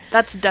there.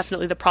 That's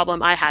definitely the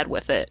problem I had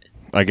with it.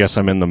 I guess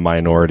I'm in the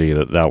minority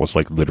that was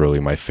literally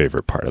my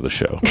favorite part of the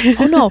show.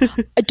 Oh no,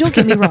 don't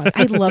get me wrong.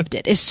 I loved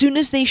it. As soon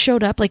as they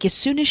showed up, as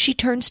soon as she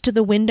turns to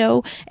the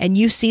window and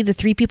you see the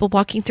three people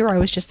walking through, I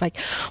was just like,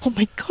 oh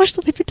my gosh,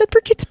 the Life and Death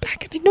Brigade's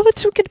back, and I know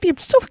it's going to be. I'm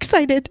so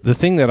excited. The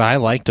thing that I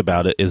liked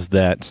about it is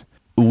that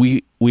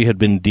we had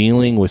been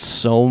dealing with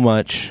so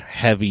much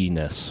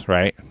heaviness,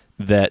 right?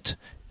 That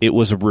it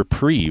was a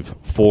reprieve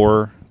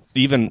for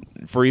even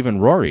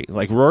Rory.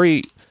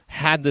 Rory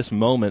had this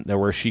moment there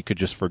where she could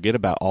just forget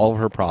about all of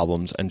her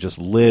problems and just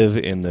live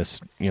in this,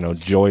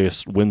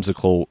 joyous,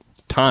 whimsical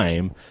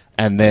time.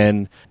 And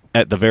then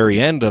at the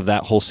very end of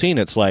that whole scene,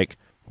 it's like,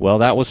 well,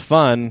 that was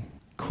fun.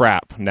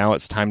 Crap. Now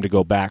it's time to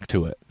go back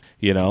to it,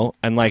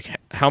 And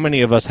how many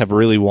of us have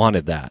really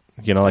wanted that?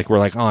 We're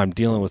like, oh, I'm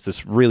dealing with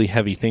this really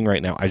heavy thing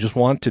right now. I just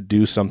want to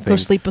do something Go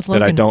sleep with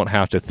that I Logan. don't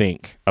have to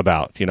think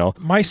about,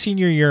 My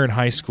senior year in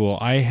high school,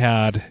 I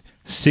had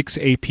 6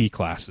 AP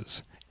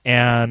classes.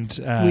 And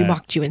We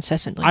mocked you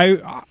incessantly.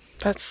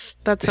 That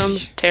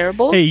sounds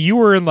terrible. Hey, you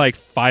were in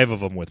 5 of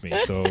them with me,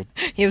 so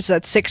It was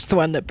that sixth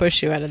one that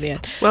pushed you out of the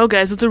end. Well,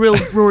 guys, it's a real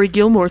Rory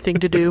Gilmore thing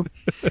to do.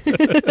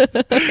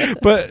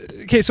 But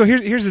okay, so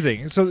here's the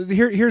thing. So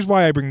here's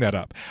why I bring that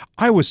up.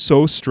 I was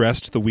so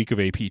stressed the week of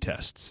AP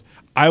tests.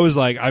 I was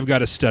like, I've got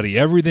to study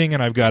everything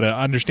and I've got to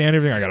understand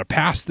everything. I got to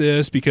pass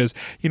this because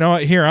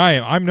here I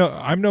am.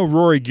 I'm no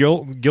Rory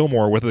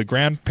Gilmore with the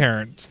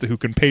grandparents who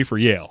can pay for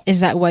Yale.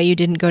 Is that why you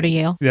didn't go to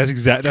Yale? That's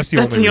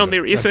the only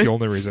reason. That's the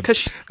only reason.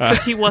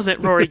 Because he wasn't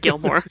Rory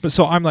Gilmore. But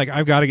so I'm like,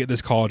 I've got to get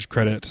this college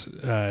credit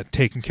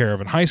taken care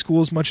of in high school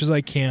as much as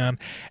I can.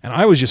 And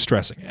I was just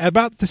stressing.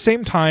 About the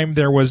same time,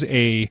 there was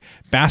a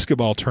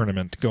basketball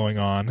tournament going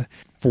on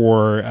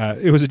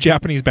it was a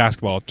Japanese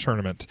basketball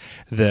tournament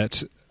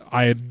that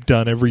I had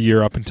done every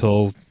year up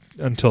until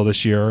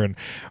this year. And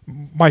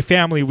my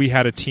family, we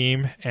had a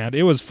team, and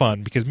it was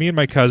fun because me and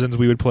my cousins,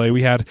 we would play.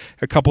 We had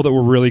a couple that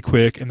were really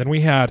quick, and then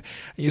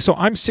so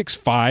I'm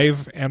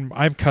 6'5", and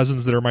I have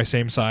cousins that are my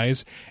same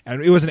size,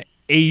 and it was an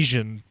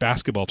Asian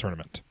basketball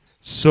tournament.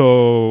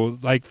 So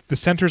the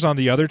centers on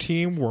the other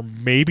team were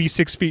maybe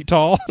 6 feet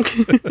tall.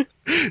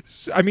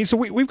 I mean, so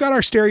we've got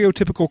our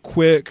stereotypical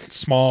quick,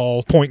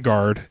 small point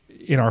guard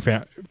in our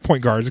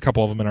point guards, a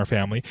couple of them in our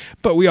family,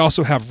 but we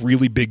also have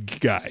really big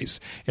guys.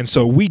 And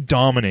so we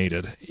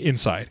dominated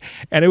inside.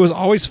 And it was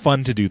always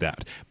fun to do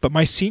that. But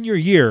my senior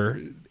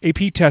year,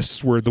 AP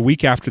tests were the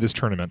week after this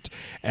tournament.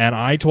 And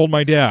I told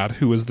my dad,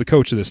 who was the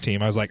coach of this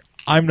team, I was like,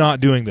 I'm not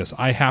doing this.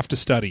 I have to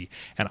study.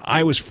 And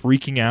I was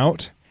freaking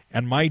out.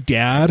 And my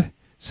dad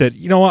said,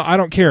 you know what? I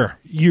don't care.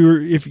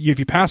 If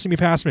you pass them, you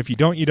pass them. If you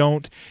don't, you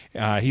don't.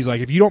 He's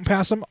like, if you don't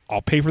pass them,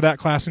 I'll pay for that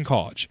class in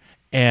college.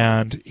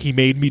 And he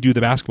made me do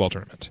the basketball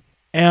tournament.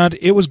 And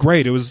it was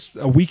great. It was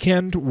a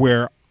weekend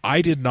where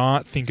I did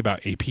not think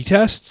about AP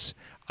tests.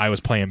 I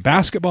was playing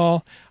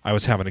basketball. I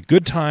was having a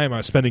good time. I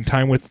was spending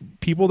time with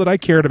people that I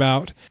cared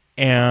about,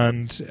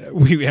 and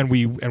we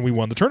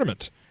won the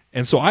tournament.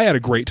 And so I had a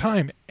great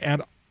time.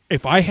 And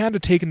if I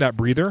hadn't taken that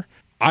breather,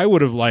 I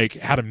would have like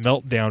had a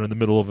meltdown in the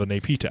middle of an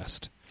AP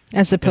test.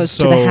 As opposed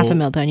to the half a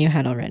meltdown you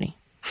had already.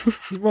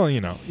 Well,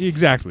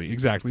 exactly.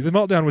 The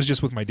meltdown was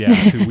just with my dad,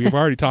 who we've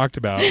already talked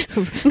about.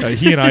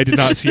 He and I did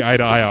not see eye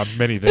to eye on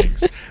many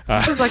things.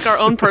 This is like our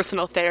own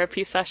personal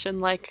therapy session,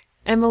 like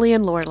Emily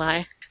and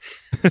Lorelai.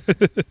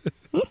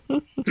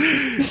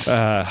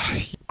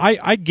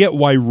 I get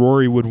why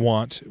Rory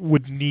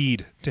would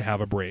need to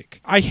have a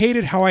break. I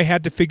hated how I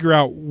had to figure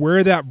out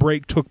where that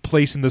break took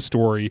place in the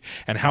story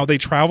and how they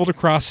traveled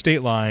across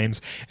state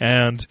lines.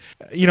 And,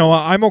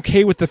 I'm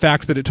okay with the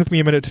fact that it took me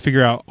a minute to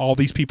figure out all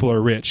these people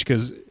are rich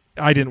because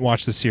I didn't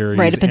watch the series.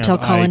 Right up until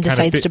Colin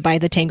decides to buy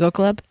the Tango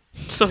Club.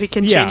 So he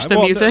can change the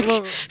music.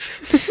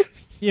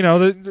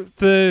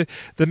 The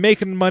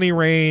making money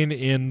rain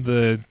in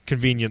the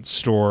convenience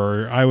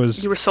store.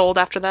 You were sold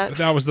after that.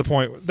 That was the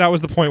point. That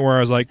was the point where I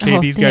was like, "Okay,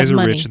 these guys are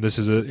rich, and this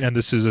is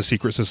a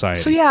secret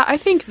society." So yeah, I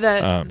think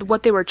that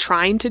what they were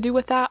trying to do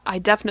with that,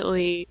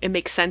 it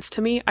makes sense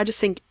to me. I just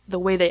think the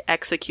way they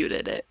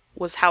executed it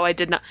was how I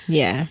did not.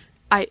 Yeah.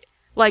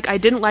 I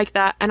didn't like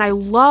that, and I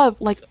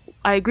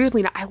agree with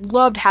Lena. I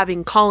loved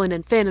having Colin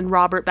and Finn and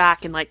Robert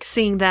back and like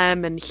seeing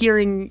them and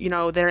hearing,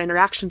 their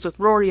interactions with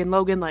Rory and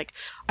Logan. Like,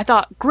 I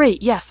thought,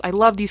 great, yes, I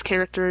love these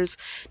characters.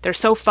 They're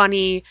so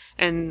funny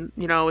and,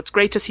 it's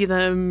great to see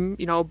them,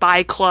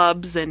 buy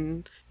clubs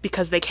and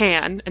because they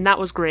can. And that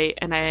was great.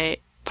 I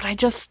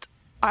just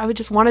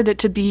wanted it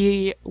to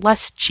be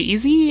less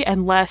cheesy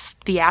and less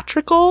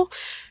theatrical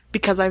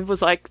because I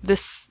was like,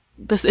 this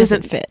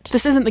isn't fit.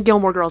 This isn't the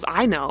Gilmore Girls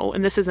I know.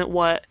 And this isn't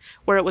where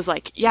it was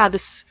like, yeah,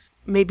 this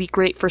may be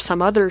great for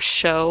some other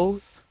show.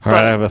 All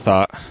right, I have a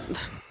thought.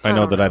 I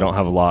know that I don't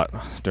have a lot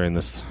during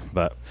this,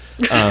 but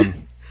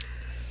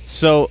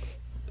so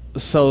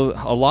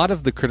a lot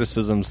of the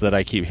criticisms that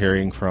I keep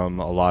hearing from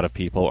a lot of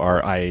people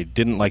are I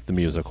didn't like the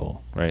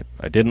musical, right?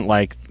 I didn't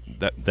like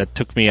that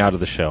took me out of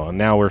the show. And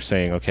now we're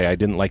saying, okay, I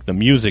didn't like the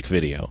music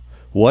video.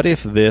 What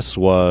if this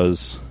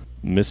was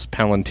Miss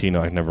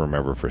Palantino? I never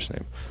remember her first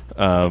name.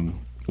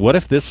 What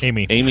if this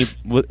Amy?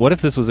 What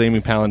if this was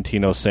Amy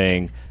Palantino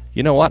saying,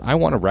 you know what? I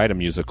want to write a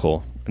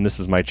musical, and this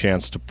is my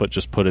chance to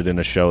put it in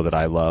a show that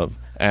I love,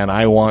 and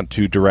I want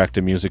to direct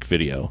a music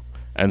video,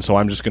 and so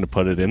I'm just going to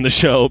put it in the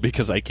show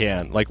because I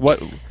can. Like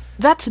what?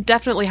 That's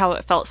definitely how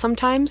it felt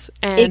sometimes.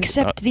 And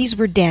except these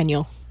were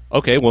Daniel.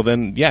 Okay, well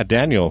then, yeah,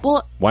 Daniel.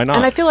 Well, why not?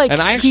 And I feel like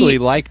I actually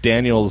like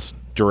Daniel's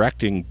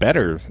directing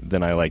better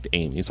than I liked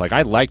Amy's. Like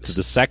I liked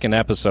the second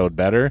episode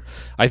better.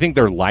 I think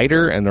they're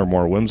lighter and they're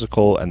more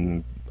whimsical,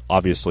 and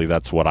obviously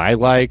that's what I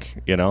like.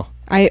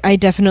 I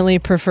definitely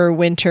prefer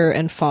winter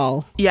and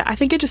fall. Yeah, I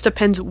think it just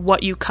depends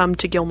what you come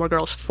to Gilmore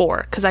Girls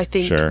for. Because I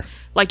think,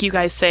 like you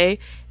guys say,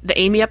 the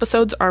Amy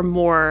episodes are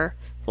more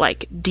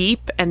like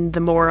deep and the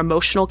more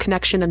emotional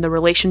connection and the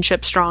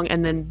relationship strong.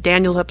 And then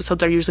Daniel's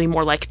episodes are usually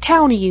more like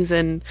townies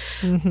and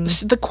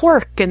the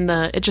quirk and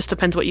it just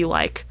depends what you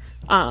like.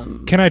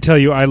 Can I tell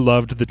you, I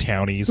loved the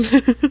townies.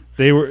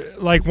 They were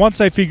like, once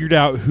I figured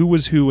out who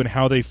was who and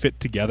how they fit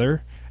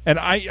together. And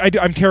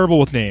I'm terrible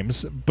with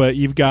names, but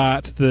you've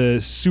got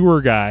the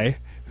sewer guy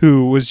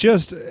who was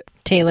just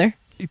Taylor,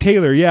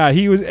 yeah.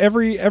 He was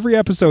every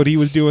episode he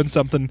was doing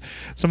something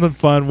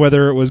fun,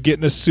 whether it was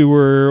getting a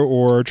sewer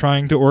or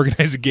trying to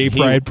organize a gay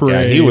pride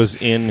parade. Yeah, he was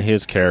in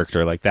his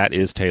character. Like that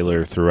is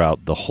Taylor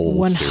throughout the whole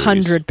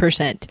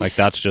 100%. Like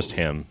that's just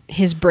him.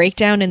 His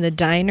breakdown in the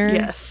diner.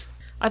 Yes,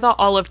 I thought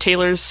all of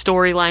Taylor's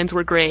storylines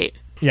were great.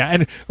 Yeah,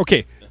 and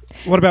okay,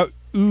 what about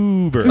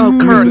Uber? Oh,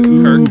 Kirk.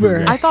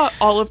 Uber. I thought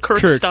all of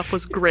Kirk's stuff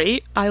was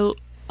great. I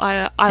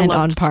and loved,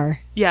 on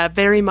par. Yeah,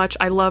 very much.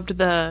 I loved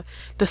the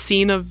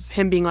scene of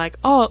him being like,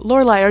 "Oh,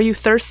 Lorelai, are you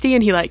thirsty?"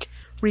 And he like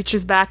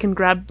reaches back and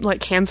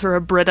hands her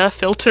a Brita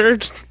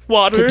filtered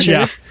water.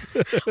 Yeah.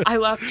 I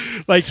loved.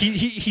 Like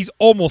he's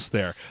almost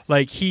there.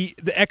 Like he's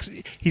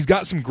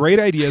got some great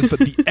ideas, but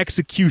the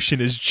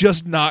execution is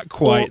just not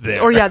quite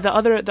there. Or yeah, the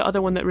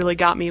other one that really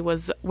got me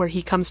was where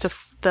he comes to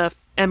the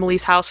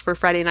Emily's house for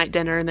Friday night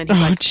dinner, and then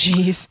he's like,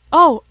 jeez.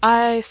 "Oh,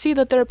 I see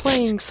that they're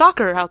playing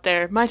soccer out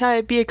there. Might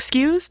I be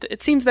excused?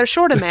 It seems they're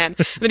short a man."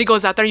 And then he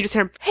goes out there, and you just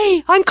hear him,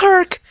 "Hey, I'm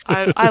Kirk."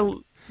 I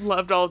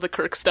loved all of the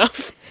Kirk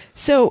stuff.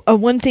 So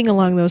one thing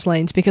along those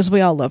lines, because we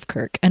all love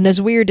Kirk, and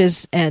as weird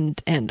as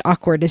and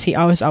awkward as he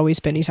always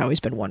been, he's always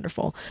been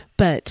wonderful.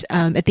 But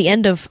at the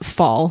end of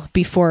fall,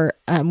 before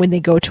when they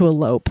go to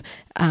elope,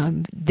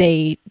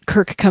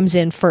 Kirk comes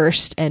in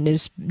first and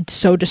is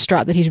so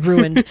distraught that he's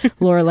ruined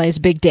Lorelai's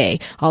big day.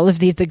 All of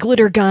the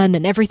glitter gun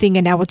and everything,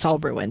 and now it's all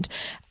ruined.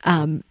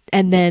 And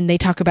then they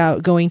talk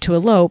about going to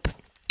elope,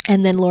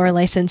 and then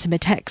Lorelai sends him a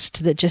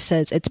text that just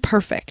says, "It's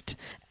perfect."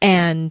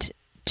 And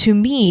to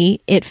me,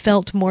 it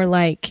felt more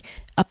like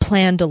a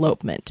planned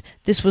elopement.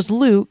 This was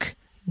Luke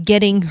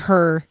getting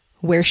her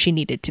where she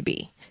needed to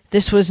be.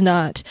 This was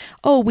not,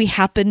 oh, we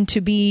happen to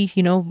be,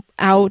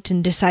 out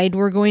and decide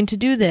we're going to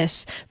do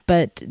this.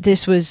 But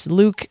this was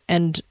Luke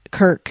and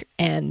Kirk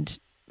and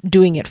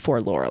doing it for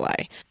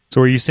Lorelai.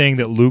 So are you saying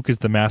that Luke is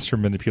the master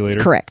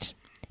manipulator? Correct.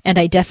 And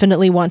I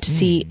definitely want to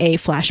see a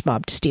flash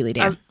mob to Steely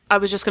Dan. I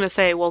was just going to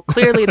say, well,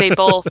 clearly they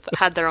both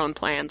had their own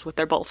plans with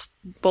their both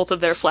of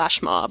their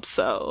flash mobs.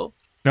 So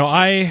no,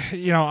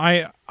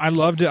 I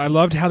loved it. I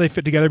loved how they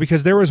fit together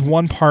because there was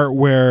one part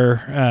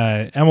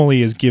where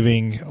Emily is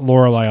giving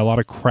Lorelai a lot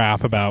of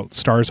crap about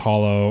Stars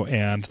Hollow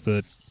and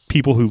the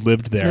people who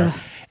lived there. Ugh.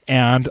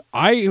 And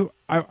I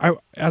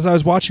as I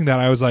was watching that,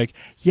 I was like,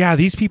 yeah,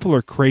 these people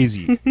are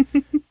crazy.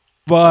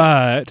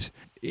 But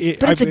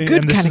it's a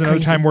good kind of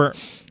crazy. Time where,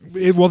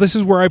 this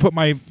is where I put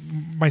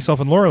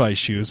myself in Lorelai's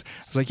shoes.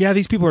 I was like, yeah,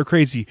 these people are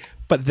crazy,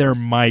 but they're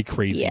my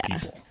crazy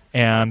people,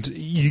 and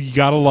you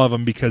gotta love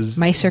them because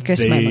my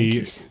circus, my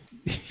monkeys.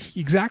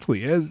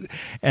 Exactly,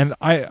 and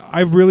I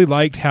really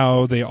liked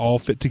how they all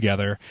fit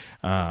together.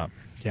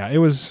 It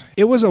was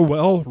a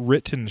well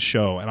written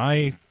show, and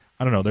I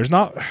don't know.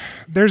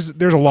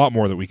 There's a lot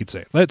more that we could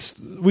say.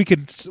 We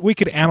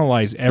could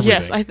analyze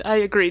everything. Yes, I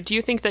agree. Do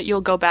you think that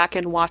you'll go back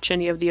and watch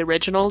any of the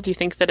original? Do you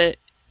think that it,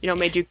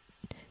 made you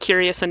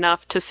curious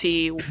enough to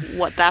see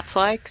what that's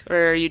like, or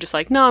are you just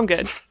like, no, I'm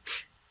good?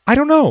 I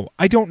don't know.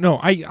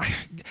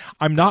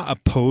 I'm not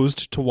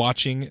opposed to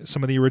watching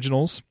some of the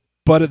originals,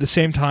 but at the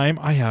same time,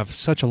 I have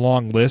such a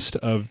long list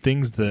of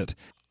things that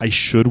I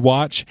should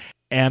watch,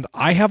 and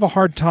I have a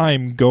hard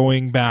time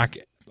going back.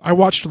 I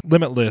watched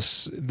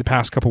Limitless the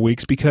past couple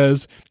weeks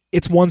because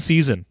it's one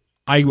season.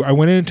 I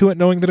went into it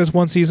knowing that it's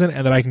one season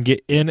and that I can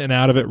get in and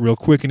out of it real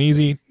quick and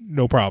easy,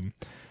 no problem.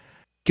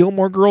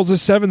 Gilmore Girls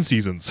is 7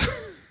 seasons.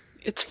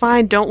 It's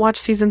fine. Don't watch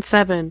season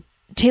 7.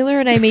 Taylor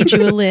and I made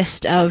you a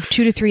list of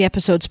 2 to 3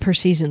 episodes per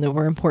season that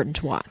were important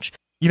to watch.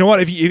 You know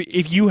what?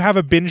 If you have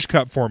a binge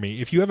cut for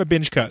me, if you have a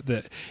binge cut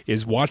that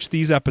is watch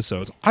these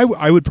episodes,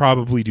 I would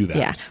probably do that.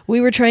 Yeah.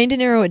 We were trying to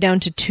narrow it down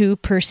to 2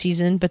 per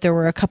season, but there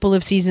were a couple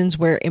of seasons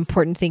where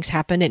important things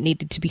happened. It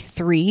needed to be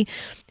 3.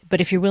 But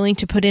if you're willing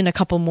to put in a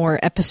couple more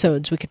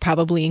episodes, we could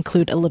probably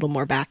include a little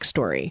more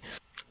backstory.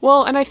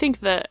 Well, and I think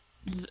that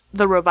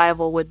the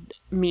revival would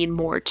mean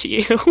more to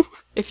you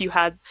if you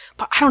had...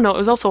 But I don't know. It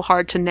was also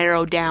hard to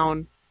narrow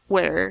down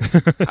where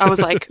I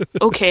was like,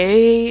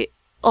 okay...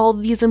 all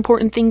these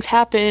important things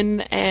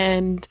happen,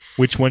 and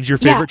which one's your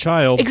favorite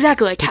child?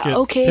 Exactly. Like, pick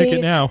it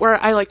now.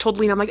 Where I told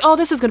Lena, I'm like, oh,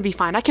 this is going to be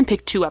fine. I can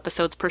pick 2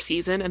 episodes per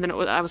season, and then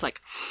I was like,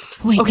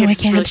 wait, okay, no,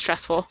 this is really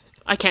stressful.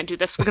 I can't do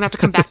this. We're going to have to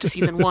come back to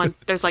season 1.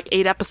 There's like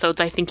 8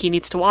 episodes I think he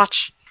needs to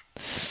watch.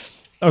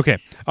 Okay.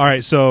 All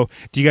right. So,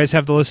 do you guys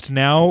have the list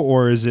now,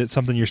 or is it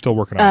something you're still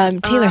working on?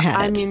 Taylor had it.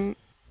 I mean,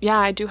 yeah,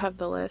 I do have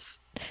the list.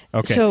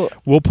 Okay, so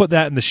we'll put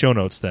that in the show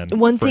notes then.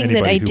 One thing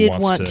that I did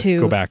want to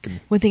go back and...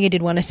 one thing I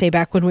did want to say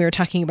back when we were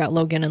talking about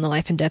Logan and the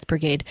Life and Death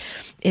Brigade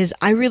is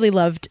I really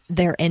loved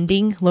their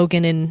ending,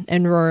 Logan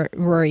and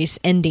Rory's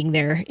ending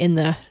there in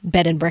the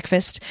bed and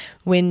breakfast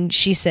when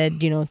she said,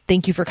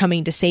 thank you for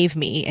coming to save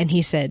me, and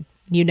he said,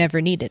 you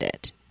never needed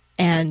it.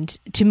 And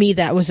to me,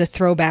 that was a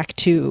throwback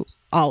to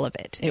all of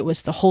it. It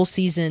was the whole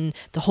season,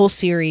 the whole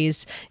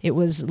series. It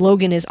was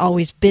Logan has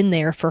always been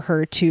there for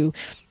her to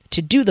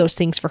do those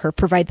things for her,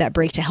 provide that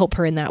break to help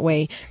her in that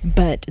way.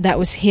 But that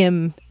was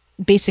him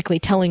basically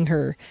telling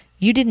her,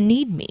 you didn't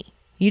need me.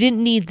 You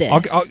didn't need this.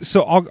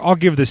 I'll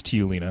give this to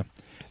you, Lena.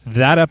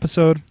 That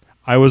episode,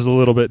 I was a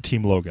little bit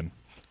Team Logan.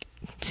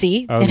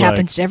 See, it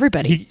happens to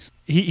everybody.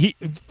 He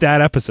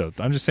that episode.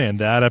 I'm just saying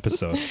that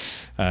episode.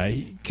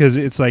 Because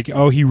it's like,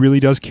 he really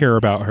does care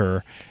about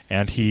her,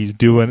 and he's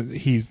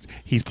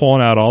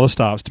pulling out all the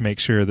stops to make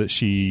sure that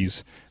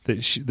she's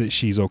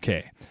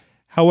okay.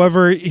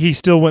 However, he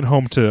still went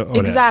home to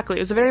Odette. Exactly. It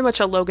was very much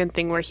a Logan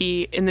thing where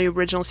in the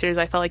original series,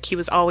 I felt like he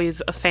was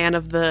always a fan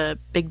of the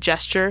big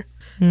gesture,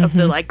 of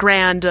the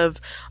grand of,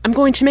 I'm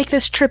going to make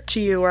this trip to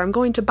you, or I'm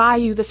going to buy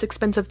you this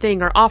expensive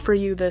thing, or offer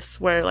you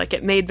this, where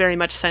it made very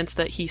much sense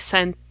that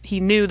he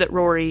knew that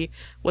Rory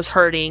was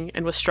hurting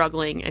and was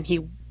struggling, and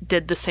he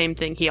did the same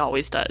thing he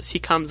always does. He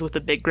comes with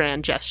a big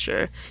grand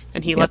gesture,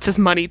 and he lets his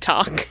money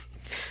talk.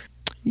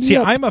 See,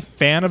 I'm a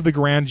fan of the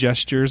grand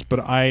gestures,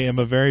 but I am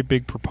a very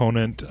big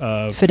proponent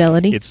of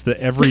fidelity. It's the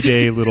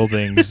everyday little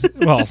things.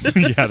 Well,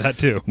 yeah, that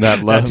too.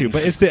 That too.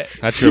 But it's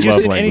that's your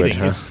love language.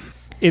 Huh?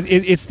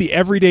 It's the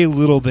everyday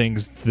little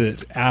things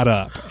that add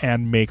up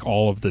and make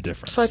all of the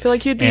difference. So I feel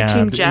like you'd be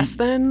Team Jess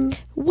then.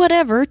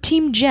 Whatever,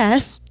 Team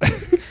Jess.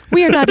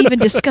 We are not even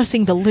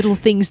discussing the little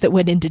things that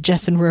went into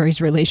Jess and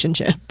Rory's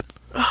relationship.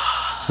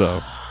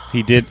 So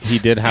he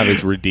did have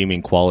his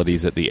redeeming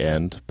qualities at the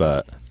end,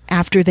 but.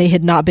 After they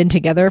had not been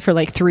together for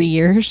 3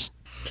 years.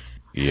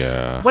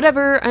 Yeah.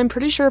 Whatever. I'm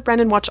pretty sure if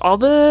Brandon watched all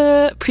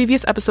the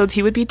previous episodes,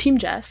 he would be Team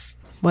Jess.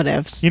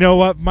 Whatevs. You know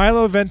what?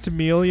 Milo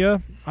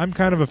Ventimiglia, I'm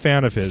kind of a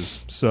fan of his,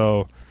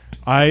 so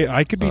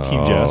I could be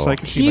Team Jess. I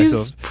could see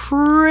myself. He's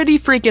pretty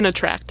freaking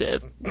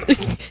attractive.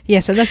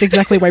 Yes, and that's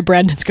exactly why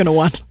Brandon's going to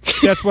want.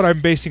 That's what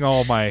I'm basing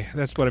all my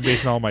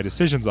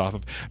decisions off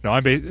of. No,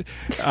 I've been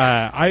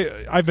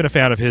a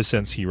fan of his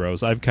since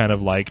Heroes. I've kind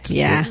of liked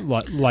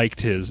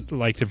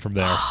him from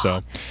there.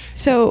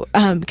 So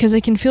because I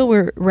can feel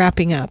we're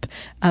wrapping up.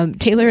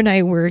 Taylor and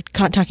I were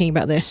talking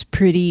about this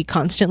pretty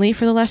constantly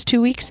for the last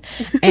 2 weeks,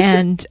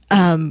 and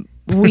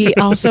we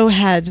also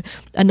had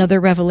another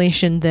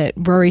revelation that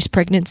Rory's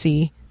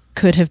pregnancy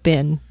could have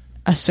been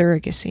a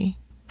surrogacy.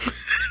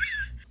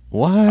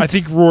 What? I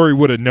think Rory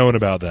would have known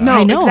about that. No,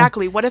 I know.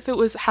 exactly. What if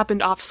it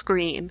happened off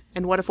screen?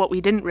 And what if what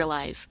we didn't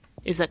realize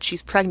is that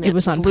she's pregnant It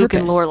was on with Luke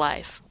and purpose.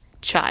 Lorelai's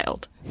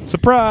child?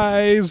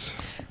 Surprise!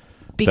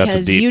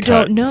 Because deep you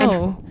cut. don't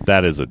know,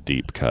 That is a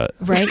deep cut.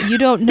 right? You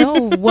don't know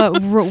what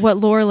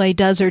Lorelai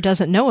does or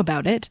doesn't know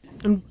about it.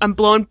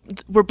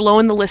 We're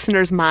blowing the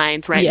listeners'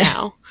 minds right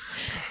Yeah.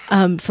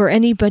 now. For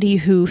anybody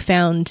who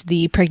found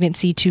the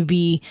pregnancy to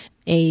be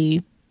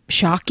a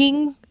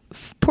shocking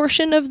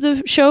portion of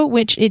the show,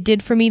 which it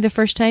did for me the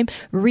first time,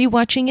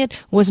 rewatching it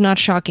was not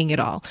shocking at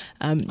all.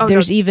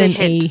 There's no, even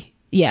they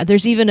hint.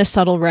 there's even a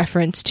subtle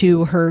reference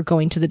to her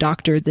going to the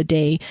doctor the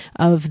day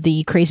of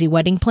the crazy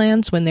wedding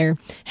plans when they're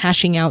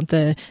hashing out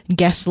the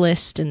guest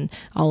list and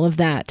all of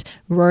that.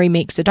 Rory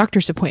makes a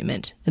doctor's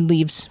appointment and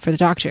leaves for the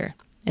doctor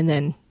and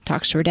then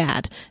talks to her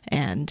dad.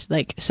 And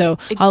so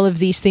all of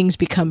these things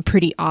become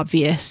pretty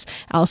obvious.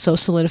 Also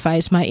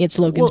solidifies it's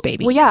Logan's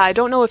baby. Well, yeah, I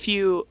don't know if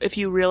you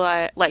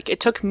realize, it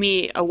took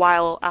me a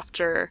while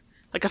after,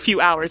 a few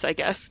hours, I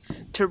guess,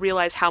 to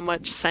realize how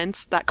much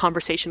sense that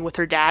conversation with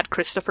her dad,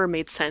 Christopher,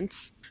 made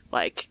sense,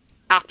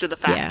 after the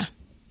fact. Yeah.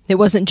 It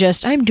wasn't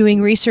just, I'm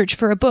doing research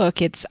for a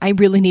book. It's, I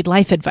really need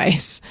life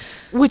advice.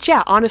 Which,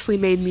 yeah, honestly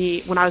made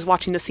me, when I was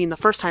watching the scene the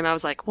first time, I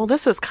was like, well,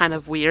 this is kind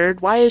of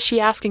weird. Why is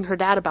she asking her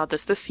dad about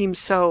this? This seems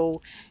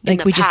so in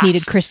the We just past.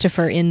 needed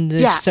Christopher in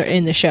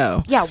the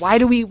show. Yeah, why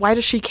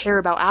does she care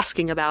about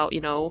asking about,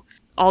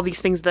 all these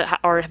things that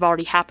have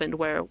already happened,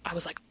 where I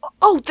was like,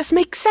 oh, this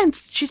makes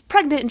sense. She's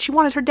pregnant and she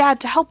wanted her dad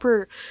to help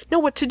her know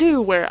what to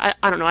do, where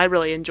I don't know, I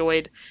really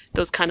enjoyed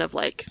those kind of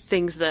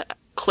things that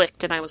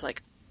clicked, and I was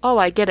like, oh,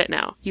 I get it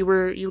now. You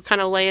were kind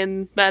of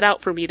laying that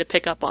out for me to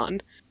pick up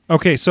on.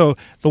 Okay, so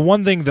the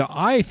one thing that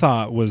I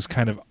thought was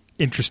kind of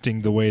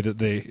interesting, the way that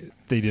they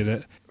did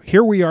it.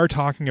 Here we are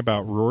talking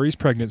about Rory's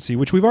pregnancy,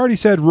 which we've already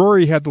said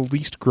Rory had the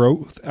least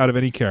growth out of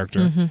any character.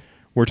 Mm-hmm.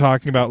 We're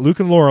talking about Luke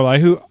and Lorelai,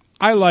 who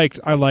I liked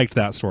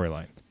that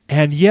storyline.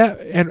 And yet,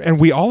 and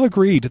we all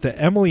agreed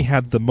that Emily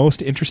had the most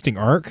interesting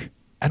arc,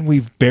 and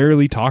we've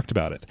barely talked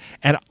about it.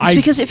 And It's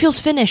because it feels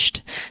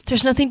finished.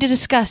 There's nothing to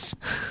discuss.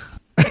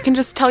 I can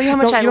just tell you how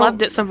much I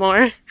loved it some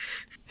more.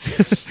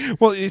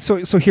 Well,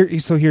 so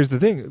here's the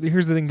thing.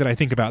 Here's the thing that I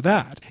think about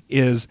that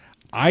is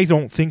I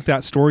don't think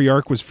that story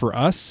arc was for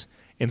us,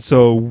 and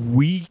so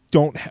we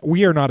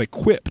are not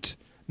equipped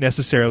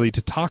necessarily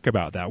to talk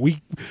about that.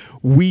 We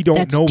don't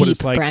That's know what deep,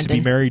 it's like to be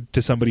Brandon. married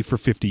to somebody for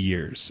 50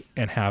 years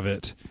and have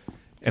it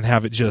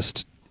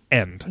just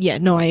end. Yeah,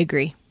 no, I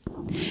agree.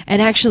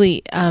 And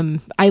actually,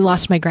 I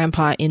lost my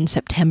grandpa in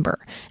September,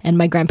 and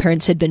my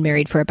grandparents had been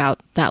married for about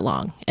that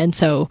long. And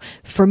so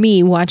for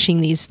me, watching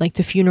these,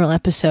 the funeral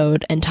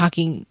episode and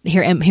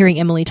hearing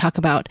Emily talk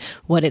about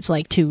what it's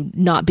like to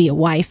not be a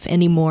wife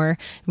anymore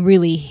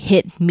really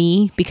hit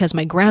me, because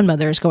my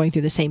grandmother is going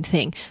through the same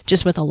thing,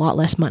 just with a lot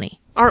less money.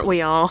 Aren't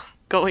we all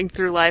going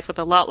through life with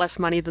a lot less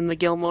money than the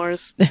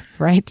Gilmores?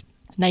 Right?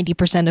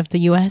 90% of the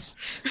U.S.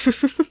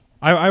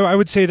 I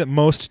would say that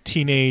most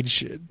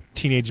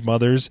teenage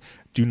mothers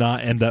do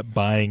not end up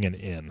buying an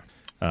inn.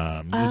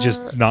 It's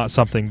just not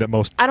something that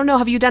most... I don't know.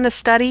 Have you done a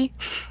study?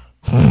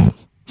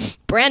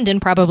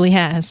 Brandon probably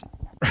has.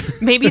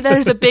 Maybe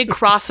there's a big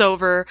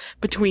crossover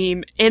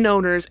between inn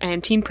owners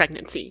and teen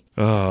pregnancy.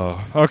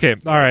 Oh, okay.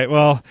 All right.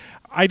 Well,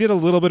 I did a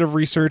little bit of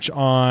research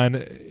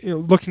on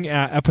looking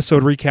at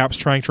episode recaps,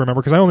 trying to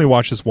remember, because I only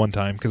watched this one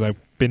time because I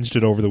binged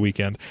it over the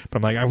weekend.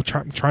 But I'm I'm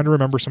trying to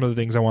remember some of the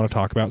things I want to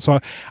talk about. So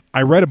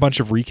I read a bunch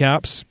of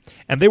recaps,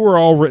 and they were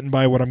all written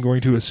by what I'm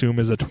going to assume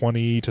is a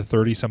 20 to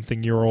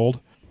 30-something year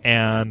old.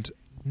 And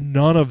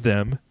none of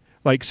them,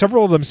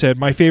 several of them said,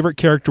 my favorite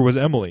character was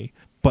Emily,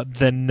 but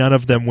then none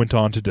of them went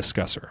on to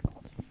discuss her.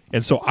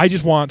 And so I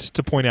just want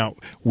to point out,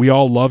 we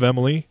all love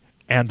Emily,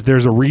 and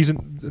there's a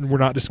reason we're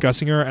not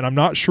discussing her, and I'm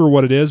not sure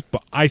what it is,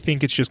 but I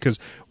think it's just because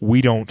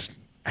we don't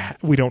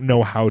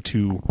know how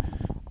to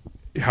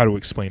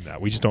explain that.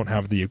 We just don't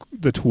have the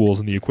tools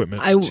and the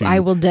equipment to I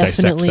will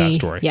definitely dissect that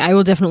story. Yeah, I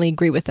will definitely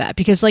agree with that,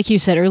 because like you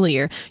said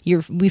earlier,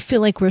 we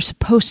feel like we're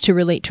supposed to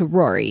relate to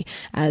Rory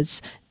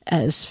as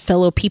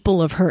fellow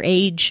people of her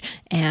age,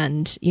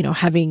 and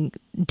having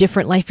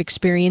different life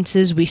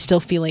experiences, we still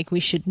feel like we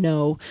should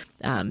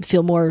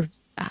feel more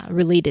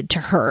related to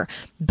her.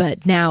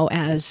 But now,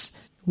 as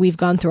we've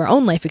gone through our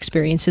own life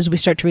experiences, we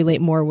start to relate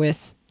more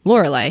with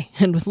Lorelai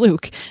and with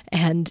Luke,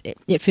 and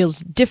it feels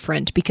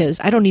different, because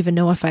I don't even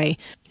know if I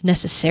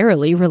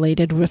necessarily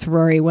related with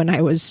Rory when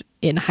I was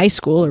in high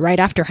school or right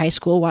after high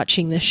school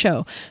watching this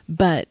show.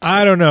 But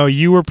I don't know.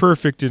 You were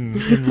perfect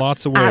in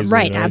lots of ways.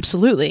 right,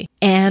 absolutely.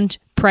 And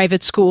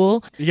private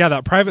school. Yeah,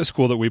 that private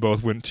school that we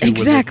both went to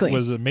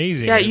was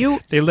amazing. Yeah,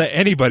 they let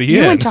anybody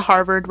in. You went to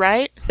Harvard,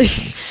 right?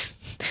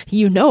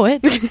 You know it.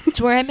 It's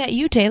where I met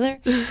you, Taylor.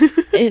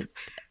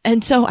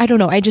 And so, I don't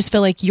know. I just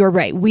feel like you're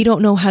right. We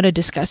don't know how to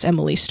discuss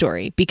Emily's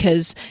story,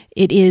 because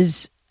it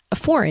is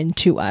foreign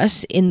to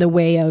us in the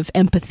way of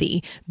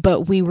empathy,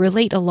 but we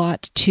relate a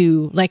lot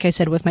to, like I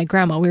said with my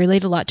grandma, we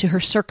relate a lot to her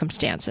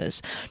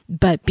circumstances.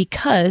 But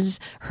because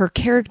her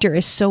character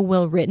is so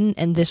well written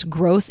and this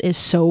growth is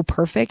so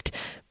perfect,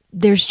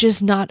 there's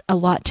just not a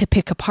lot to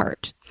pick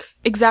apart.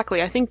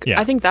 Exactly. I think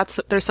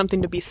there's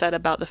something to be said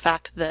about the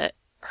fact that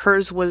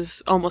hers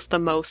was almost the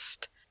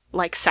most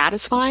like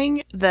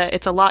satisfying, that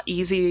it's a lot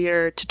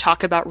easier to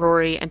talk about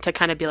Rory and to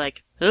kind of be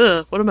like,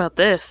 ugh, what about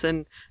this?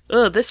 And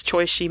this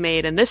choice she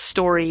made and this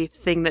story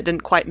thing that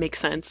didn't quite make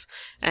sense.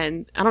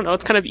 And I don't know,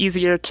 it's kind of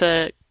easier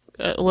to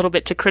a little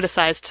bit to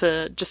criticize,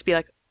 to just be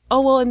like,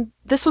 oh, well, and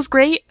this was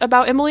great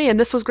about Emily, and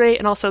this was great,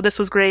 and also this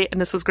was great,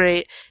 and this was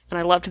great, and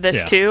I loved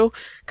this too,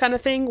 kind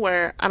of thing,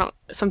 where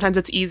sometimes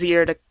it's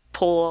easier to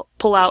pull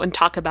out and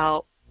talk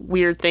about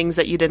weird things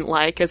that you didn't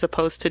like, as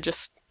opposed to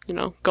just,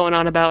 going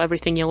on about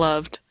everything you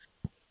loved.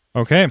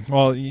 Okay,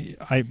 well,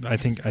 I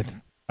think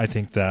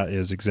that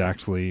is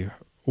exactly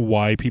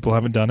why people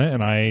haven't done it,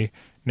 and I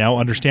now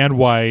understand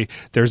why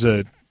there's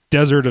a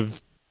desert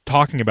of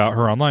talking about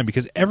her online,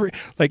 because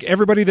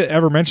everybody that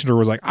ever mentioned her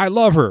was like, I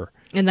love her,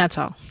 and that's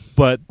all.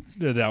 But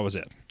that was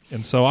it.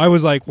 And so I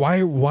was like,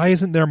 why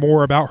isn't there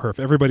more about her if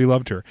everybody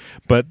loved her?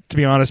 But to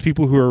be honest,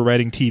 people who are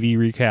writing TV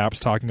recaps,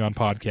 talking on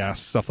podcasts,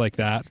 stuff like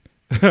that,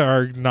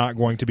 are not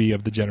going to be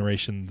of the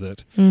generation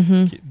that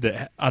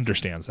that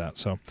understands that.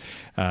 So,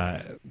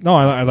 no,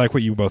 I like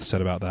what you both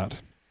said about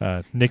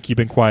that. Nick, you've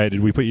been quiet.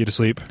 Did we put you to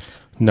sleep?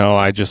 No,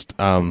 I just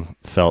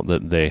felt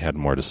that they had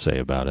more to say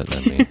about it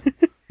than me.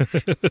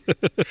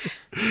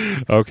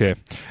 Okay.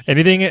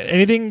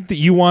 Anything that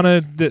you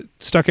wanted that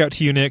stuck out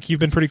to you, Nick? You've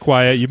been pretty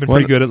quiet. You've been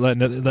pretty good at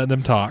letting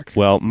them talk.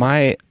 Well,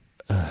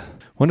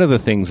 one of the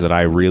things that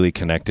I really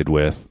connected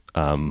with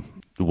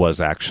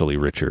was actually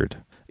Richard,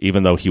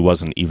 even though he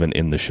wasn't even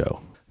in the show.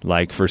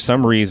 Like, for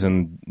some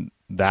reason,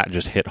 that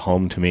just hit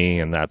home to me,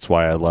 and that's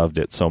why I loved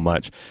it so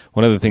much.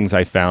 One of the things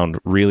I found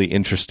really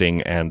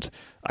interesting, and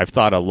I've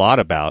thought a lot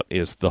about,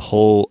 is the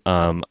whole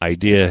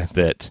idea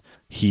that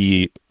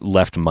he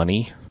left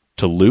money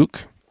to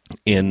Luke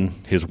in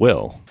his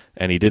will,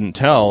 and he didn't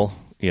tell,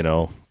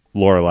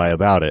 Lorelai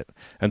about it.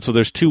 And so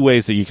there's two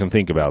ways that you can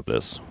think about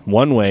this.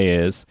 One way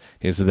is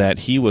that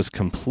he was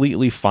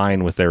completely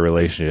fine with their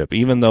relationship,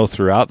 even though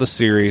throughout the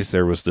series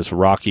there was this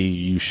rocky,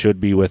 you should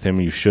be with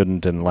him, you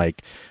shouldn't, and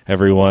like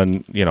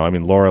everyone,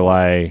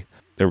 Lorelai,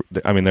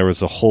 there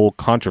was a whole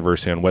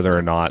controversy on whether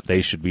or not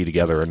they should be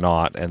together or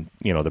not, and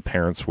the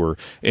parents were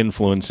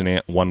influencing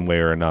it one way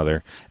or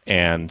another,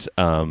 and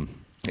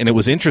it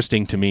was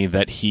interesting to me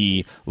that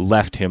he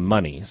left him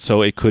money.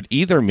 So it could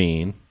either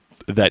mean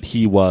that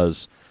he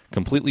was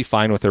completely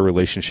fine with their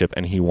relationship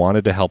and he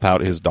wanted to help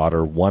out his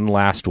daughter one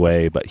last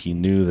way, but he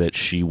knew that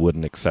she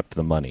wouldn't accept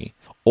the money.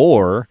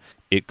 Or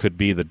it could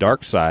be the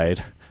dark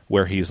side,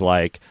 where he's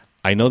like,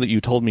 I know that you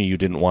told me you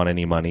didn't want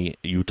any money.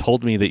 You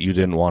told me that you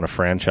didn't want a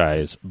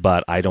franchise,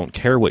 but I don't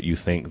care what you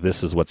think.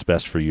 This is what's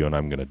best for you, and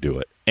I'm going to do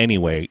it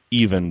anyway,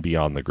 even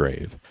beyond the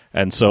grave.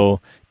 And so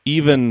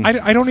even...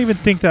 I don't even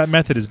think that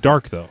method is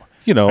dark, though.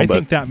 I but,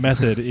 think that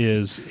method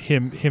is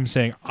him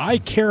saying, I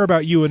care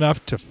about you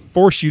enough to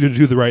force you to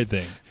do the right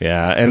thing.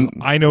 Yeah, and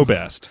I know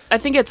best. I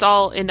think it's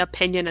all in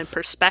opinion and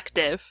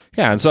perspective.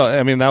 Yeah, and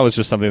so, that was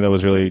just something that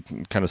was really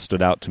kind of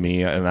stood out to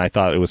me, and I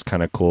thought it was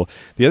kind of cool.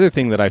 The other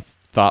thing that I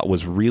thought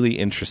was really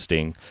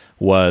interesting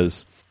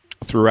was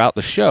throughout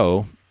the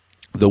show,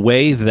 the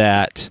way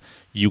that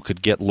you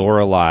could get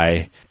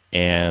Lorelai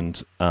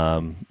and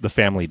the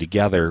family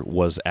together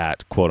was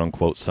at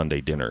quote-unquote Sunday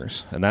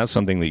dinners. And that's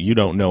something that you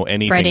don't know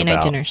anything Friday about.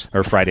 night dinners.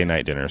 Or Friday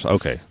night dinners.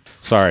 Okay.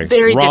 Sorry.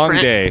 Very wrong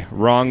different.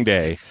 Wrong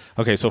day.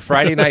 Okay, so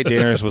Friday night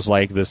dinners was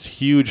like this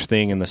huge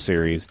thing in the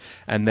series.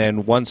 And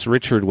then once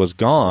Richard was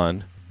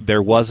gone,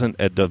 there wasn't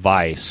a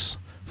device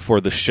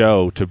for the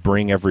show to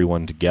bring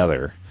everyone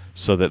together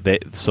so that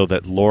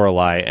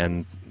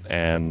Lorelai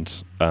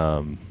and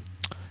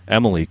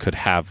Emily could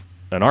have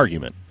an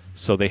argument.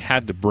 So they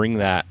had to bring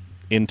that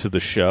into the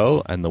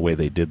show, and the way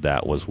they did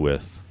that was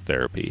with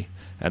therapy.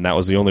 And that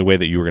was the only way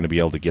that you were going to be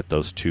able to get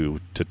those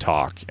two to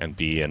talk and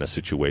be in a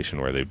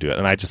situation where they do it.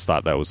 And I just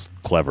thought that was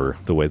clever,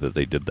 the way that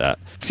they did that.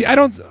 See, I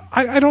don't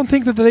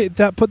think that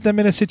that put them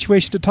in a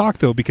situation to talk,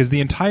 though, because the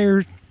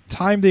entire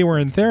time they were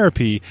in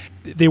therapy,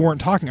 they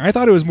weren't talking. I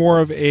thought it was more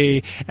of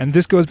and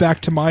this goes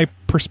back to my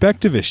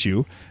perspective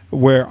issue,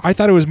 where I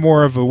thought it was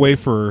more of a way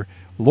for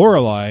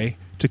Lorelai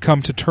to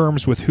come to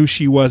terms with who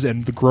she was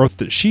and the growth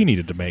that she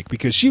needed to make,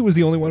 because she was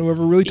the only one who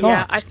ever really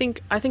talked. Yeah, I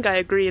think I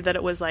agree that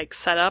it was like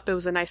set up. It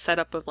was a nice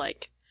setup of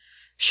like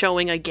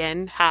showing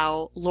again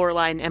how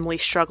Lorelai and Emily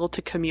struggled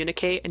to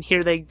communicate, and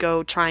here they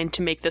go trying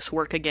to make this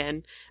work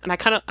again. And I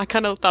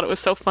kind of thought it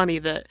was so funny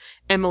that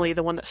Emily,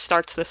 the one that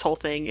starts this whole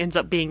thing, ends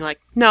up being like,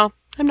 "No,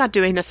 I'm not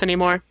doing this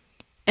anymore."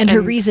 And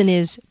her reason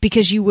is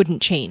because you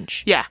wouldn't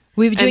change. Yeah.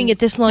 We've been doing it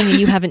this long and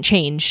you haven't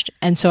changed,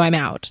 and so I'm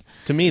out.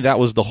 To me, that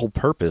was the whole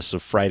purpose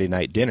of Friday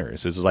night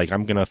dinners. Is like,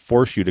 I'm going to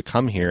force you to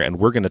come here, and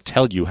we're going to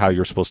tell you how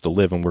you're supposed to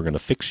live, and we're going to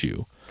fix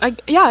you.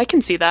 I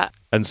can see that.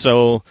 And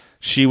so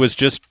she was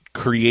just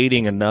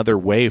creating another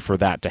way for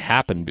that to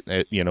happen.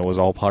 It, was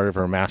all part of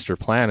her master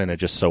plan, and it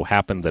just so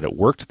happened that it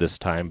worked this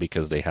time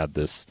because they had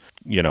this,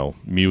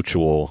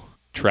 mutual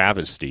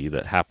travesty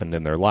that happened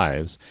in their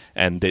lives.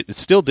 And it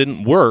still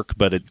didn't work,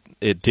 but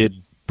it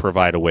did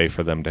provide a way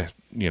for them to,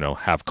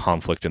 have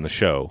conflict in the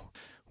show.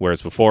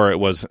 Whereas before it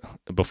was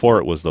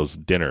those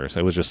dinners,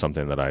 it was just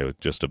something that I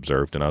just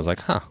observed, and I was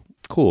like, huh,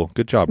 cool,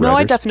 good job, No, writers.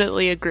 I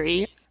definitely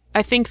agree.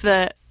 I think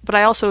that, but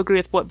I also agree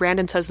with what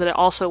Brandon says, that it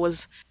also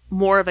was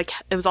more of a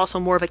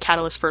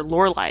catalyst for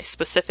Lorelai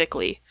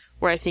specifically,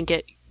 where I think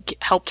it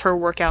helped her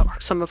work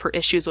out some of her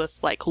issues with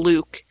like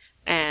Luke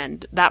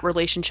and that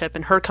relationship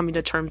and her coming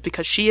to terms,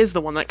 because she is the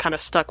one that kind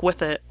of stuck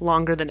with it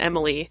longer than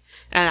Emily.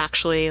 And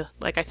actually,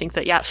 like, I think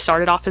that, it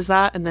started off as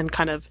that, and then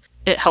kind of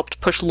it helped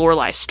push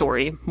Lorelai's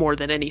story more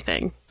than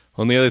anything.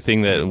 Well, and the other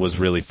thing that was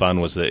really fun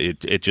was that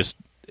it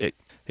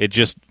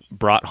just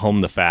brought home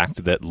the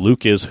fact that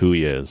Luke is who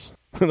he is.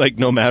 Like,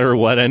 no matter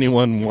what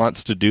anyone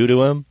wants to do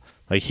to him,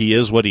 like, he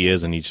is what he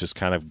is, and he's just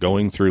kind of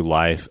going through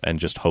life and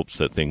just hopes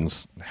that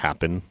things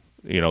happen,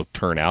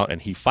 turn out,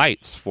 and he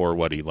fights for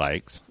what he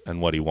likes and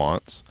what he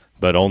wants,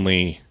 but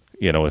only,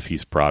 if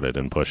he's prodded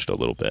and pushed a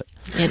little bit.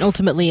 And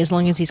ultimately, as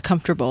long as he's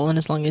comfortable and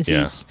as long as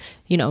he's,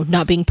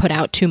 not being put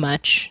out too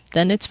much,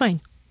 then it's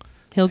fine.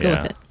 He'll go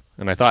with it.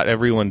 And I thought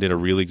everyone did a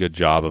really good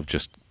job of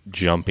just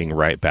jumping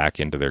right back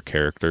into their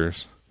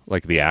characters,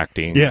 like the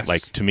acting. Yes.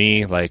 Like, to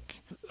me, like,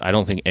 I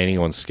don't think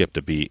anyone skipped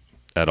a beat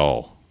at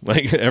all.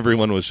 Like,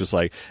 everyone was just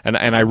like, and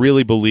I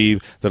really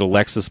believe that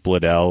Alexis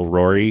Bledel,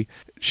 Rory,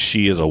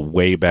 she is a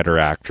way better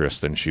actress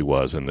than she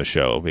was in the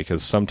show,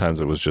 because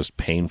sometimes it was just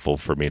painful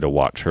for me to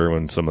watch her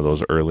in some of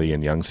those early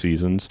and young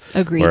seasons.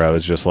 Agreed. Where I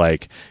was just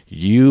like,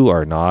 you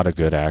are not a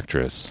good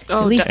actress.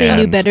 At least they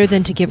knew better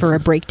than to give her a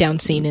breakdown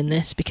scene in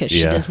this, because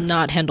she does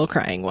not handle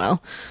crying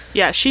well.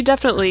 Yeah, she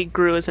definitely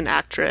grew as an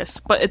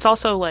actress, but it's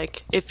also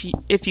like, if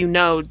you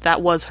know,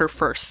 that was her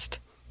first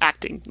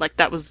acting. Like,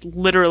 that was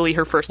literally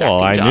her first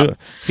acting job.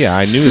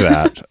 I knew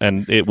that,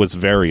 and it was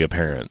very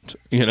apparent,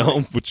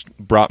 which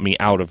brought me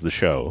out of the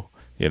show,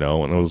 and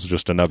it was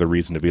just another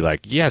reason to be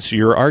like, yes,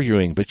 you're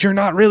arguing, but you're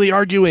not really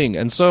arguing,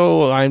 and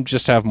so I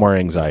just have more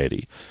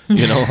anxiety,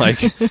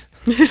 like...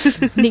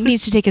 Nick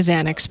needs to take a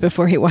Xanax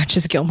before he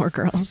watches Gilmore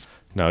Girls.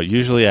 No,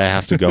 usually I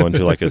have to go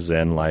into like a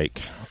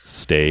Zen-like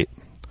state.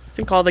 I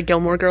think all the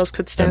Gilmore Girls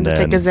could stand to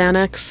take a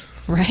Xanax.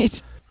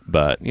 Right.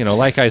 But,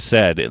 like I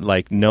said,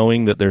 like,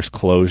 knowing that there's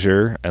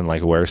closure and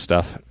like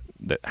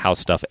how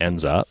stuff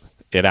ends up,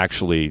 it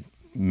actually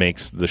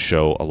makes the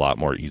show a lot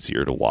more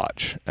easier to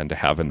watch and to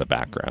have in the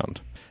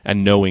background,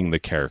 and knowing the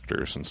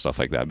characters and stuff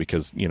like that,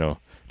 because,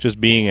 just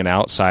being an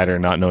outsider,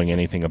 not knowing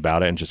anything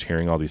about it and just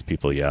hearing all these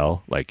people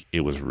yell, like,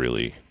 it was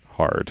really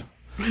hard.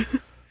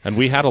 And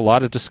we had a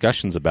lot of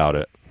discussions about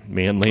it,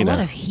 me and Lena. A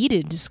lot of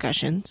heated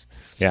discussions.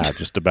 Yeah,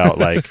 just about,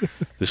 like,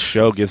 this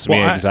show gives me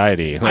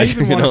anxiety. I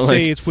even want to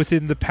say it's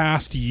within the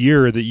past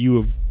year that you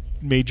have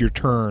made your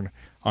turn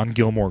on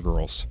Gilmore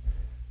Girls,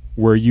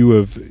 where you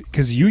have,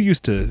 because you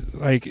used to,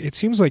 like, it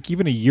seems like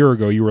even a year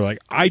ago you were like,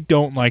 I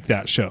don't like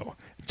that show.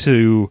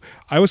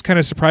 I was kind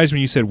of surprised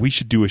when you said we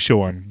should do a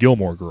show on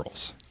Gilmore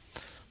Girls.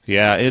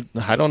 Yeah,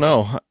 I don't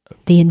know.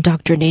 The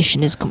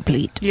indoctrination is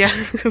complete. Yeah,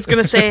 I was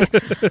going to say,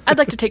 I'd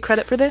like to take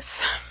credit for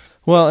this.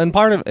 Well, and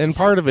part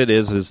of it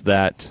is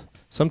that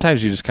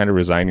sometimes you just kind of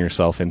resign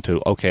yourself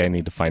into, okay, I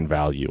need to find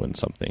value in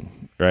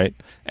something, right?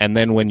 And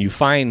then when you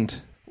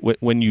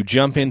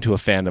jump into a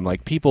fandom,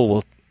 like, people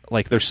will,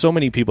 like, there's so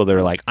many people that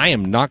are like, I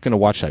am not going to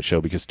watch that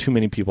show because too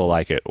many people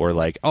like it, or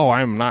like, oh,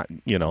 I'm not,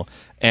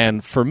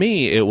 And for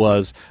me, it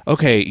was,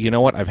 okay, you know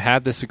what? I've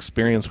had this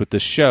experience with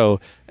this show,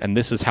 and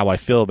this is how I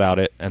feel about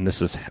it, and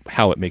this is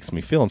how it makes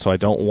me feel, and so I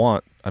don't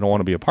want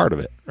to be a part of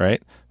it,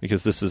 right?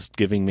 Because this is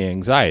giving me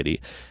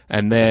anxiety.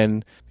 And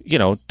then,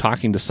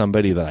 talking to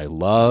somebody that I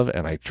love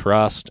and I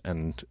trust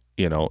and,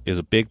 is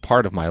a big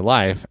part of my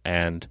life,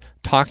 and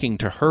talking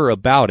to her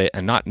about it,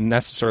 and not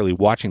necessarily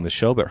watching the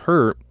show, but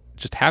her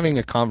just having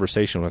a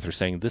conversation with her,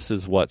 saying, this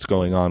is what's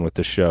going on with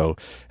the show,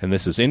 and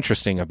this is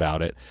interesting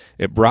about it.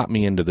 It brought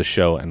me into the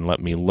show and let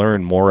me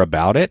learn more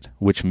about it,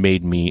 which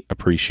made me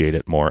appreciate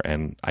it more,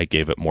 and I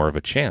gave it more of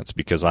a chance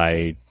because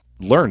I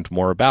learned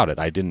more about it.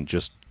 I didn't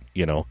just,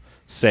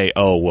 say,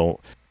 oh, well,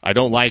 I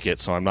don't like it,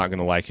 so I'm not going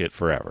to like it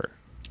forever.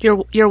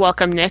 You're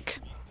welcome, Nick.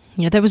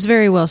 Yeah, that was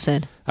very well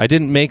said. I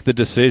didn't make the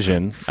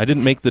decision. I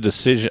didn't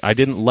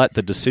let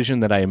the decision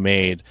that I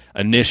made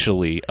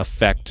initially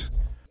affect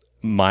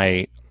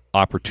my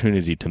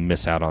opportunity to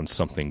miss out on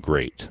something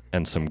great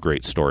and some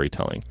great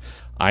storytelling.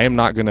 I am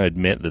not going to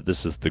admit that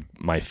this is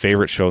my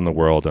favorite show in the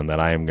world and that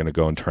I am going to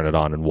go and turn it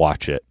on and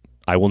watch it.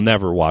 I will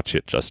never watch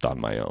it just on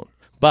my own.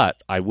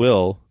 But I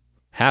will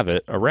have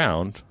it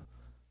around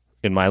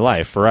in my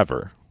life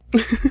forever,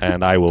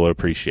 and I will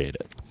appreciate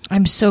it.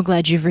 I'm so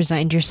glad you've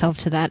resigned yourself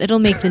to that. It'll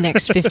make the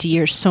next 50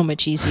 years so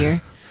much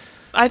easier.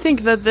 I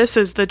think that this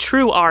is the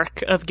true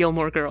arc of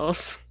Gilmore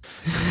Girls.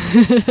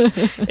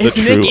 It's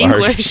Nick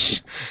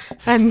English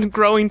and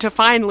growing to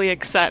finally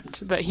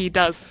accept that he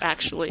does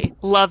actually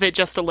love it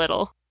just a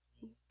little.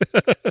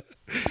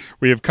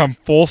 We have come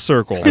full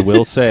circle. I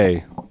will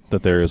say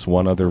that there is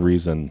one other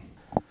reason,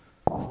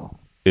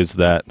 is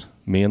that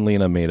me and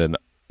Lena made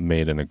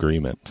an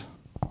agreement.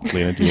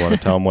 Lena, do you want to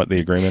tell them what the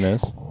agreement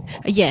is?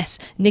 Yes,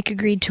 Nick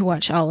agreed to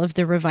watch all of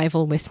the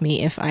revival with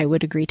me if I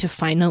would agree to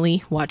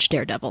finally watch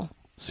Daredevil.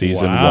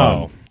 Season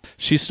Wow. 1.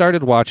 She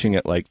started watching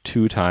it like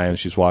 2 times.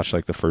 She's watched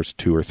like the first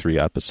 2 or 3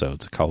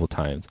 episodes a couple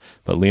times.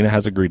 But Lena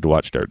has agreed to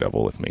watch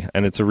Daredevil with me.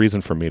 And it's a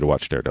reason for me to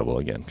watch Daredevil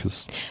again,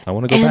 because I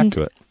want to go back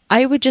to it.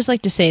 I would just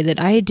like to say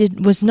that I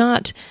was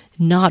not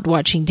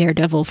watching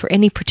Daredevil for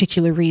any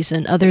particular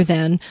reason other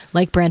than,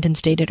 like Brandon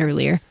stated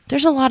earlier,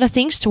 there's a lot of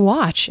things to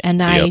watch,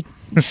 and I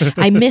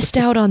missed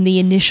out on the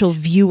initial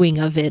viewing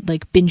of it,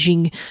 like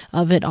binging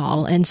of it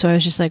all, and so I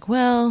was just like,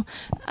 well,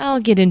 I'll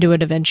get into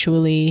it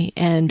eventually,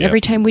 and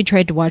every time we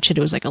tried to watch it,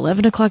 it was like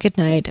 11 o'clock at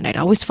night, and I'd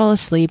always fall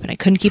asleep, and I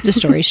couldn't keep the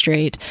story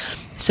straight.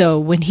 So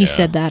when he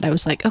said that, I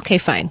was like, okay,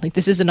 fine. Like,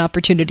 this is an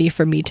opportunity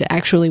for me to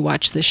actually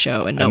watch this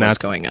show and know what's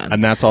going on.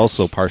 And that's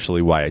also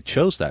partially why I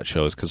chose that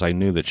show, is because I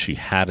knew that she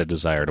had a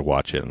desire to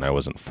watch it, and I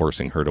wasn't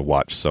forcing her to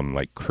watch some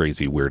like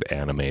crazy weird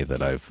anime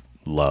that I've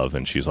love,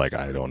 and she's like,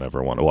 I don't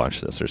ever want to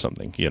watch this or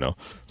something, you know.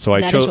 So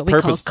that is what we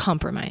call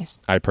compromise.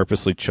 I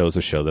purposely chose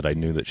a show that I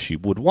knew that she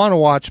would want to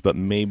watch, but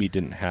maybe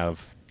didn't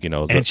have, you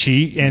know.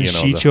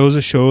 She chose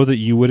a show that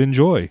you would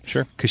enjoy.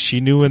 Sure, because she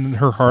knew in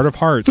her heart of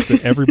hearts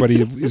that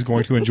everybody is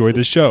going to enjoy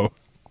this show.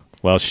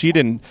 Well, she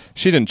didn't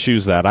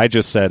choose that. I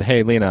just said,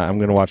 hey, Lena, I'm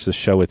going to watch this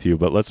show with you,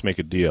 but let's make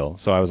a deal.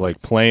 So I was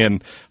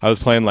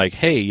playing like,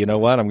 hey, you know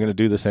what? I'm going to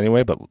do this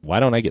anyway, but why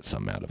don't I get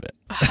something out of it?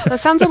 That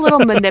sounds a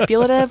little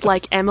manipulative,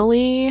 like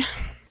Emily.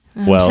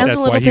 Well, sounds a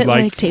little bit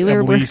like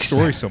Taylor Emily's works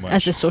story so much.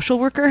 as a social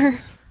worker.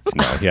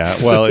 No,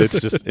 yeah. Well, it's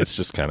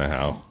just kind of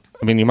how.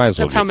 I mean, you might as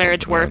well. That's how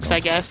marriage works,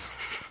 I guess.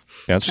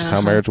 Yeah, that's just how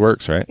marriage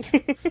works, right?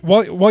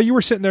 While you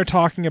were sitting there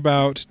talking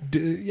about,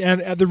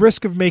 and at the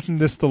risk of making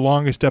this the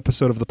longest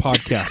episode of the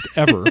podcast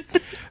ever,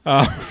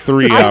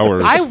 3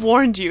 hours. I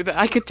warned you that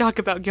I could talk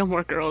about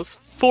Gilmore Girls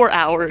for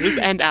hours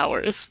and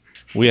hours.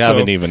 We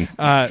haven't even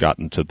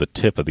gotten to the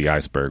tip of the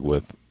iceberg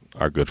with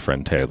our good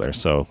friend Taylor,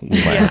 so we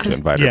might have to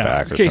invite her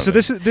back. Okay, or so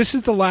this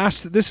is the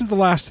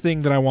last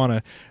thing that I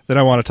want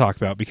to talk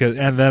about, because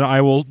and then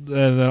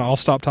I'll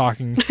stop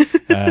talking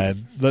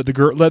and let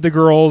the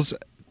girls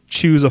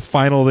choose a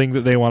final thing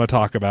that they want to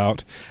talk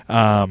about,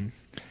 and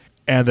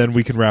then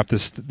we can wrap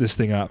this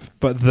thing up.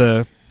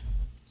 But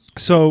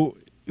so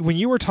when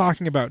you were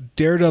talking about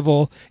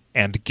Daredevil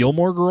and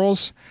Gilmore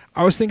Girls,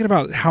 I was thinking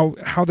about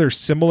how they're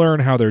similar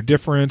and how they're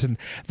different, and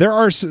there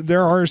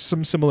are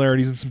some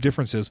similarities and some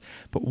differences.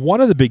 But one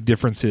of the big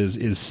differences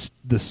is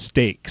the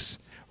stakes.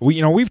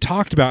 We've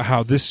talked about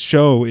how this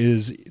show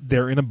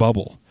they're in a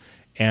bubble,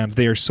 and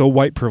they are so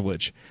white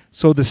privilege.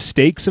 So the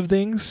stakes of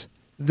things,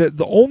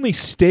 the only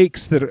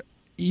stakes that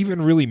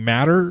even really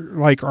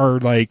matter, are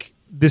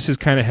this is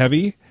kind of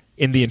heavy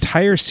in the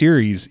entire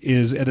series,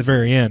 is at the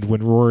very end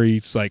when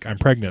Rory's like, I'm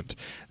pregnant.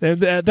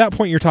 At that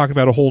point, you're talking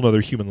about a whole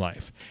other human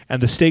life,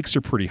 and the stakes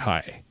are pretty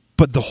high.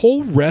 But the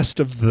whole rest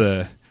of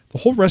the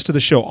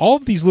show, all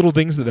of these little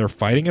things that they're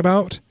fighting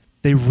about,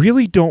 they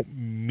really don't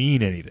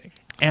mean anything.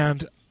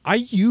 And I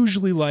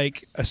usually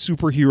like a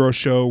superhero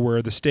show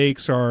where the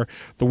stakes are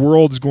the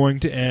world's going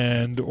to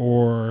end,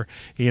 or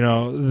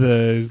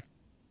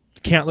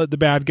can't let the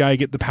bad guy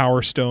get the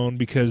Power Stone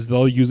because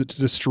they'll use it to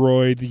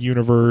destroy the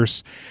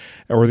universe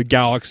or the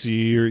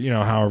galaxy, or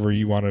however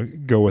you want to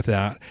go with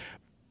that.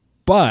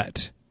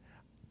 But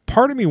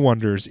part of me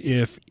wonders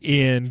if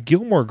in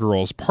Gilmore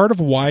Girls, part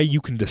of why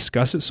you can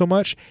discuss it so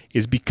much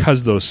is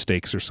because those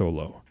stakes are so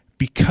low.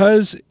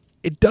 Because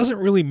it doesn't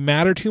really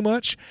matter too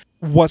much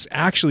what's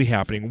actually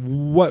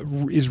happening. What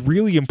is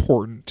really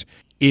important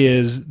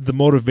is the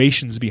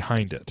motivations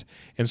behind it.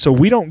 And so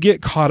we don't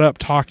get caught up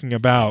talking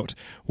about,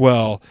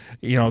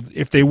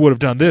 if they would have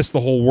done this, the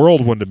whole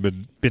world wouldn't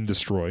have been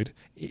destroyed.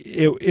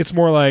 It's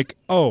more like,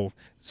 oh,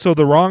 so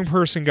the wrong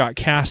person got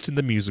cast in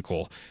the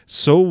musical.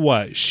 So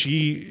what?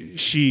 She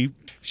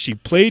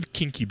played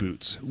Kinky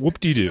Boots.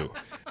 Whoop-de-doo.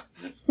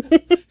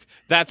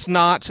 That's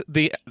not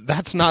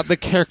the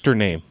character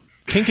name.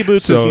 Kinky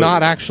Boots is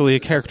not actually a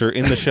character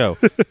in the show.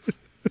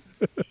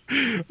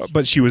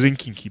 But she was in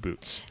Kinky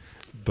Boots.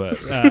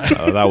 But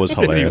that was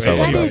hilarious.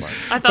 Anyway, I love that.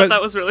 I thought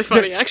that was really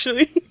funny,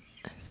 actually.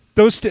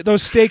 Those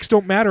stakes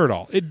don't matter at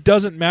all. It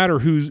doesn't matter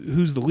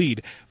who's the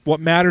lead. What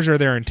matters are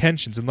their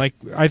intentions. And like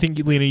I think,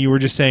 Lena, you were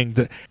just saying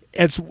that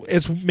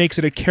it makes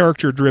it a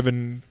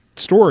character-driven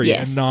story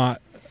and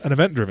not an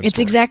event-driven story. It's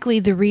exactly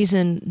the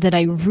reason that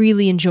I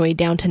really enjoy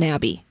Downton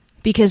Abbey,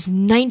 because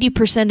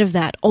 90% of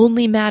that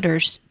only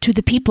matters to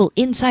the people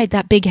inside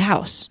that big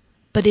house.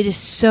 But it is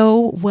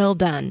so well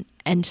done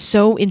and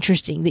so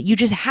interesting that you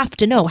just have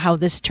to know how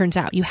this turns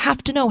out. You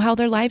have to know how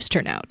their lives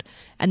turn out.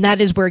 And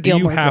that is where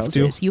Gilmore Girls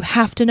is. You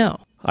have to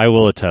know. I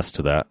will attest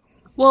to that.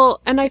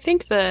 Well, and I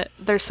think that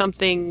there's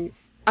something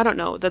I don't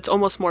know, that's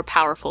almost more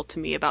powerful to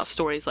me about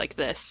stories like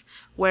this,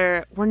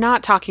 where we're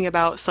not talking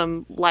about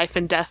some life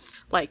and death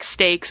like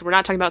stakes. We're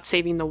not talking about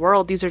saving the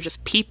world. These are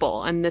just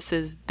people, and this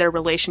is their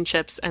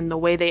relationships and the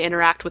way they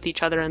interact with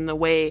each other and the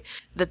way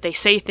that they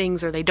say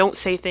things or they don't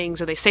say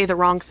things or they say the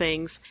wrong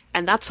things.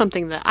 And that's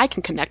something that I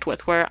can connect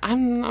with, where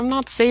I'm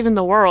not saving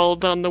the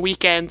world on the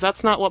weekends.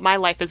 That's not what my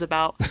life is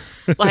about.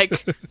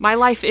 Like, my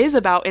life is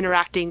about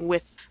interacting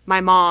with my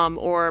mom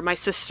or my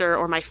sister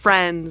or my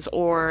friends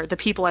or the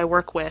people I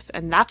work with,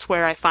 and that's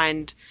where I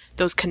find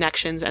those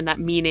connections and that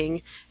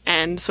meaning.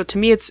 And so to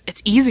me, it's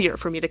easier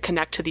for me to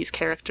connect to these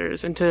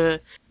characters and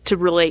to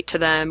relate to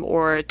them,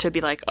 or to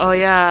be like, oh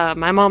yeah,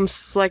 my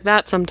mom's like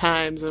that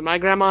sometimes, and my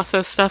grandma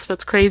says stuff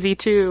that's crazy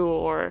too,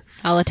 or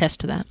I'll attest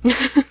to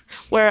that.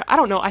 where, I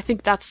don't know, I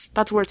think that's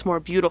where it's more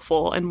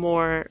beautiful and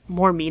more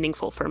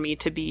meaningful for me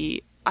to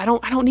be. I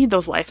don't need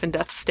those life and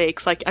death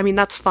stakes. Like, I mean,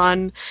 that's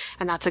fun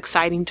and that's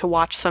exciting to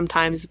watch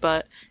sometimes,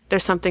 but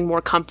there's something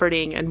more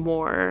comforting and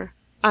more,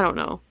 I don't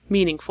know,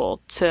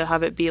 meaningful to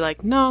have it be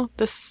like, no,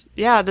 this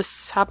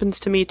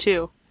happens to me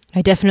too.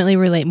 I definitely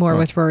relate more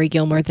with Rory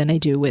Gilmore than I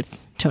do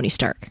with Tony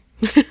Stark.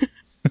 I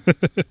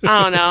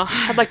don't know.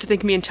 I'd like to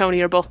think me and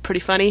Tony are both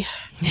pretty funny.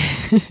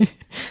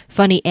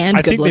 Funny and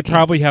I good think looking. they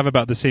probably have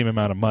about the same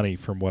amount of money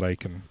from what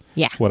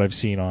what I've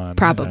seen on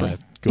Probably.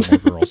 Gilmore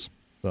Girls.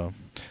 So,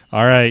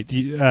 all right. Do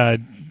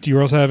you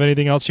girls have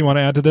anything else you want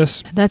to add to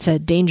this? That's a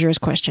dangerous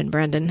question,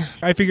 Brandon.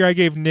 I figure I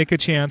gave Nick a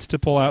chance to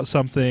pull out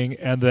something,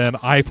 and then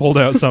I pulled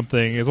out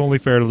something. It's only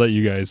fair to let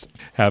you guys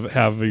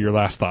have your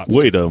last thoughts.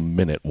 Wait a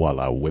minute while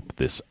I whip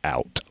this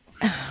out.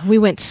 We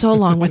went so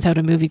long without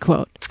a movie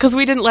quote. It's because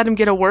we didn't let him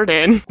get a word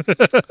in.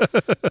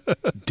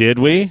 Did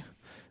we?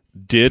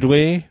 Did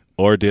we?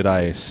 Or did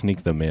I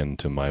sneak them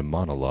into my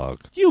monologue?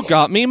 You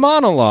got me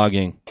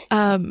monologuing.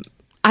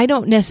 I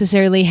don't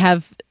necessarily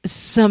have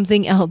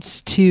something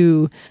else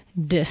to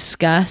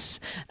discuss,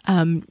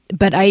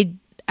 but I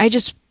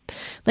just,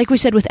 like we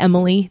said with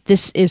Emily,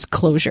 this is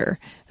closure.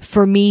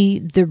 For me,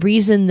 the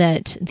reason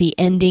that the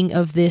ending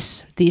of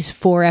these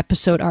 4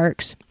 episode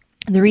arcs,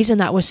 the reason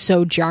that was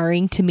so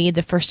jarring to me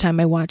the first time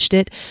I watched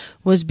it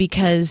was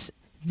because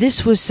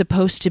this was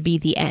supposed to be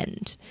the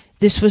end.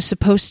 This was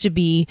supposed to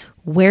be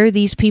where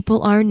these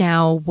people are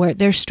now, where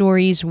their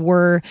stories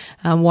were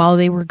while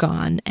they were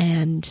gone,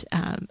 and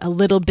a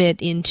little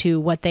bit into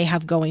what they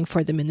have going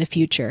for them in the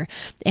future.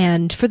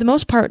 And for the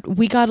most part,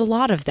 we got a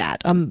lot of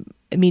that.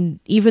 I mean,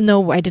 even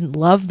though I didn't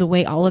love the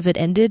way all of it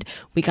ended,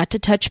 we got to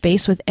touch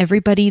base with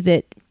everybody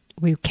that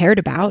we cared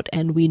about,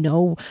 and we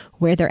know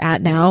where they're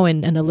at now,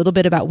 and a little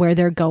bit about where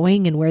they're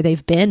going and where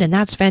they've been, and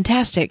that's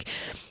fantastic.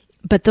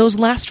 But those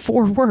last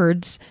 4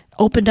 words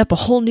opened up a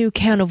whole new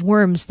can of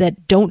worms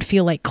that don't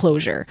feel like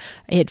closure.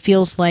 It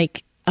feels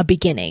like a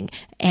beginning.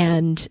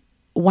 And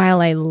while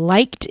I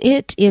liked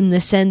it in the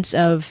sense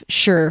of,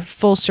 sure,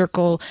 full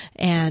circle,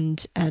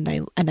 and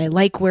I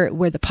like where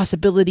the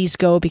possibilities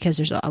go, because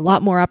there's a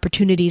lot more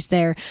opportunities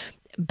there.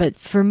 But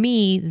for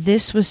me,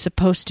 this was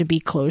supposed to be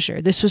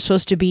closure. This was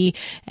supposed to be,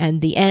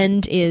 and the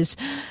end is,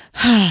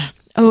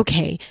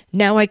 okay,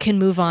 now I can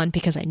move on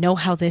because I know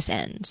how this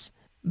ends.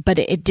 But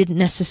it didn't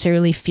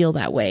necessarily feel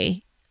that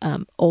way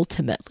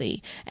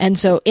ultimately. And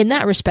so in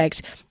that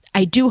respect,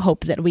 I do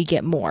hope that we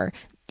get more,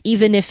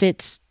 even if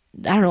it's,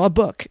 I don't know, a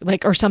book,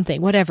 like, or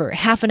something, whatever,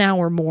 half an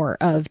hour more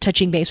of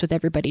touching base with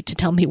everybody to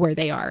tell me where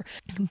they are.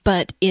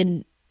 But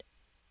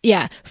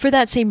for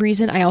that same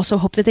reason, I also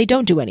hope that they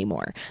don't do any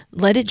more.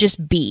 Let it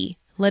just be.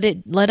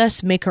 Let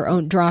us make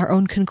draw our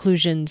own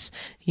conclusions.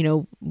 You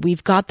know,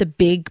 we've got the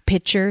big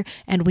picture,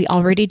 and we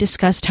already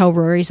discussed how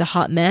Rory's a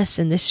hot mess,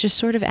 and this just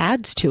sort of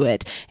adds to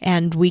it.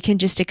 And we can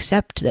just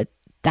accept that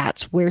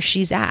that's where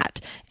she's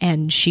at,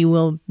 and she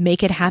will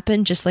make it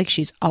happen just like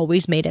she's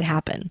always made it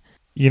happen.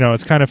 You know,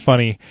 it's kind of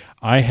funny.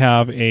 I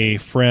have a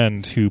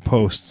friend who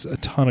posts a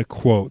ton of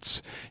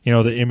quotes, you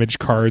know, the image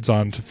cards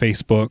onto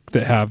Facebook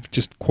that have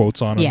just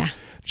quotes on them. Yeah.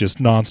 Just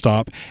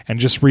nonstop. And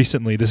just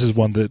recently, this is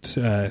one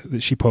that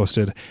she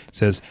posted. It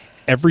says,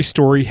 "Every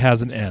story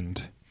has an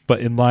end,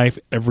 but in life,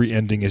 every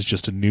ending is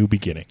just a new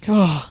beginning."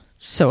 Oh,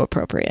 so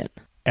appropriate.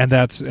 And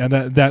that's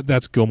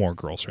Gilmore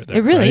Girls right there.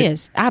 It really right?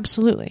 is.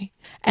 Absolutely.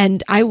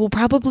 And I will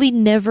probably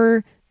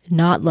never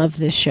not love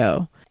this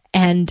show.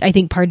 And I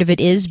think part of it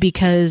is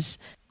because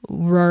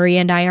Rory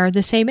and I are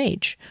the same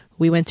age.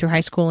 We went through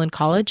high school and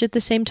college at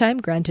the same time.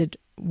 Granted,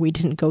 we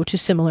didn't go to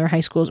similar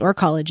high schools or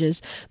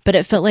colleges, but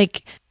it felt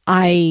like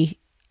I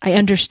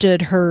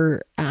understood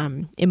her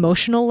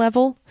emotional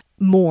level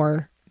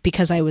more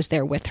because I was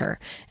there with her.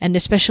 And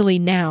especially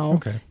now,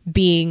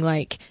 being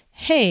like,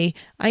 hey,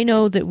 I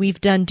know that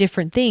we've done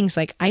different things.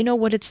 Like, I know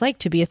what it's like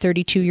to be a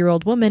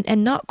 32-year-old woman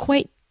and not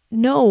quite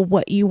know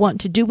what you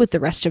want to do with the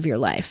rest of your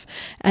life.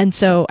 And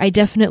so I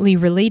definitely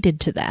related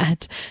to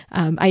that.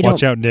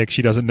 Watch out, Nick.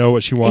 She doesn't know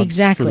what she wants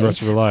for the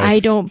rest of her life. I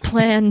don't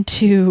plan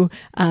to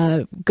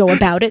go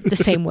about it the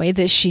same way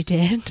that she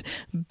did,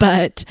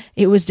 but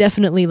it was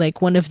definitely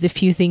like one of the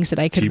few things that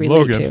I could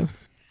relate to.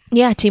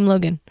 Yeah, Team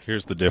Logan.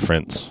 Here's the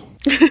difference.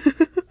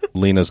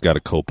 Lena's got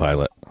a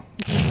co-pilot.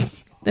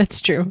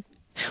 That's true.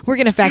 We're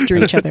going to factor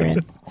each other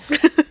in.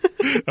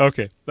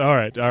 Okay. All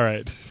right.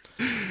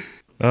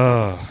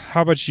 How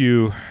about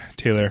you,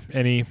 Taylor?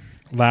 Any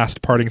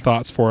last parting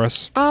thoughts for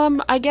us?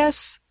 I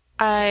guess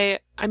I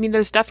mean,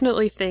 there's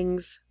definitely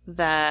things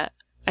that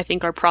I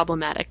think are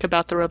problematic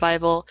about the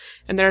revival,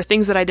 and there are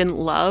things that I didn't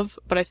love,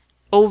 but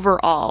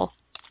overall,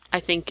 I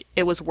think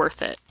it was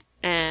worth it.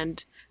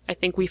 And I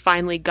think we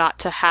finally got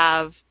to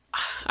have,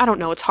 I don't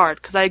know, it's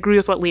hard, because I agree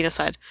with what Lena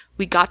said.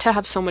 We got to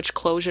have so much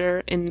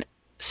closure in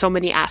so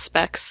many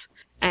aspects,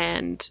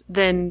 but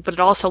it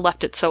also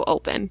left it so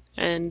open.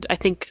 And I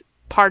think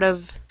part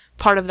of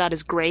that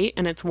is great,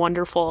 and it's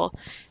wonderful,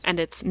 and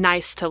it's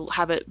nice to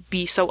have it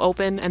be so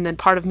open. And then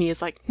part of me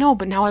is like, no,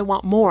 but now I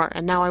want more,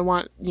 and now I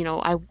want,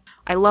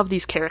 I love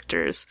these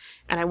characters,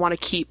 and I want to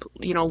keep,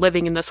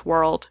 living in this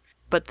world.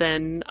 But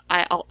then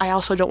I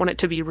also don't want it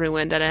to be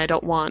ruined, and I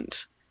don't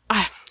want.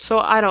 So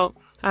I don't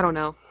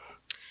know.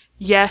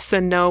 Yes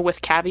and no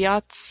with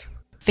caveats.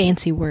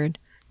 Fancy word.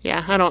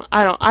 Yeah,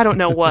 I don't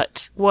know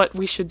what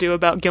we should do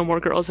about Gilmore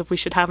Girls, if we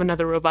should have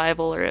another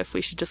revival or if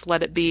we should just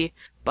let it be.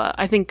 But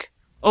I think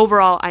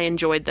overall I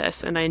enjoyed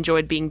this, and I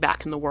enjoyed being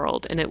back in the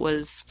world, and it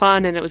was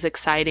fun and it was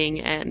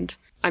exciting, and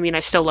I mean, I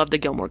still love the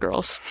Gilmore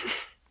Girls.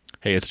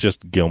 Hey, it's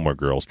just Gilmore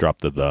Girls. Drop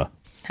the.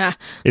 Ha.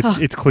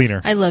 It's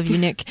cleaner. I love you,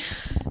 Nick.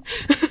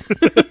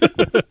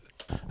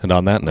 And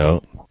on that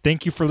note,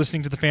 thank you for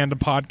listening to the Fandom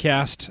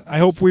Podcast. I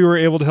hope we were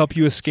able to help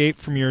you escape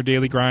from your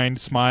daily grind,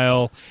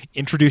 smile,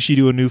 introduce you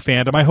to a new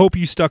fandom. I hope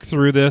you stuck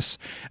through this.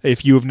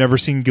 If you have never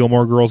seen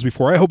Gilmore Girls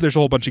before, I hope there's a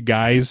whole bunch of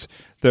guys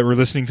that were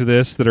listening to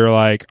this that are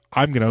like,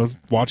 I'm going to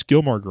watch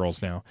Gilmore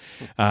Girls now.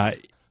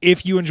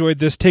 If you enjoyed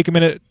this, take a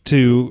minute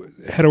to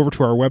head over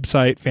to our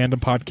website,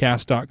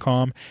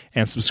 fandompodcast.com,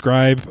 and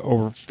subscribe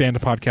over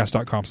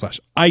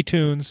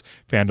fandompodcast.com/iTunes,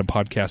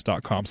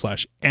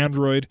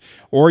 fandompodcast.com/Android,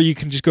 or you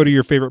can just go to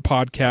your favorite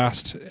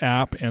podcast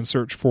app and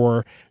search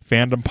for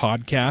Fandom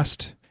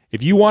Podcast.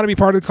 If you want to be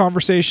part of the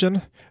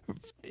conversation,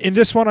 in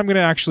this one, I'm going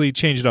to actually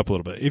change it up a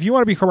little bit. If you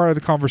want to be part of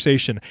the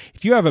conversation,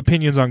 if you have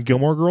opinions on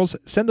Gilmore Girls,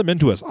 send them in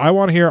to us. I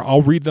want to hear.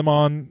 I'll read them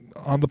on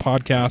the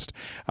podcast.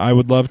 I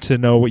would love to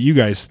know what you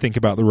guys think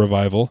about the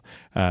revival.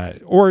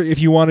 Or if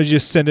you want to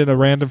just send in a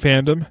random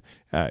fandom,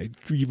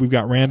 we've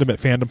got random at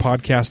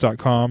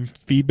fandompodcast.com,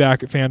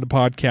 feedback at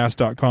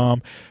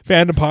fandompodcast.com,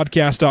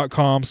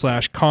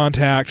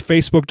 fandompodcast.com/contact,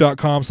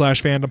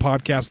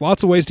 facebook.com/fandompodcast.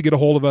 Lots of ways to get a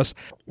hold of us.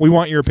 We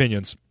want your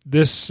opinions.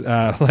 This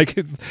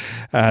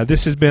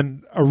this has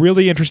been a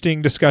really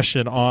interesting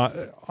discussion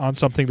on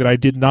something that I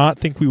did not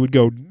think we would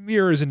go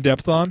near as in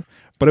depth on,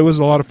 but it was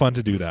a lot of fun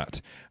to do that.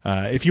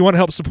 If you want to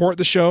help support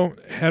the show,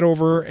 head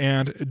over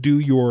and do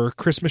your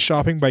Christmas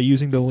shopping by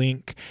using the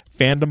link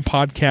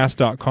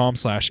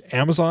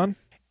fandompodcast.com/Amazon.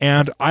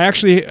 And I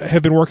actually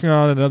have been working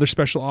on another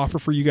special offer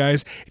for you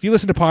guys. If you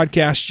listen to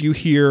podcasts, you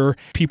hear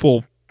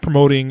people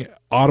promoting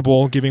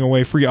Audible, giving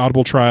away free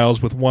Audible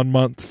trials with 1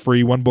 month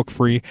free, 1 book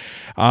free.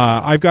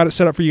 I've got it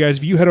set up for you guys.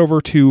 If you head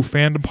over to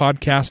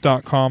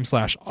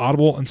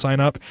fandompodcast.com/Audible and sign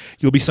up,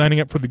 you'll be signing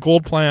up for the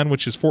gold plan,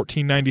 which is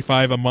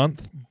 $14.95 a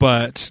month.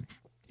 But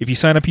if you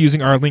sign up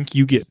using our link,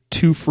 you get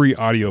 2 free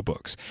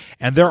audiobooks.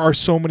 And there are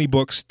so many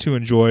books to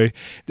enjoy,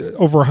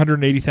 over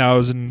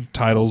 180,000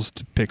 titles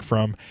to pick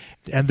from.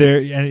 And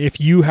if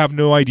you have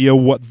no idea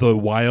what the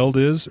wild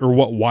is, or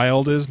what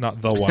wild is,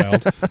 not the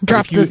wild.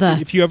 Drop the.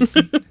 If you have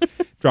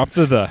drop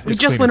the. We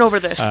just went over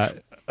this.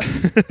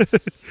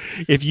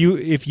 If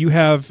you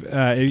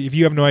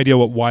have no idea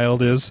what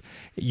wild is,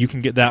 you can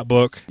get that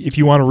book. If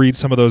you want to read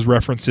some of those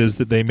references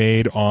that they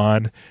made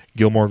on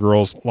Gilmore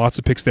Girls, lots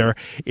of picks there.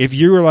 If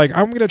you were like,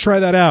 I'm going to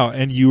try that out,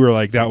 and you were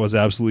like, that was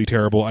absolutely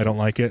terrible, I don't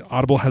like it,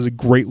 Audible has a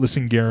great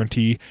listen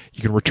guarantee.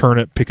 You can return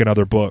it, pick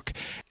another book.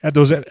 At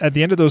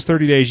the end of those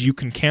 30 days, you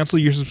can cancel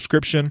your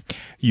subscription.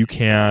 You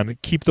can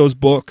keep those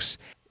books,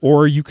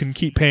 or you can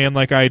keep paying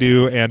like I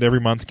do and every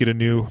month get a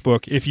new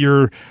book. If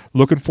you're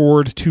looking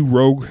forward to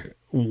Rogue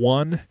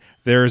One,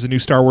 there is a new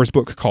Star Wars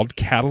book called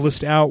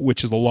Catalyst out,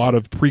 which is a lot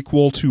of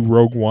prequel to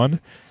Rogue One.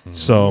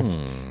 So,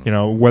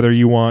 whether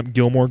you want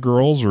Gilmore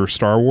Girls or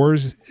Star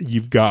Wars,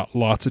 you've got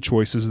lots of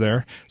choices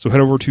there. So head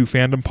over to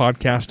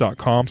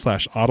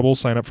fandompodcast.com/Audible,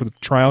 sign up for the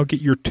trial, get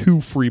your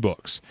 2 free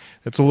books.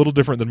 It's a little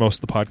different than most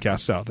of the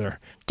podcasts out there.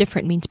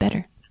 Different means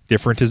better.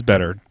 Different is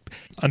better.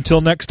 Until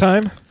next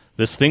time.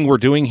 this thing we're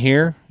doing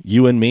here,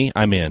 you and me,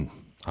 I'm in.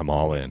 I'm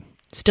all in.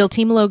 Still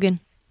Team Logan.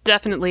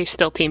 Definitely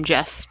still Team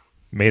Jess.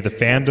 May the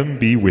fandom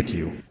be with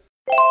you.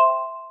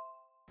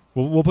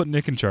 We'll put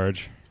Nick in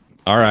charge.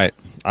 All right.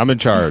 I'm in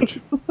charge.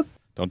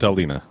 Don't tell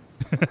Lena.